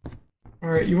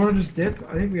 Alright, you wanna just dip?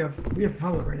 I think we have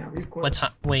pellet right now. We have quite What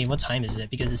time? Wait, what time is it?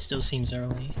 Because it still seems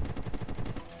early.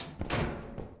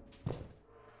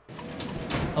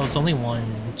 Oh, it's only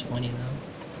 1:20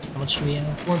 though. How much do we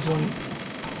have?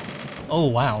 120. Oh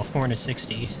wow,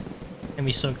 460. And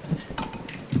we still...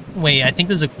 Wait, I think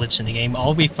there's a glitch in the game.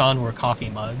 All we found were coffee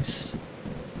mugs.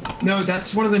 No,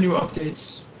 that's one of the new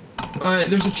updates.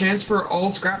 There's a chance for all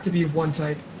scrap to be of one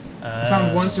type. I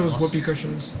found one, so it was whoopee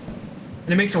cushions.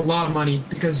 And it makes a lot of money,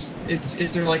 because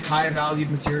if they're like high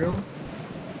valued material,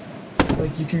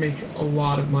 like you can make a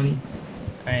lot of money.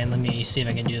 Alright, let me see if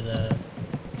I can do the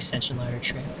extension ladder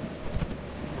trick.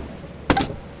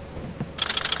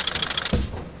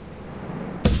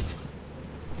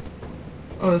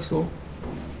 Oh, that's cool.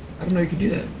 I didn't know you could do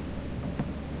that.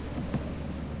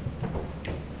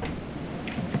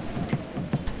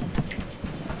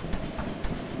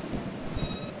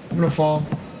 I'm gonna fall.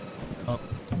 Oh.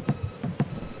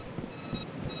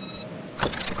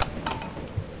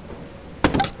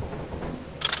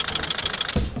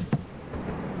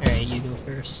 Alright, you go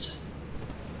first.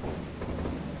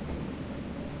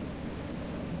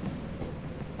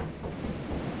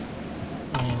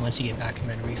 And once you get back, I'm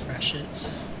gonna refresh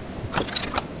it.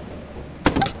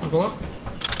 I'll go up.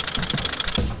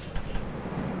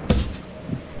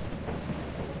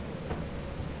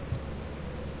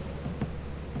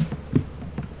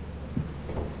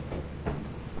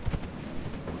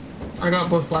 I got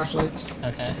both flashlights.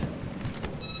 Okay.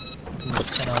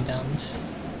 Let's head on down.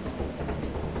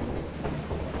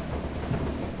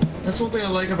 That's one thing I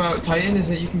like about Titan is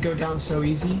that you can go down so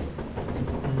easy.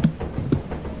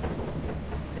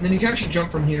 And then you can actually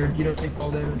jump from here. You don't take fall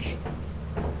damage.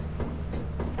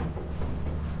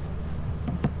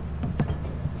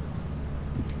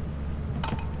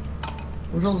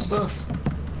 Where's all the stuff?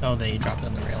 Oh, they dropped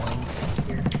on the railing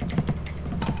here.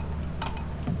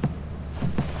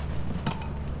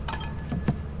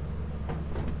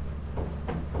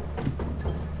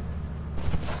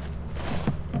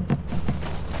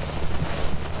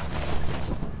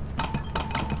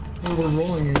 Oh, we're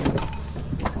rolling it.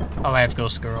 Oh, I have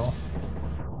Ghost Girl.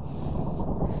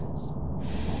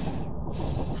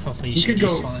 Hopefully she could go-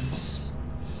 respawns.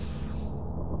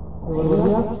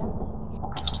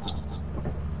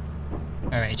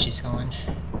 Alright, she's gone.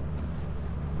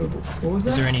 What was that?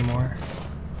 Is there any more?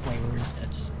 Wait, where is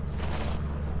that?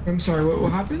 I'm sorry,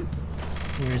 what happened?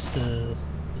 Where's the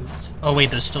loot? Oh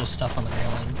wait, there's still stuff on the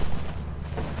railing.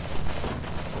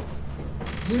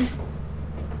 Is there?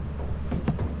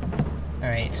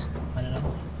 Alright, I don't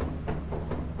know.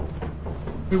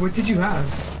 Wait, what did you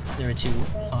have? There are 2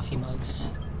 coffee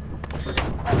mugs.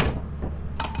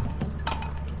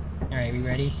 Alright, we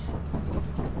ready?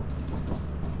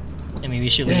 I mean, we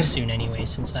should leave soon anyway,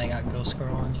 since I got Ghost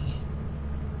Girl on me.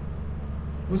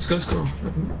 What's Ghost Girl?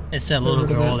 It's that little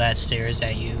girl that stares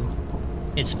at you.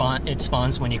 It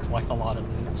spawns when you collect a lot of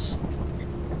loots.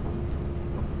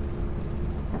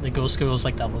 The Ghost Girl is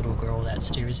like that little girl that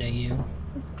stares at you.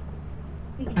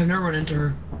 I've never run into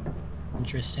her.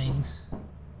 Interesting.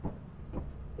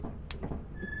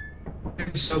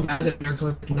 I'm so bad at never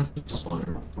collecting nothing to spawn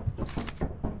her.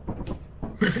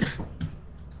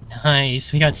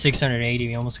 Nice, we got 680,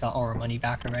 we almost got all our money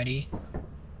back already.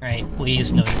 Alright,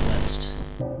 please no eclipsed.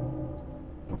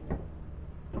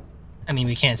 I mean,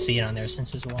 we can't see it on there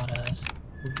since there's a lot of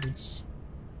words.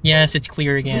 Yes, it's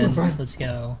clear again. Let's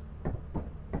go.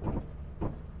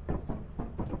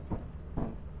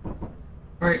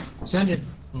 Alright, send it.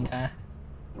 Okay.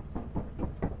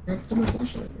 Grab my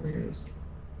flashlight. Oh, here it is.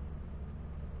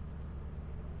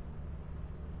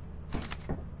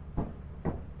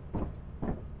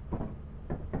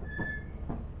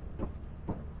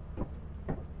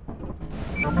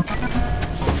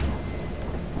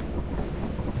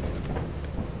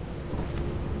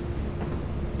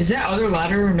 Is that other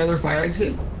ladder another fire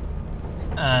exit?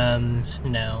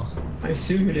 No. I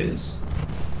assume it is.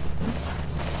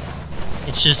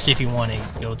 It's just if you want to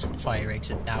go to the fire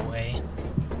exit that way.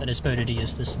 But it's better to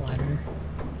use this ladder.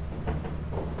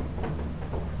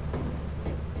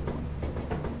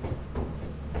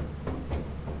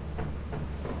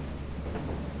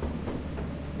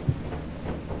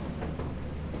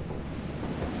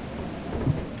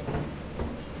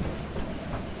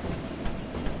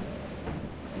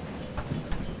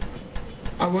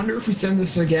 wonder if we send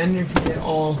this again, if we get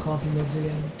all coffee mugs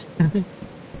again. Come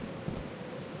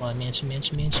on,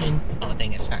 mansion. Oh,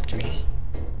 dang it, factory.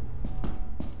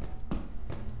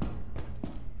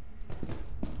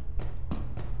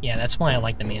 Yeah, that's why I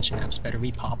like the mansion maps better.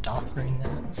 We popped off during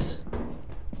that.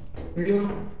 Really?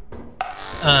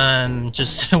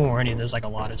 Just to warn you, there's like a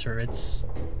lot of turrets.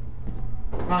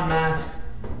 Come on, Matt.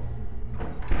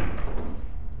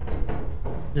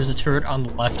 There's a turret on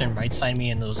the left and right side of me,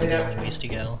 and those are the only ways to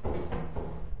go.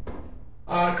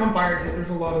 Come fire exit, there's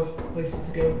a lot of places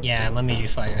to go. Yeah, let me do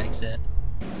fire exit.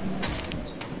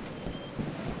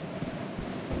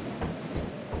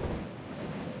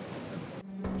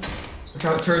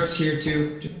 Turrets here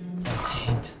too.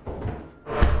 Okay.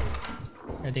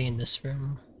 Are they in this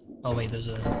room? Oh wait, there's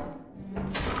a...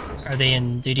 Are they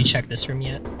in... Did you check this room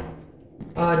yet?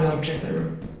 No, I've checked that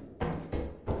room.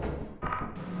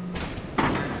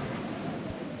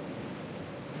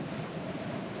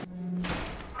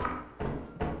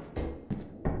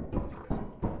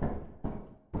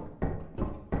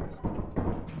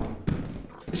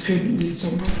 This could lead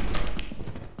somewhere.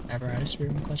 Apparatus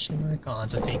room, question mark? Oh,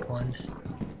 it's a fake one.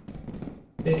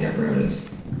 Big apparatus.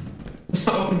 Let's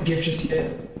not open gift just yet.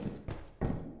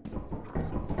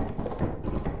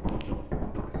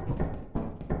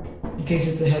 In case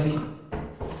it's a heavy.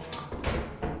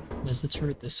 Is the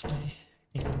turret this way?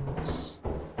 I think it was.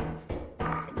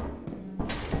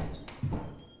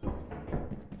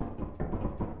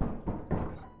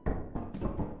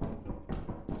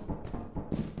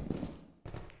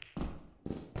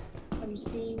 I'm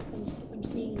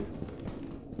seeing.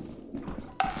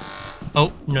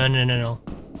 Oh, no.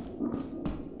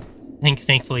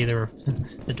 Thankfully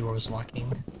the door was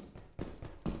locking.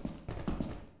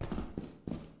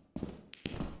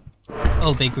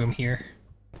 Oh, big room here.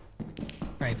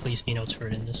 Alright, please be no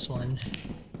turret in this one.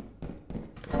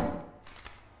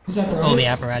 Oh, the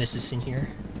apparatus is in here.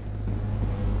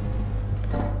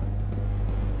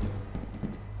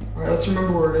 Alright, let's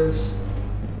remember where it is.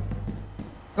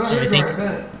 Oh, So here I we think- go, I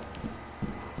bet.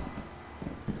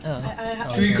 Oh.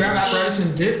 Should we grab apparatus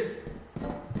and dip?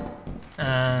 I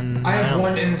have don't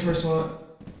one know. inventory slot.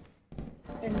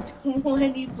 And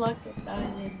 20 block of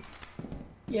diamond.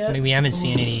 I Yep. mean, we haven't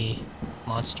seen any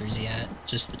monsters yet,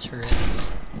 just the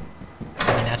turrets.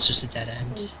 I mean, that's just a dead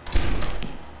end.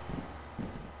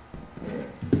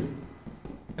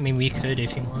 I mean, we could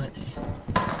if you want.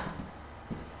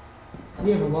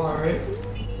 We have a lot, right?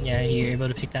 Yeah, you're able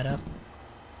to pick that up?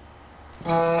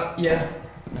 Yeah.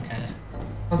 Okay.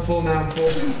 I'm full now, I'm full.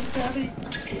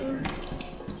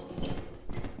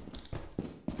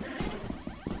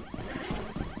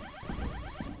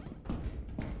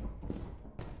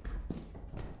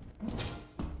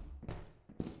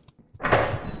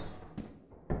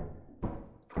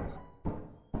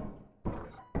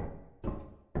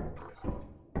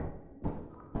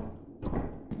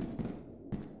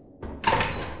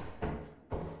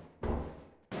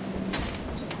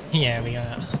 Yeah, we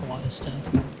got a lot of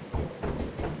stuff.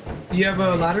 Do you have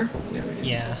a ladder?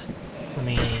 Yeah. Let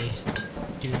me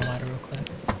do the ladder real quick.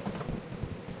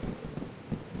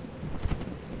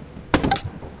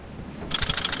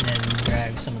 And then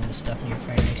grab some of the stuff in your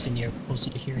fire mix, and you're closer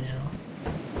to here now.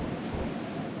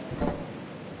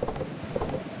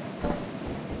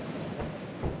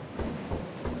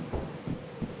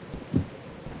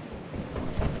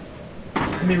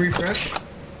 Let me refresh.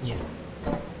 Yeah.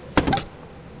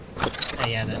 Oh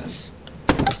yeah, that's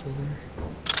folder.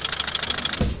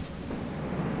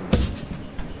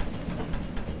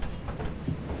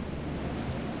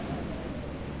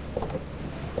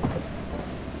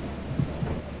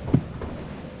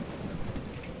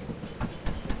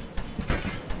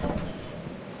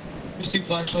 Just 2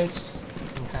 flashlights.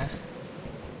 Okay.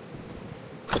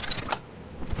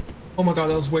 Oh my god,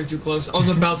 that was way too close. I was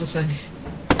about to send.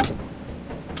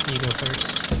 You go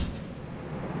first.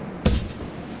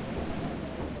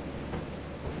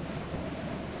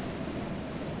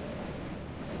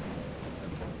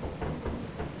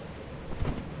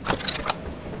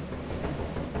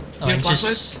 Oh, You I have just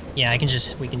flashlights? yeah,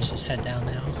 we can just head down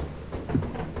now.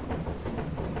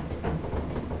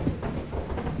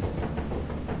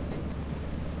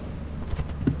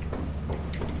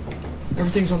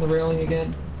 Everything's on the railing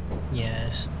again. Yeah,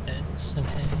 it's okay.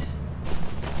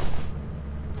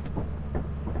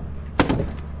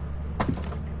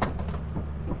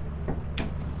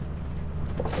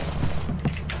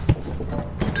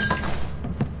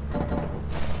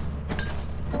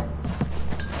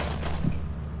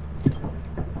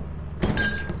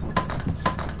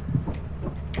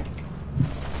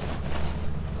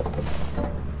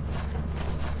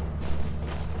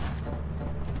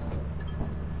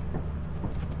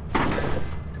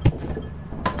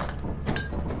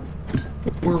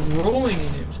 we're rolling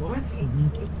in it. What?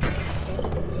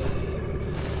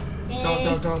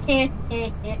 Dog. Okay.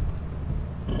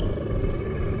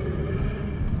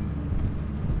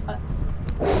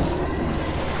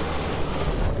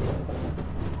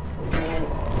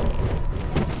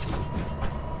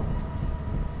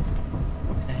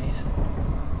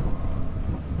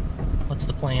 What's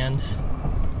the plan?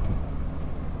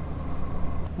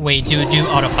 Wait, do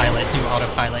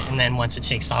autopilot, and then once it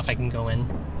takes off, I can go in.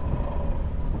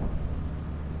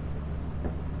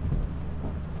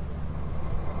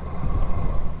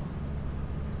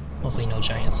 Hopefully no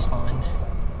giants spawn.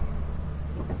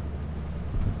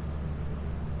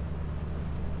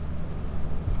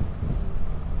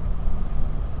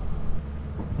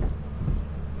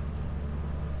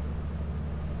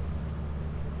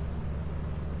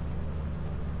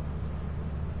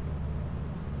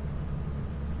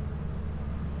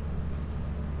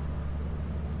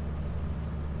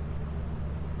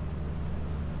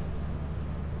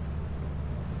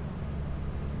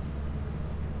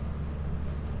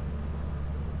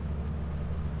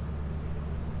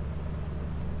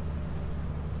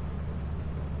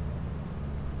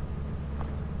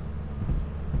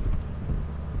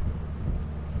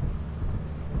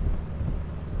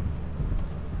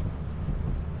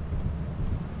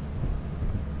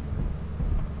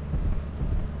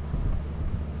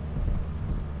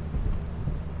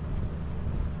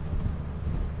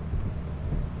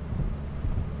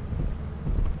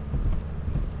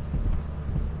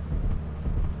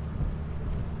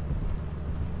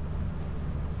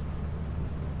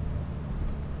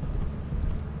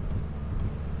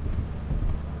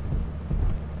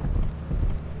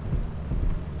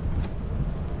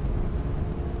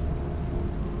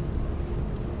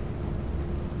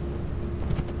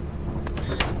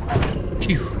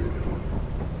 Phew.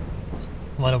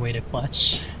 What a way to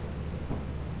clutch.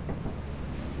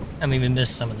 I mean, we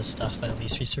missed some of the stuff, but at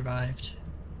least we survived.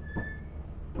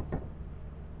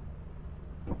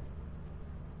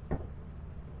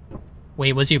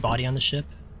 Wait, was your body on the ship?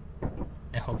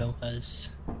 I hope it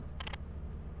was.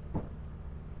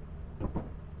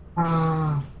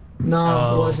 No,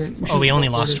 Oh. it wasn't. Oh, we only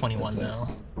lost 21 though.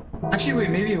 Actually,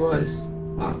 wait, maybe it was.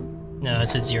 No, it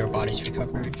said 0 bodies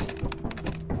recovered.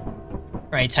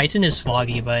 Right, Titan is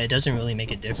foggy, but it doesn't really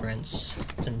make a difference,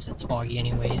 since it's foggy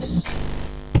anyways.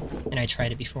 And I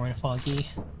tried it before in foggy.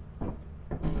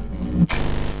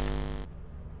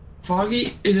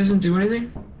 Foggy? It doesn't do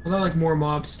anything? I thought like more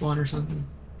mobs spawn or something.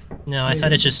 No, I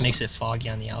thought it just makes it foggy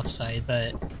on the outside,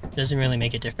 but it doesn't really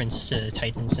make a difference to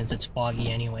Titan since it's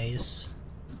foggy anyways.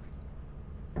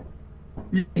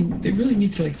 They really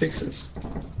need to like fix this.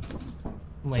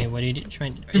 Wait, what are you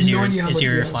trying? I have no idea how Is much we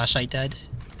your have. flashlight dead?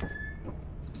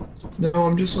 No,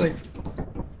 I'm just like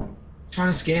trying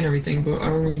to scan everything, but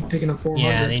I'm only picking up 400.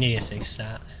 Yeah, they need to fix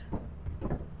that.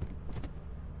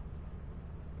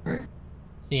 Alright.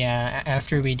 So yeah,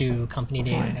 after we do company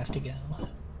day, I Fine. have to go.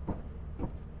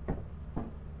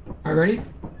 Alright, ready?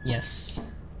 Yes.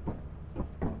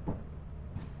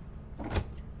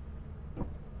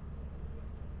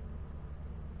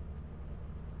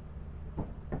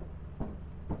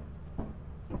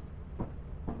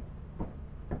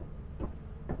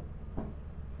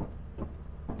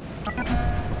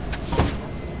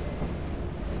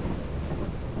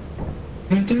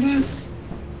 Da-da-da-da.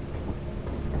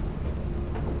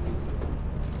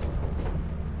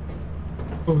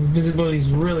 Oh, visibility is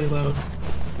really low.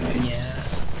 Nice. Yeah.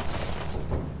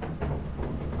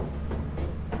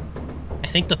 I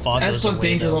think the fog S goes plus away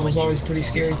danger though level is when you always pretty go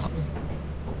on scary. top.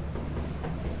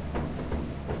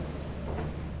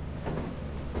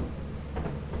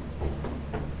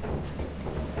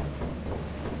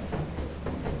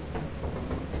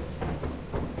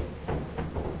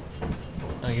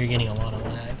 Oh, you're getting a lot of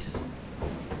lag.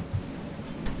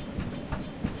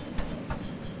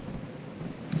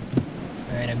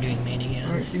 Alright, I'm doing main again.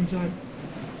 Alright, inside.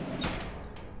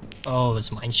 Oh, it's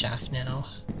mineshaft now.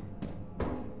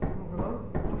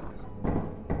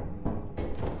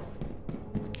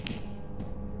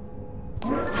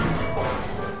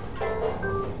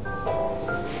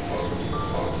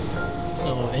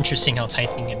 So interesting how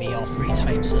Titan can be all 3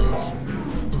 types of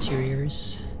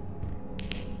interiors.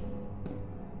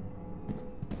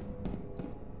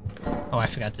 Oh, I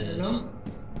forgot to. Hello?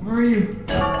 Where are you?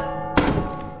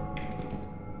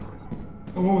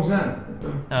 Oh, what was that?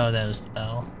 Oh, that was the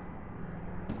bell.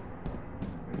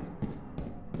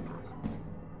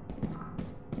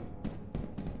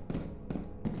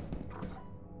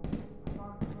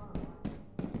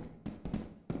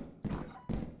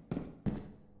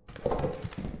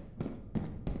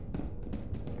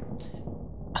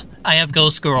 I have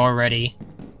Ghost Girl already.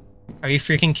 Are you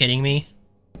freaking kidding me?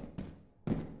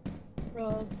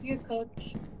 Bro, you're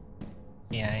cooked.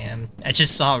 Yeah, I am. I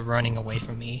just saw it running away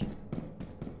from me.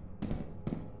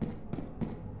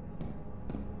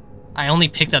 I only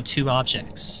picked up 2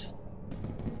 objects.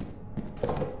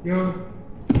 Yo.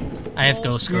 I have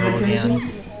Ghost Girl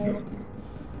again.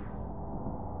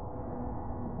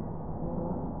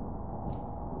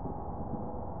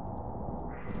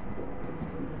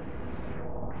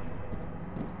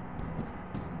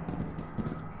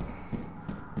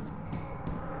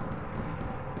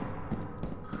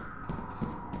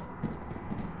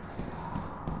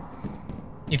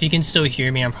 If you can still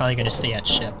hear me, I'm probably gonna stay at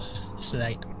ship, so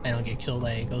that I don't get killed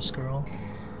by a Ghost Girl.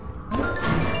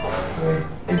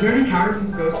 Is there any counter to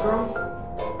Ghost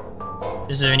Girl?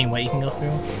 Is there any way you can go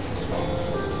through?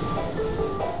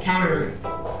 Counter.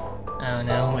 I don't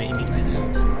know what you mean by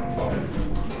that.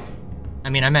 I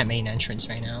mean, I'm at main entrance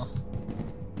right now.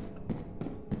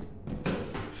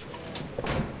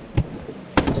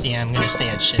 So yeah, I'm gonna stay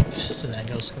at ship, so that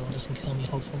Ghost Girl doesn't kill me,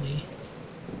 hopefully.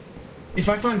 If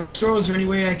I find Ghost Girl, is there any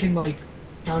way I can, like,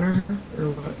 counter her, or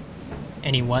what?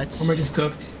 Any what? Or am I just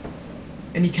cooked?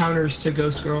 Any counters to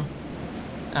Ghost Girl?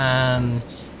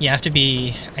 You have to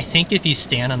be... I think if you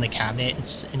stand on the cabinet,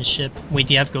 it's in ship. Wait,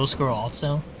 do you have Ghost Girl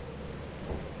also?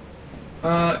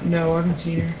 No, I haven't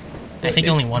seen her. I think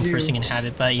only one person can have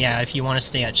it, but yeah, if you want to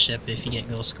stay at ship, if you get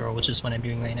Ghost Girl, which is what I'm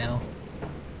doing right now.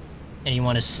 And you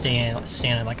want to stand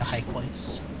at, like, a high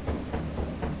place.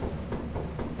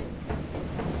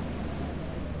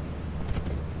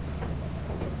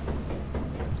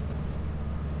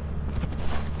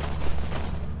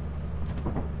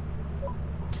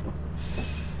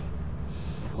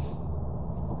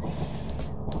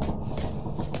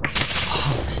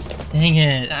 Dang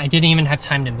it, I didn't even have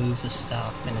time to move the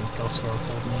stuff, and then Ghost Girl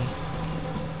pulled me.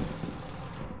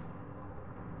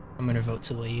 I'm gonna vote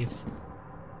to leave.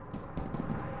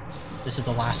 This is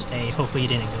the last day, hopefully you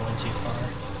didn't go in too far.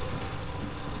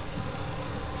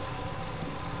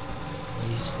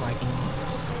 These lagging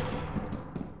ones.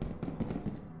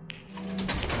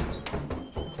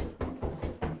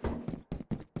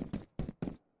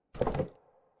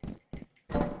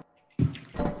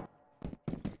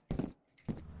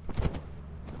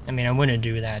 I mean, I wouldn't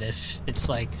do that if it's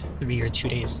like 3 or 2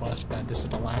 days left, but this is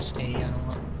the last day. I don't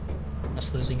want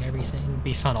us losing everything.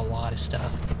 We found a lot of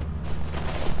stuff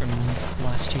from the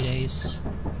last 2 days.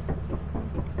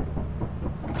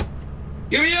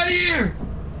 Get me out of here!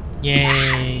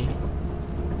 Yay!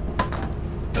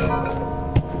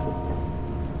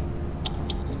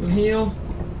 Go heal.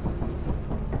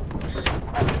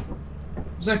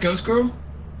 Was that Ghost Girl?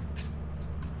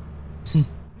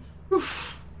 Oof.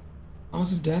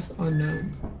 Cause of death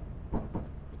unknown.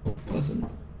 Pleasant.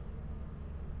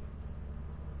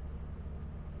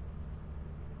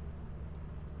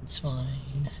 It's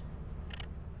fine.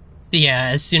 So yeah,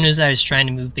 as soon as I was trying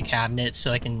to move the cabinet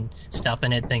so I can step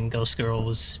in it, then Ghost Girl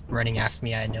was running after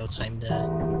me. I had no time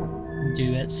to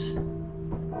do it.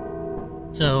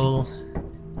 So,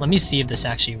 let me see if this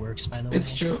actually works, by the way.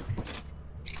 It's true.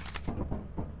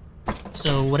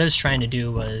 So what I was trying to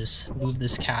do was move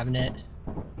this cabinet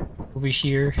over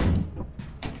here,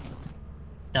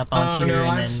 step on here, no,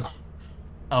 and then...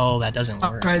 Oh, that doesn't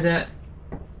work. I've tried that.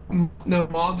 No,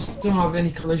 mobs don't have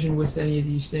any collision with any of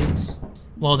these things.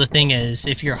 Well, the thing is,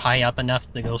 if you're high up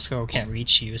enough, the Ghost Girl can't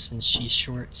reach you since she's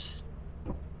short.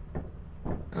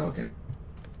 Okay.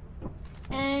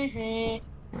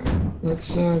 Mm-hmm. Alright,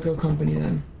 let's go company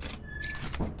then.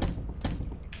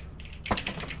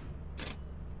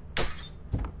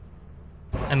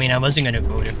 I mean, I wasn't gonna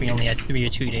vote if we only had 3 or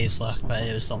 2 days left, but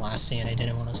it was the last day and I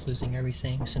didn't want us losing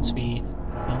everything since we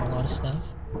found a lot of stuff.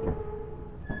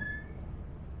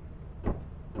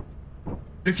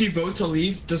 If you vote to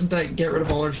leave, doesn't that get rid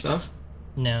of all our stuff?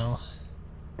 No.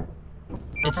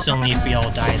 It's only if we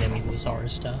all die then we lose all our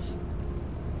stuff.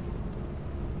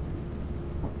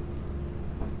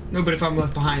 No, but if I'm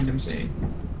left behind, I'm saying.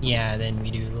 Yeah, then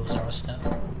we do lose our stuff.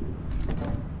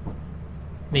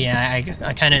 But yeah,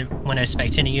 I kind of, when I was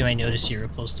spectating you, I noticed you were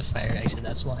close to fire exit,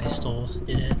 that's why I still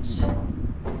did it.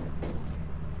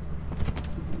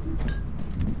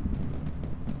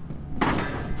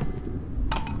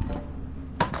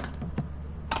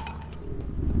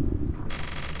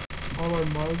 All our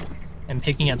mug. I'm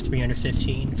picking up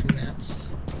 315 from that.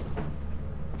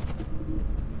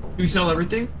 Do we sell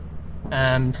everything?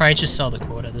 Probably just sell the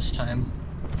quota this time.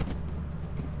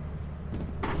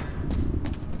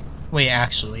 Wait,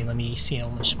 actually, let me see how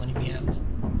much money we have.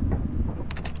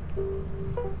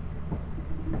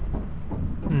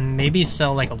 Maybe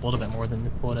sell like a little bit more than the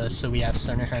quota, so we have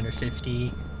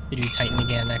 750 to do Titan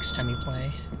again next time we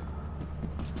play.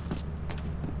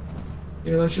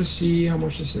 Yeah, let's just see how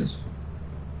much this is.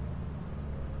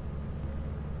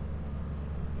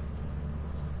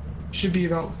 Should be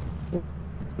about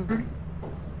 400.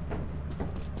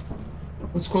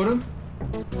 What's quota?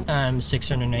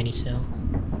 692.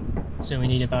 So we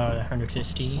need about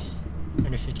 152.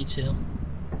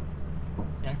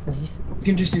 Exactly. We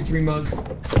can just do 3 mugs.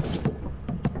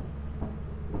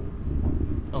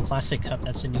 Oh, plastic cup,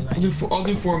 that's a new I'll item. I'll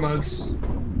do 4 mugs.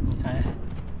 Okay.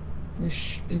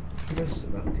 This is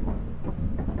about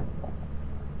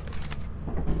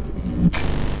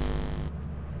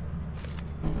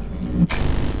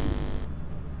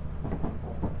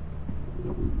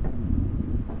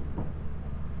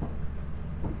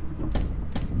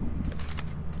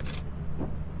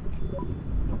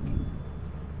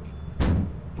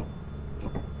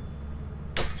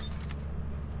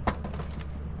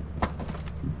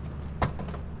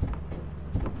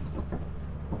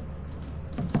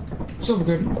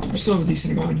 200. We still have a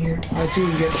decent amount in here. Alright, see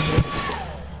what we get from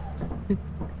this.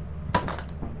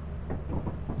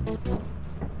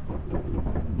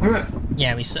 Alright.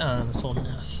 Yeah, we sold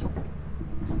enough.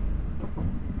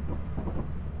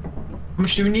 How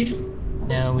much do we need?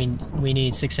 Now we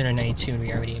need 692 and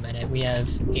we already met it. We have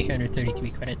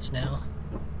 833 credits now.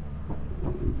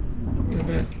 Not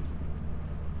bad.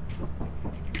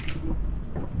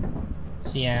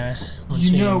 So yeah, once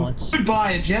we could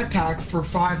buy a jetpack for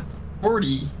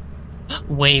 540.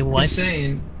 Wait, what? Just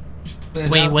saying.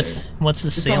 Wait, what's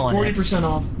the sale on it? 40%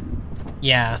 off.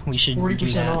 Yeah, we should do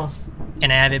 40% that. off.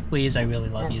 Can I have it, please? I really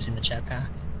love using the jetpack.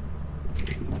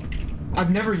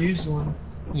 I've never used one.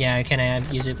 Yeah, can I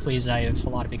use it, please? I have a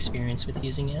lot of experience with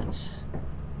using it.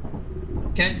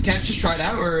 Can't just try it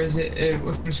out, or is it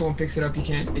if someone picks it up, you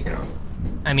can't take it off?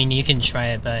 I mean, you can try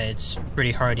it, but it's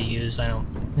pretty hard to use. I don't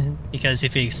because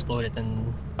if it exploded,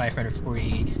 then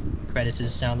 540 credits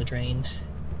is down the drain.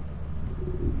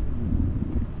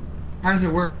 How does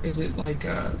it work? Is it like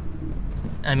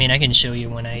I mean, I can show you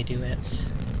when I do it,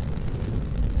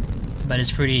 but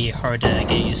it's pretty hard to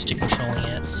get used to controlling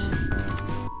it.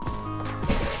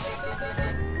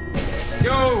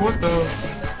 Yo, what the?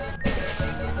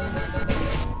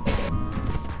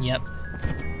 Yep.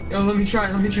 Yo, let me try.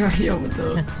 Yo, what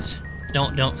the?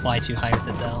 Don't fly too high with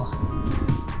it though.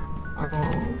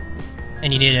 Oh.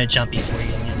 And you need to jump before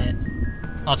you land it.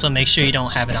 Also, make sure you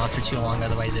don't have it on for too long,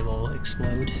 otherwise it will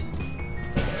explode.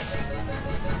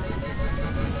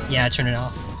 Yeah, turn it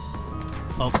off.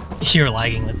 Oh, you're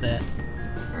lagging with it.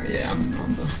 Alright, yeah,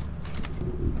 I'm the...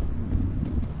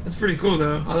 That's pretty cool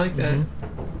though. I like that.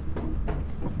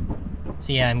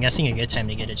 So yeah, I'm guessing a good time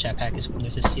to get a jetpack is when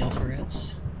there's a seal for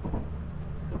it.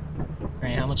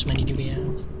 Alright, how much money do we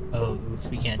have? Oh, if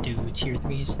we can't do tier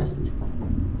 3s then.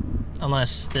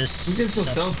 Unless this We can still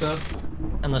sell stuff.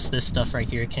 Unless this stuff right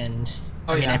here can...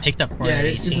 Oh, I mean, I picked up 418.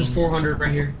 Yeah, this is 400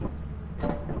 right here.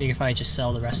 Big if I just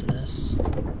sell the rest of this.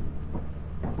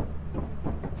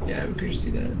 Yeah, we could just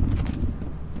do that.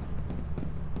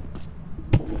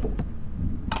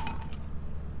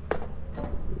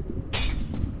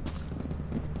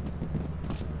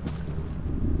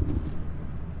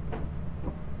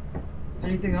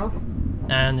 Anything else?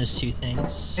 And there's 2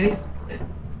 things.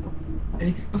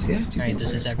 Anything else? Yeah. Alright,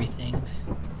 this is everything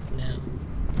now.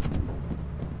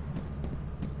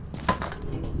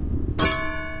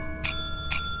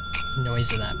 The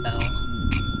noise of that bell.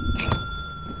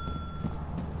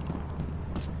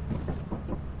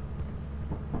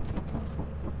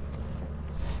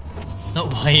 Oh,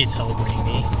 why are you teleporting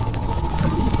me?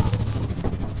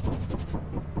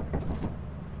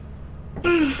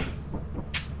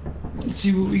 Let's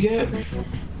see what we get.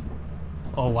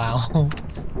 Oh wow.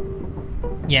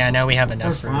 Yeah, now we have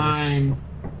enough for... Fine.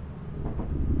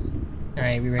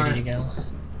 Alright, we ready to go?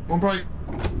 One probably...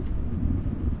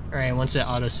 Alright, once it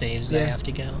auto-saves, I have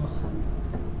to go.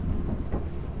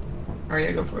 Alright,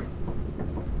 yeah, go for it.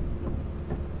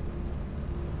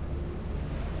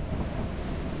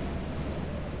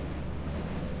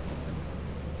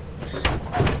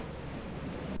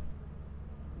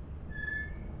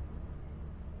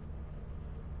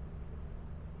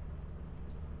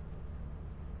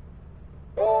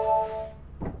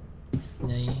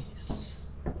 Nice.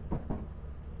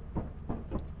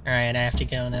 Alright, I have to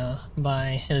go now.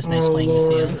 Bye. It was nice playing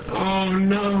with you. Oh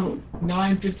no!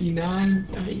 9:59?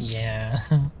 Yikes. Yeah.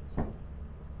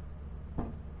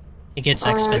 It gets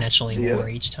exponentially more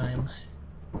each time.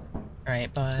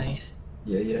 Alright, bye.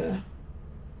 Yeah.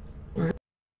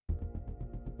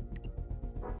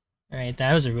 Alright,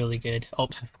 that was a really good... Oh,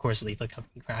 of course Lethal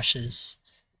Company crashes.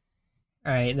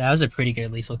 Alright, that was a pretty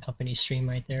good Lethal Company stream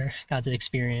right there. Got to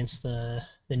experience the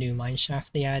new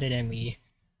mineshaft they added, and we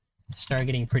start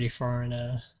getting pretty far in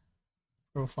a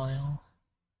profile.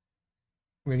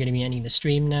 We're gonna be ending the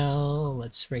stream now.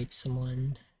 Let's rate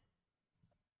someone.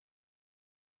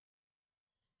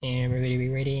 And we're gonna be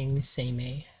rating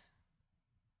Seimei.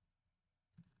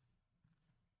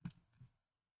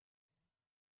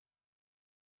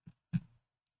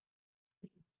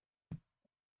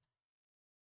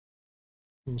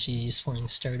 And she's playing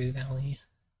Stardew Valley.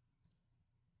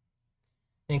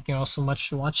 Thank you all so much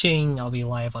for watching. I'll be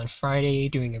live on Friday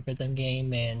doing a rhythm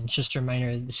game, and just a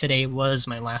reminder, today was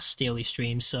my last daily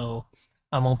stream, so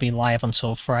I won't be live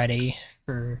until Friday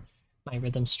for my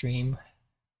rhythm stream.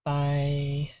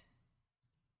 Bye.